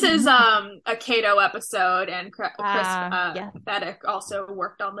 This is a Cato episode, and Chris Fedek also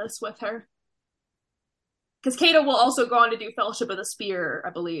worked on this with her. Because Cato will also go on to do Fellowship of the Spear, I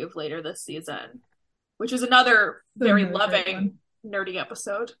believe, later this season, which is another very loving, nerdy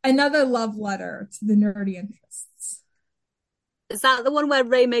episode. Another love letter to the nerdy interests. Is that the one where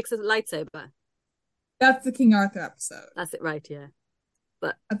Ray makes a lightsaber? That's the King Arthur episode. That's it, right, yeah.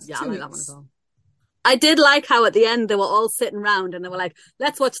 But that's I like that one as well. I did like how at the end they were all sitting around and they were like,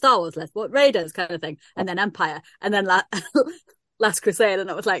 let's watch Star Wars, let's watch Raiders kind of thing. And then Empire. And then Last Crusade. And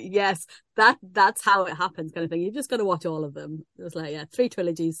it was like, yes, that's how it happens kind of thing. You've just got to watch all of them. It was like, 3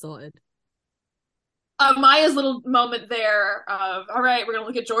 trilogies sorted. Maya's little moment there of, all right, we're going to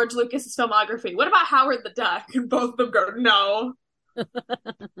look at George Lucas's filmography. What about Howard the Duck? And both of them go, no.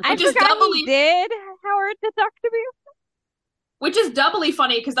 I forgot he did Howard the Duck to me. Which is doubly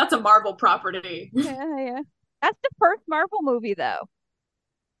funny because that's a Marvel property. Yeah. That's the first Marvel movie, though.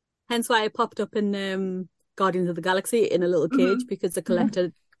 Hence why I popped up in Guardians of the Galaxy in a little cage because the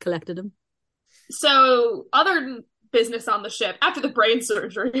collector collected them. So, other business on the ship after the brain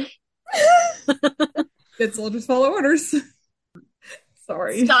surgery. Good soldiers follow orders.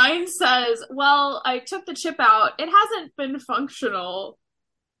 Sorry. Stein says, well, I took the chip out. It hasn't been functional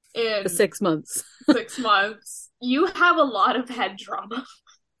in 6 months. 6 months. You have a lot of head trauma.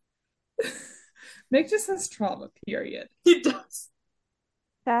 Mick just has trauma, period. He does.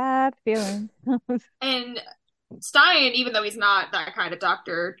 Sad feeling. And Stein, even though he's not that kind of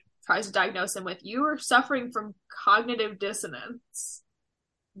doctor, tries to diagnose him with, you are suffering from cognitive dissonance.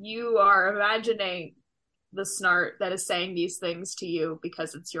 You are imagining the Snart that is saying these things to you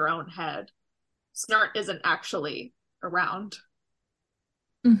because it's your own head. Snart isn't actually around.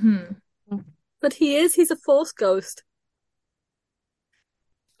 But he's a Force ghost.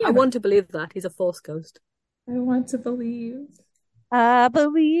 Yeah, I want to believe that. He's a Force ghost. I want to believe. I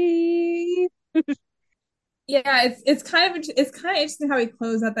believe. Yeah, it's kind of interesting how we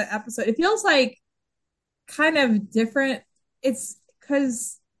close out that episode. It feels like kind of different. It's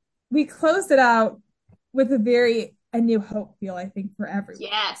because we closed it out with a New Hope feel, I think, for everyone.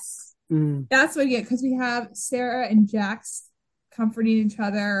 Yes. That's what we get, because we have Sarah and Jax comforting each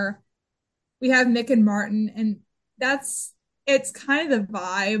other. We have Mick and Martin, and it's kind of the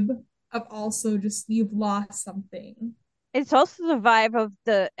vibe of also just you've lost something. It's also the vibe of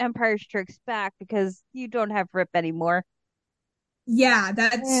the Empire Strikes Back because you don't have Rip anymore. Yeah,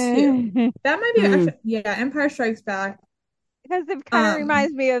 that's true. That might be actually, Empire Strikes Back. Because it kind of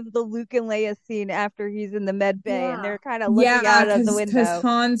reminds me of the Luke and Leia scene after he's in the med bay, and they're kind of looking out of the window. Because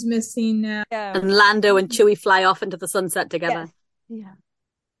Han's missing now. Yeah. And Lando and Chewie fly off into the sunset together. Yes.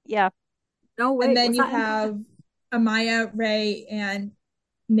 Yeah. No, wait, and then you have Amaya, Rey, and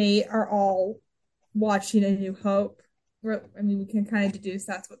Nate are all watching A New Hope. I mean, we can kind of deduce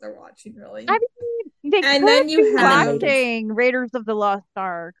that's what they're watching, really. I mean, they could then you have watching Raiders of the Lost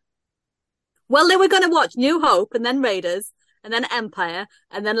Ark. Well, they were going to watch New Hope, and then Raiders, and then Empire,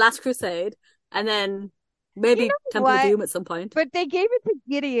 and then Last Crusade, and then maybe Temple of Doom at some point. But they gave it to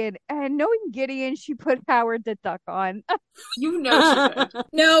Gideon, and knowing Gideon, she put Howard the Duck on. You know she did.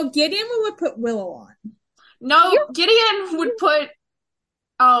 No, Gideon would put Willow on. No, Gideon would put...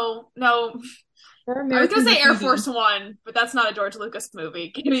 Oh, no. I was going to say Air Force One, but that's not a George Lucas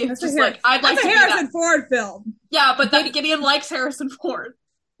movie. Gideon's just like, I'd like to be that. Harrison Ford film. Yeah, but Gideon likes Harrison Ford.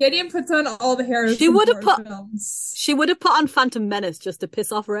 Gideon puts on all the Harrison Ford films. She would have put on Phantom Menace just to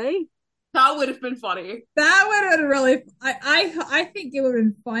piss off Rey. That would have been funny. That would have been really... I think it would have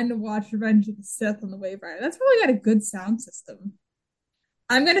been fun to watch Revenge of the Sith on the Wave Rider. That's probably got a good sound system.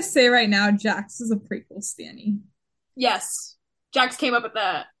 I'm going to say right now, Jax is a prequel Stanny. Yes. Jax came up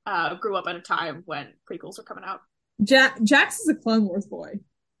at grew up at a time when prequels were coming out. Jax is a Clone Wars boy.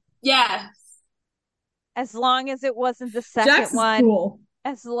 Yes. As long as it wasn't the second Jax is one. Cool.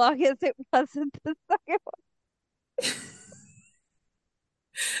 As long as it wasn't the second one.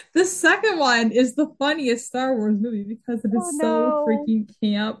 The second one is the funniest Star Wars movie because it is so freaking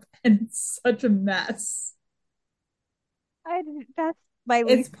camp and it's such a mess. That's my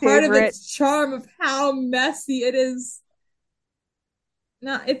least favorite. It's part of its charm of how messy it is.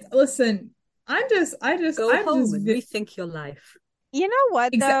 No, listen. I just go home and rethink your life. You know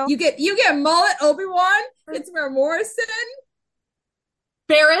what though? You get mullet Obi-Wan. It's Mare Morrison.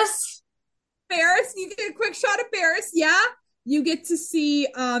 Barris. You get a quick shot of Barris. Yeah. You get to see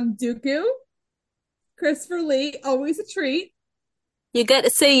Dooku. Christopher Lee, always a treat. You get to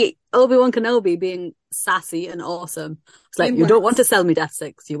see Obi-Wan Kenobi being sassy and awesome. It's like, you don't want to sell me Death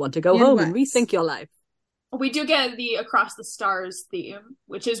Six. You want to go home and rethink your life. We do get the Across the Stars theme,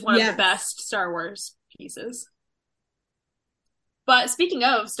 which is one of the best Star Wars pieces. But speaking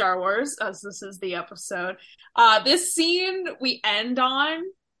of Star Wars, as this is the episode, this scene we end on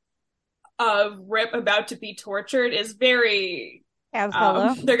of Rip about to be tortured is very... they're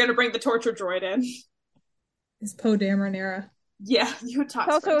going to bring the torture droid in. It's Poe Dameron era. Yeah, you talk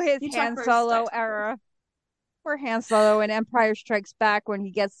It's also his Han Solo era. Or Han Solo in Empire Strikes Back when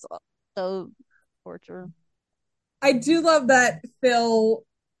he gets so tortured. I do love that Phil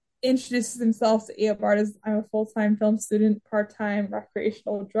introduces himself to Eobard as, I'm a full-time film student, part-time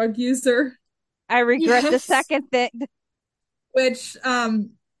recreational drug user. I regret the second thing. Which,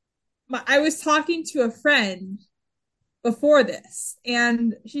 I was talking to a friend before this,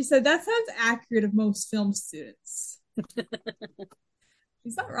 and she said, that sounds accurate of most film students.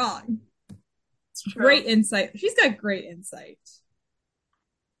 She's not wrong. Great insight. She's got great insight.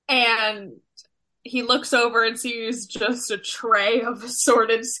 And he looks over and sees just a tray of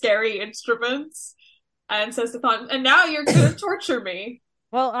assorted scary instruments and says to Thon, and now you're going to torture me.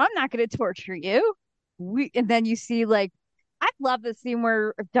 Well, I'm not going to torture you. And then you see, like, I love the scene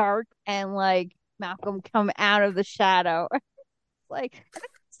where Dark and, like, Malcolm come out of the shadow. Like,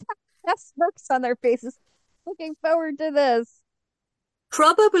 that smirks on their faces. Looking forward to this.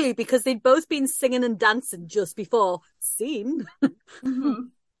 Probably because they'd both been singing and dancing just before scene.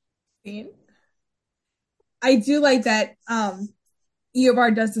 Scene. I do like that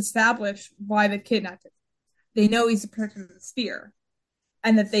Eobard does establish why they kidnapped him. They know he's a protector of the spear,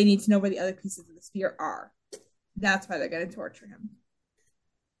 and that they need to know where the other pieces of the spear are. That's why they're going to torture him.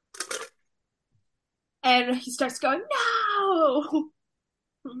 And he starts going, no!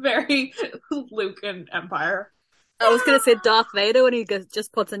 Very Luke and Empire. I was going to say Darth Vader when he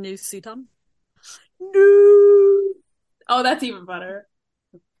just puts a new suit on. No! Oh, that's even better.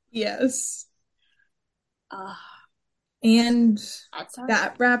 Yes. And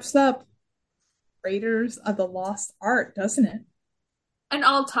that wraps up Raiders of the Lost Ark, doesn't it? An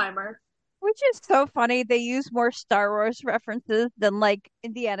all-timer. Which is so funny. They use more Star Wars references than like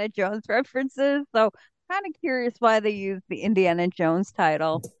Indiana Jones references. So kind of curious why they use the Indiana Jones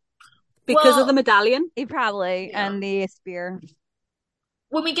title. Because of the medallion? Probably, and the spear.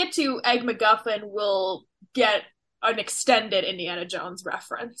 When we get to Egg MacGuffin, we'll get an extended Indiana Jones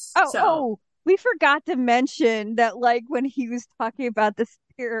reference. We forgot to mention that, like, when he was talking about the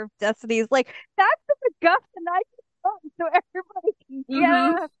Spear of Destiny, he's like, that's the MacGuffin I can so everybody can get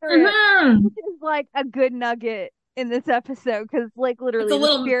after it. Which is, like, a good nugget in this episode, because, like, literally,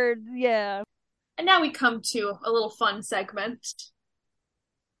 the Spear, And now we come to a little fun segment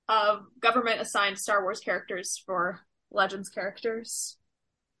of government-assigned Star Wars characters for Legends characters.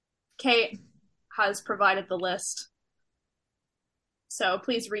 Kate has provided the list. So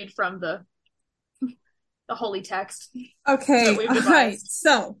please read from the holy text. Okay, all right.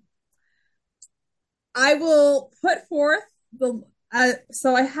 So I will put forth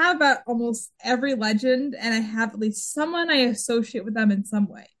so I have about almost every legend, and I have at least someone I associate with them in some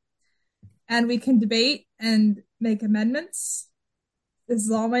way. And we can debate and make amendments. This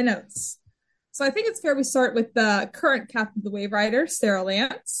is all my notes. So I think it's fair we start with the current captain of the Wave Rider, Sarah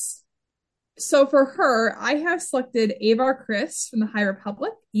Lance. So for her, I have selected Avar Kriss from the High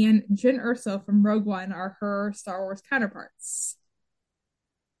Republic and Jyn Erso from Rogue One are her Star Wars counterparts.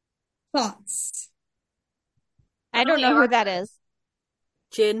 Thoughts? I don't know who that is.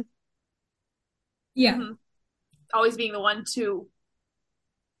 Jyn. Yeah. Mm-hmm. Always being the one to,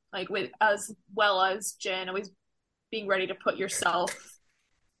 like, with as well as Jyn, always being ready to put yourself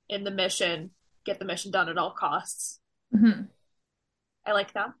in the mission, get the mission done at all costs. Mm-hmm. I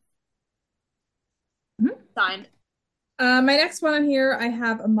like that. Mm-hmm. Signed. My next one on here, I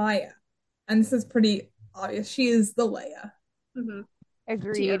have Amaya. And this is pretty obvious. She is the Leia. Mm-hmm.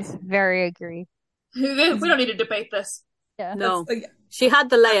 Agreed. Very agree. We don't need to debate this. Yeah. No. She had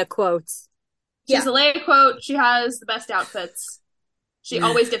the Leia quotes. She's the Leia quote. She has the best outfits. She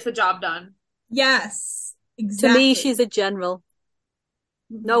always gets the job done. Yes. Exactly. To me, she's a general.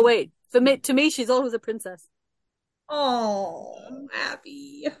 No, wait. To me, she's always a princess. Oh,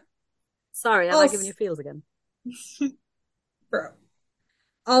 Abby. Sorry, I'm not giving you feels again. Bro.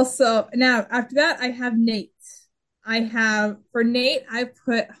 Also, now, after that, I have Nate. For Nate, I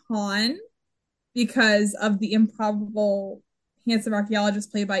put Han because of the improbable handsome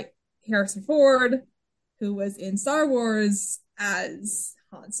archaeologist played by Harrison Ford, who was in Star Wars as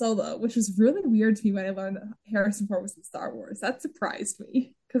Han Solo, which was really weird to me when I learned that Harrison Ford was in Star Wars. That surprised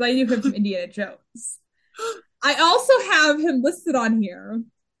me because I knew him from Indiana Jones. I also have him listed on here.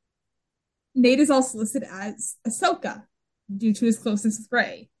 Nate is also listed as Ahsoka due to his closeness with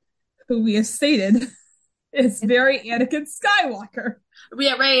Rey, who we have stated is very Anakin Skywalker.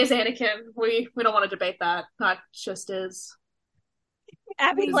 Yeah, Rey is Anakin. We don't want to debate that. That just is.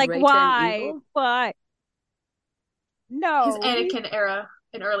 Abby's like, why? But no, his Anakin era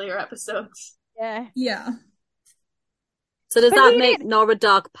in earlier episodes. Yeah. So does that make Nora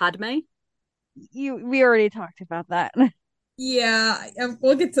Dark Padme? We already talked about that. Yeah,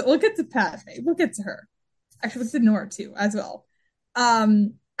 we'll get to Padme. We'll get to her. Actually, we'll get to Nora too as well.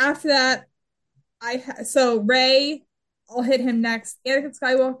 After that, so Rey, I'll hit him next. Anakin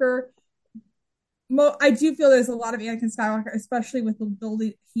Skywalker. I do feel there's a lot of Anakin Skywalker, especially with the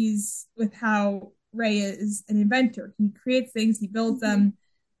building. He's with how Rey is an inventor. He creates things, he builds them.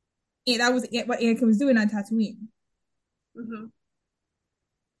 And that was what Anakin was doing on Tatooine. Mm-hmm.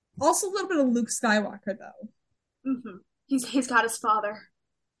 Also, a little bit of Luke Skywalker, though. Mm-hmm. He's got his father.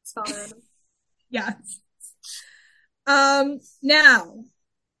 His father in him. Yes. Now,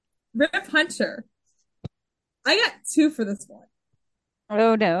 Rip Hunter. I got 2 for this one.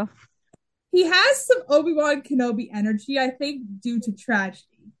 Oh no. He has some Obi-Wan Kenobi energy, I think, due to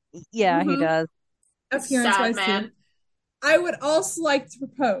tragedy. Yeah, he does. Appearance-wise, man. Too. I would also like to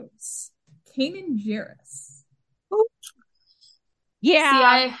propose Kanan Jarrus.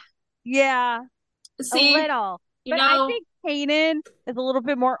 Yeah. A little. But I think Kanan is a little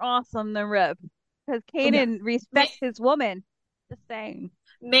bit more awesome than Rip. Because Kanan respects his woman. Just saying.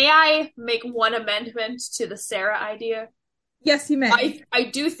 May I make one amendment to the Sarah idea? Yes, you may. I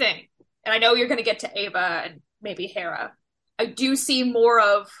do think, and I know you're going to get to Ava and maybe Hera, I do see more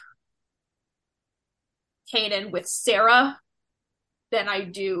of Kanan with Sarah than I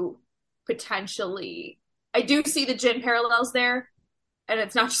do potentially. I do see the Jyn parallels there, and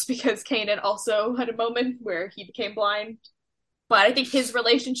it's not just because Kanan also had a moment where he became blind, but I think his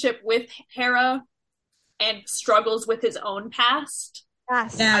relationship with Hera and struggles with his own past.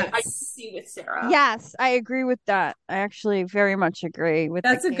 Yes. I see with Sarah. Yes, I agree with that. I actually very much agree with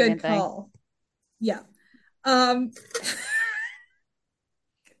that's a good thing. call. Yeah. Are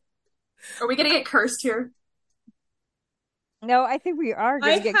we gonna get cursed here? No, I think we are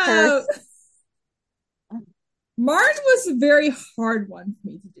gonna get cursed. Martin was a very hard one for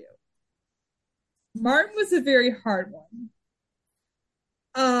me to do. Martin was a very hard one.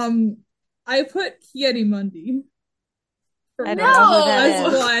 I put Kiadi-Mundi. I don't know who that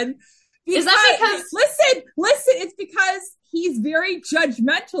as one. Is that because listen, it's because he's very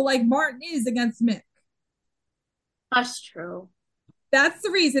judgmental like Martin is against Mick. That's true. That's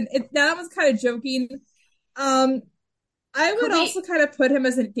the reason. That was kind of joking. I would also kind of put him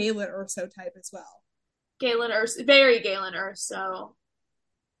as a Galen Urso type as well. Galen Urso, very Galen Urso.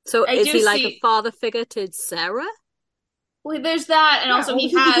 So is he like a father figure to Sarah? Well, there's that, and also he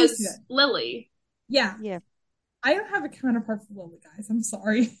has Lily. Yeah. I don't have a counterpart for Lily, guys. I'm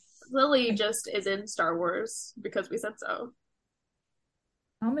sorry. Lily just is in Star Wars because we said so.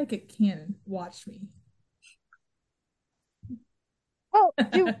 I'll make it canon. Watch me. Well,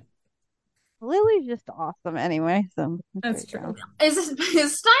 Lily's just awesome anyway, so that's true. Is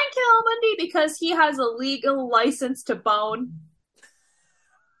Stein Kilmundy because he has a legal license to bone?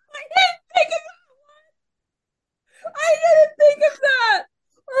 I didn't think of that.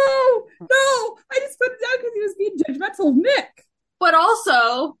 Oh no! I just put it down because he was being judgmental of Nick. But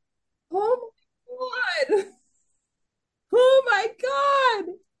also, oh my god! Oh my god!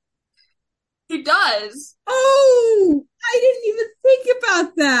 He does. Oh, I didn't even think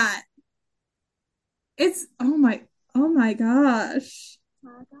about that. It's oh my gosh.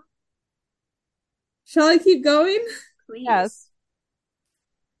 Shall I keep going? Please. Yes.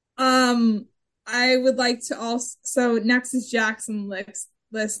 I would like to also. So next is Jackson list.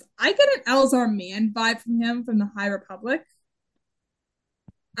 I get an Elzar Mann vibe from him from the High Republic.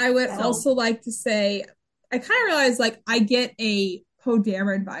 I would also like to say I kind of realize like I get a Poe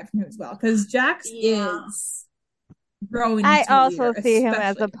Dameron vibe from him as well because Jax is growing. I also see him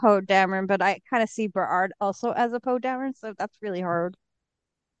as a Poe Dameron, but I kind of see Berard also as a Poe Dameron, so that's really hard.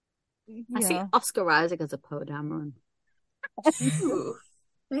 I see Oscar Isaac as a Poe Dameron. Ooh,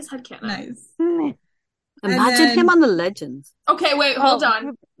 nice headcanon. Nice. Imagine him on the Legends. Okay, wait, hold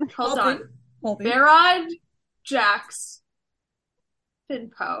on. Berard, Jax, Finn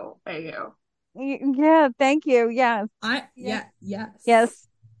Poe, AU. Yeah, thank you. Yes.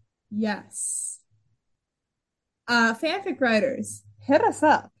 Yes. Fanfic writers, hit us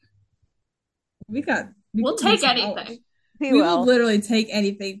up. We'll take anything. We will literally take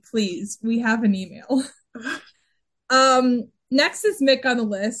anything, please. We have an email. Next is Mick on the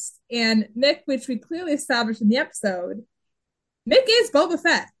list, and Mick, which we clearly established in the episode, Mick is Boba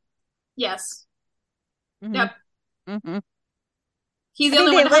Fett. Yes. Mm-hmm. Yep. Mm-hmm. He's the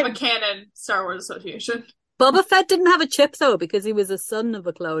only one to have a canon Star Wars Association. Boba Fett didn't have a chip though because he was a son of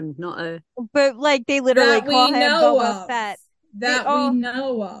a clone, not a. But like they literally call him Boba Fett. That we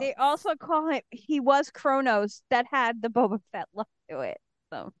know of. They also call him. He was Kronos that had the Boba Fett look to it,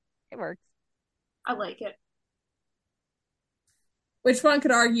 so it works. I like it. Which one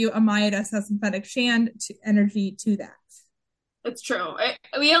could argue Amaya does have some Fennec Shand energy to that? It's true.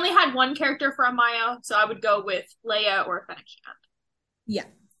 We only had one character for Amaya, so I would go with Leia or Fennec Shand. Yeah.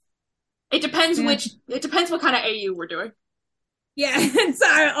 It depends It depends what kind of AU we're doing. Yeah.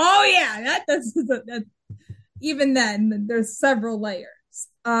 Sorry. Oh yeah. That even then there's several layers.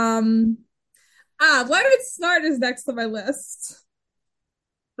 Leonard Snart is next on my list.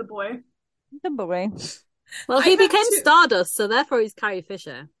 The boy. Well, he became Stardust, so therefore he's Carrie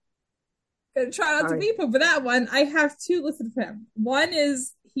Fisher. Gonna try not to beep him, but that one I have two listed for him. One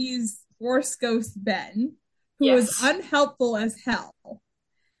is he's Force Ghost Ben, who is unhelpful as hell.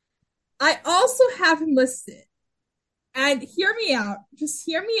 I also have him listed, and hear me out. Just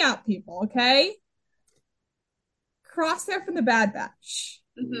hear me out, people. Okay. Crosshair from the Bad Batch.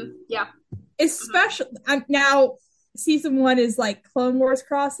 Mm-hmm. Yeah. Especially now, season 1 is like Clone Wars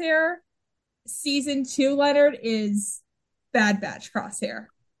Crosshair. Season 2, Leonard, is Bad Batch Crosshair.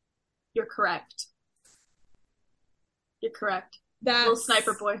 You're correct. That little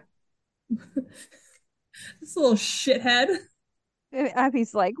sniper boy. This little shithead.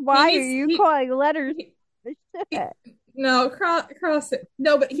 Abby's like, why are you calling letters? No, cross it.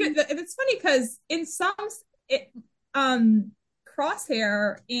 No, but here it's funny because in some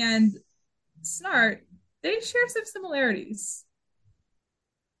Crosshair and Snart, they share some similarities.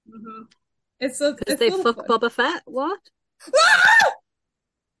 Mm-hmm. It's they fuck Boba Fett. What?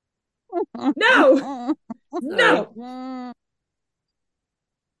 No. No.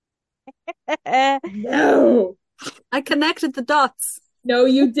 I connected the dots. No,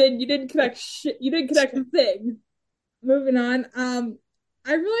 you didn't. You didn't connect shit. You didn't connect a thing. Moving on.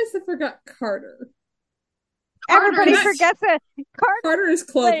 I realized I forgot Carter. Everybody forgets it. Carter is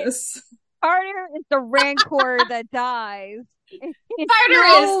Clovis. Carter is the Rancor that dies.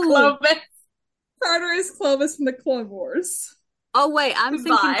 Carter is Clovis from the Clone Wars. Oh wait, I'm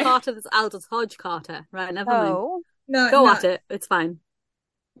thinking Carter that's Aldous Hodge Carter. Right, never mind. No, go at it. It's fine.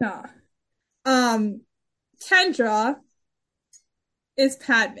 No. Kendra is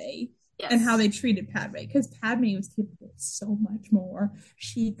Padme. Yes. And how they treated Padme, because Padme was capable of so much more.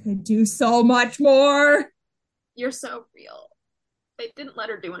 She could do so much more. You're so real. They didn't let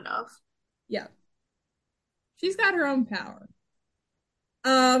her do enough. Yeah. She's got her own power.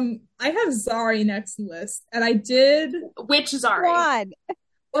 I have Zari next on the list, and I did. Which Zari?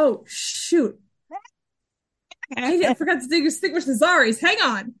 Oh shoot! I forgot to distinguish the Zaris. Hang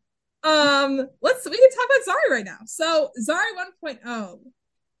on. We can talk about Zari right now. So Zari 1.0.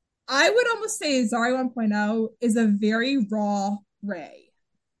 I would almost say Zari 1.0 is a very raw Rey.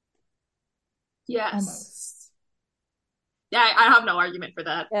 Yes. Almost. Yeah, I have no argument for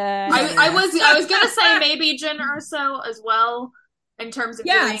that. I was gonna say maybe Jyn Erso as well in terms of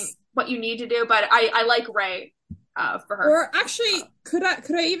doing what you need to do, but I like Rey for her. Or actually, could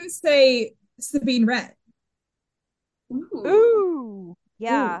I even say Sabine Wren? Ooh.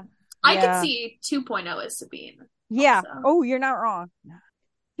 Yeah. Ooh. I could see 2.0 as Sabine. Yeah. Also. Oh, you're not wrong.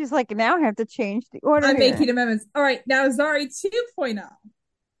 She's like, now I have to change the order. I'm making amendments. All right, now Zari 2.0.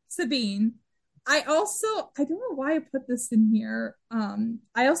 Sabine. I don't know why I put this in here.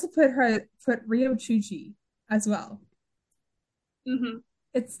 I also put Rio Chuchi as well. Mm-hmm.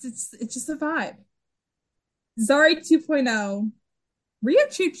 It's just a vibe. Zari 2.0. Rio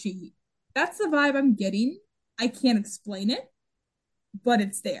Chuchi. That's the vibe I'm getting. I can't explain it, but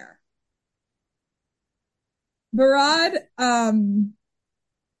it's there. Barad, I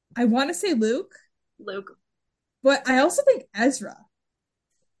want to say Luke, but I also think Ezra.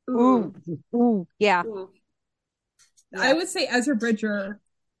 Ooh, yeah. Ooh. I would say Ezra Bridger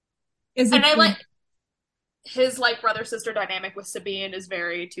is, and I like his like brother sister dynamic with Sabine is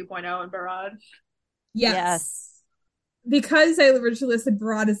very 2.0 and Barad. Yes. Because I originally listed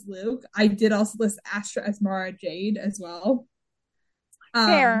Barad as Luke, I did also list Astra as Mara Jade as well.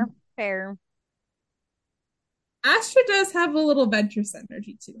 Fair. Astra does have a little Ventress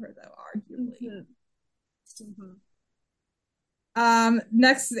energy to her, though, arguably. Mm-hmm.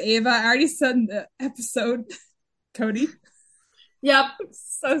 Next is Ava. I already said in the episode, Cody. Yep. I'm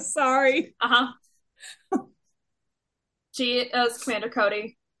so sorry. She is Commander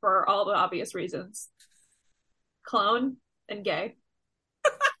Cody for all the obvious reasons. Clone and gay.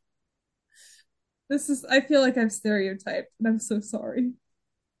 I feel like I've stereotyped, and I'm so sorry.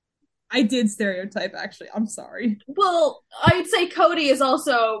 I did stereotype, actually. I'm sorry. Well, I'd say Cody is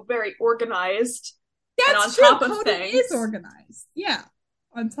also very organized. That's and on true. top of Cody things. is organized. Yeah.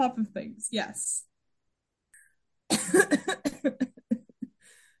 On top of things. Yes.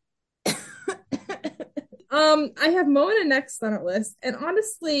 I have Mona next on our list, and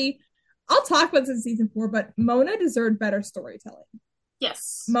honestly, I'll talk about this in season 4, but Mona deserved better storytelling.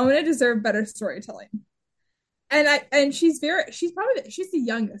 Yes. Mona deserved better storytelling. And she's the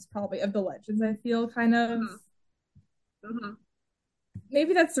youngest probably of the legends, I feel, kind of. Mm-hmm.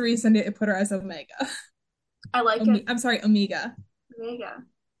 Maybe that's the reason they put her as Omega. I like it. I'm sorry, Omega. And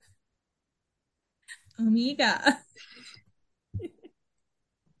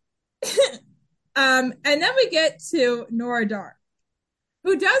then we get to Nora Dark,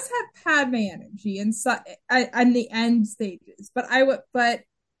 who does have Padme energy in the end stages, but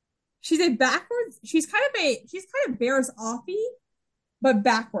she's she's kind of Bear's offie, but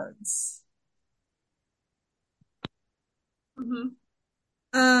backwards. Mm-hmm.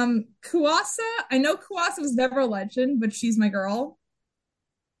 Kuasa, I know Kuasa was never a legend, but she's my girl.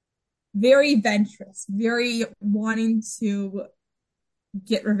 Very ventress, very wanting to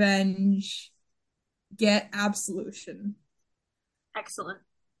get revenge, get absolution. Excellent.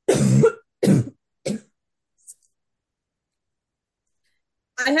 I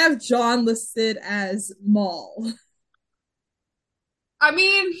have John listed as Maul. I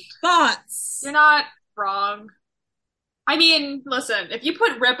mean, thoughts? You're not wrong. I mean, listen, if you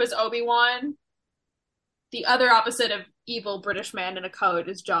put Rip as Obi-Wan, the other opposite of evil British man in a coat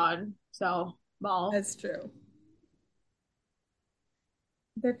is John. So, Maul. That's true.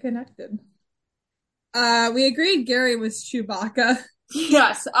 They're connected. We agreed Gary was Chewbacca.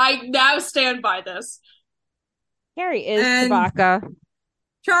 Yes, I now stand by this. Gary is Chewbacca.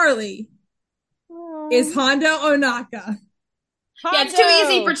 Charlie is Hondo Ohnaka. Yeah, it's too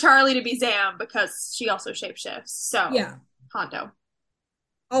easy for Charlie to be Zam because she also shapeshifts. So, yeah. Hondo.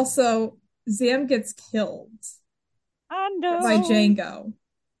 Also, Zam gets killed Hondo by Jango.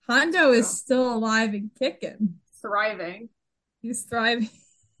 Hondo is still alive and kicking. Thriving. He's thriving.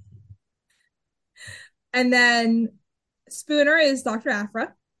 And then Spooner is Dr.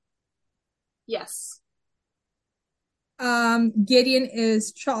 Aphra. Yes. Gideon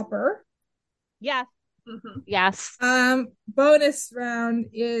is Chopper. Yes. Mm-hmm. Yes. Bonus round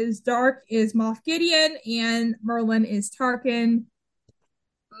is Dark is Moff Gideon and Merlin is Tarkin.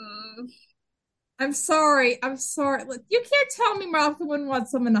 I'm sorry. Look, you can't tell me Moff wouldn't want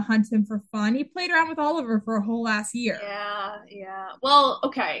someone to hunt him for fun. He played around with Oliver for a whole last year. Yeah. Well,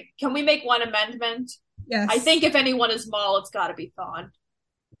 okay. Can we make one amendment? Yes. I think if anyone is Maul, it's got to be Thawne.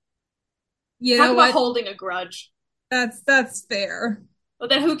 Talk about holding a grudge. That's fair. But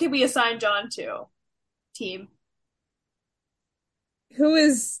then who can we assign John to? Team. Who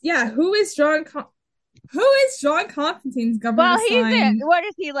is John Constantine's government assigned? What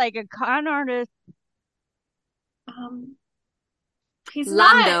is he, like a con artist? He's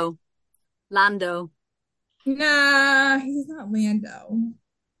Lando. Nah, he's not Lando.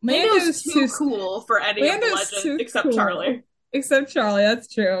 Lando's too cool for any of the legends except Charlie. Except Charlie,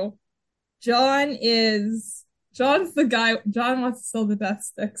 that's true. John's the guy. John wants to sell the death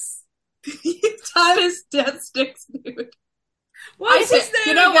sticks. John is death sticks, dude. What's his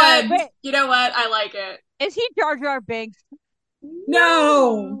name? You know what? I like it. Is he Jar Jar Binks?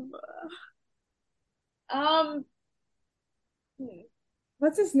 No.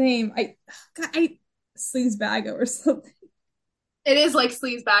 What's his name? Sleazebago or something. It is like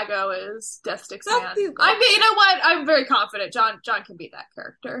Sleazebago is Death Sticks man. I mean, you know what? I'm very confident John can be that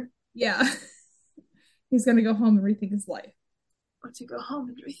character. Yeah. He's gonna go home and rethink his life. Or to go home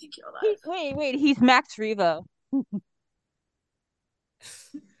and rethink your life. Wait, he's Max Rebo.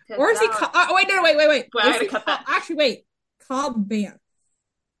 Or is he? Wait. I gotta cut that. Actually, wait. Cobb Vanth.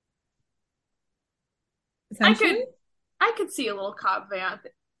 I could see a little Cobb Vanth.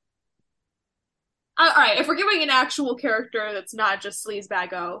 All right, if we're giving an actual character that's not just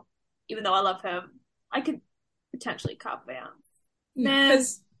Sleazebago, even though I love him, I could potentially Cobb Vanth.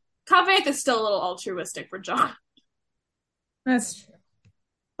 Because Cobb Vanth is still a little altruistic for John. That's true.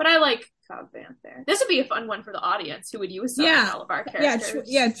 But I like Cobb Vanth there. This would be a fun one for the audience. Who would you assign all of our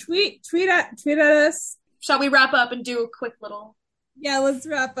characters? Tweet at us. Shall we wrap up and do a quick little... Yeah, let's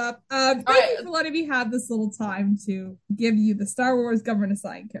wrap up. Thank you for letting me have this little time to give you the Star Wars government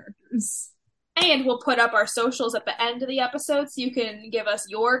assigned characters. And we'll put up our socials at the end of the episode so you can give us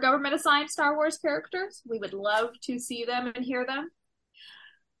your government assigned Star Wars characters. We would love to see them and hear them.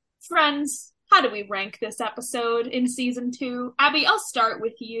 Friends, how do we rank this episode in season 2? Abby, I'll start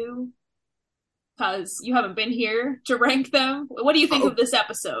with you because you haven't been here to rank them. What do you think of this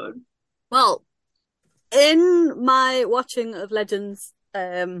episode? Well, in my watching of Legends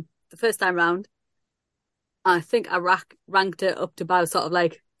the first time round, I think I ranked it up to about sort of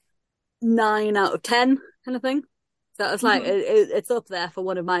like 9 out of 10 kind of thing. So it's like it's up there for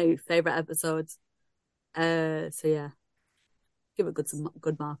one of my favorite episodes. So yeah, give it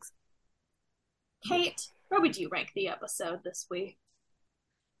good marks. Kate, where would you rank the episode this week?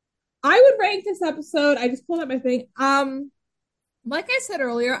 I would rank this episode. I just pulled up my thing. Like I said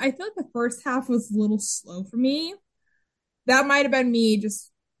earlier, I feel like the first half was a little slow for me. That might have been me just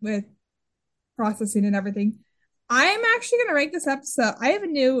with processing and everything. I'm actually going to rank this episode. I have a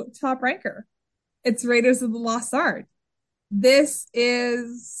new top ranker. It's Raiders of the Lost Ark. This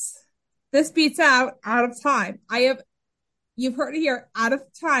beats out of Time. You've heard it here. Out of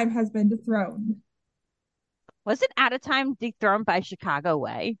Time has been dethroned. Wasn't Out of Time dethroned by Chicago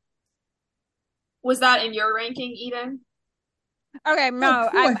Way? Was that in your ranking, Eden? Okay, no.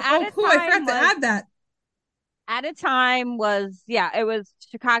 I forgot to add that. Out of Time was, it was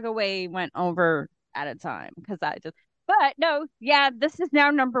Chicago Way went over Out of Time but no, this is now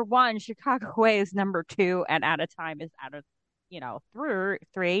number 1. Chicago Way is number 2, and Out of Time is out of,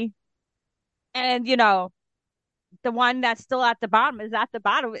 3. And, the one that's still at the bottom is at the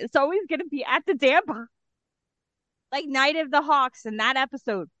bottom. It's always going to be at the damn bottom. Like Night of the Hawks in that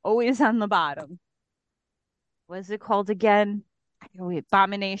episode, always on the bottom. What is it called again?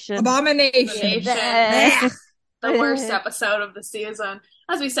 Abomination. The worst episode of the season.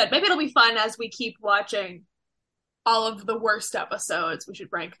 As we said, maybe it'll be fun as we keep watching all of the worst episodes. We should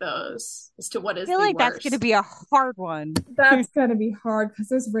rank those as to what is the worst. I feel like that's going to be a hard one. That's going to be hard because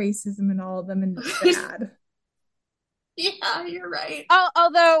there's racism in all of them and it's bad. Yeah, you're right.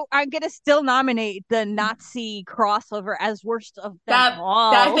 Although I'm going to still nominate the Nazi crossover as worst of them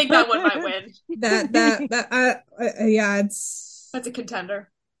all. I think that one might win. That's a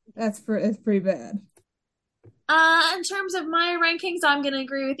contender. It's pretty bad. In terms of my rankings, I'm going to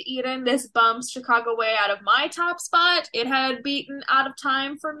agree with Eden. This bumps Chicago Way out of my top spot. It had beaten Out of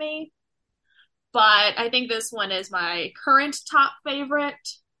Time for me. But I think this one is my current top favorite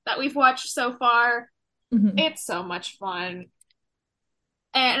that we've watched so far. Mm-hmm. It's so much fun.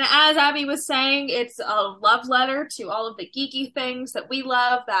 And as Abby was saying, it's a love letter to all of the geeky things that we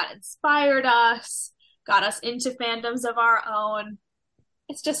love, that inspired us, got us into fandoms of our own.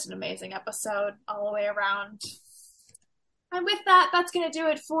 It's just an amazing episode all the way around. And with that, that's going to do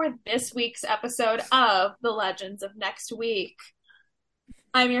it for this week's episode of The Legends of Next Week.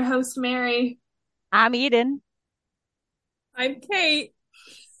 I'm your host, Mary. I'm Eden. I'm Kate.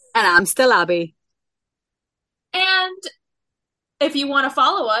 And I'm still Abby. If you want to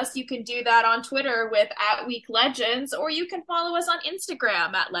follow us, you can do that on Twitter with @WeekLegends, or you can follow us on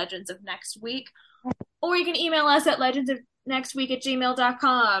Instagram @LegendsOfNextWeek, or you can email us at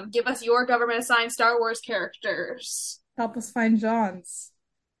legendsofnextweek@gmail.com. Give us your government-assigned Star Wars characters. Help us find John's.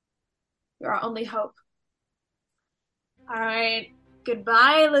 You're our only hope. All right.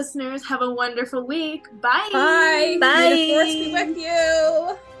 Goodbye, listeners. Have a wonderful week. Bye. Bye. Bye. May the Force be with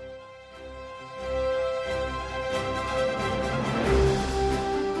you.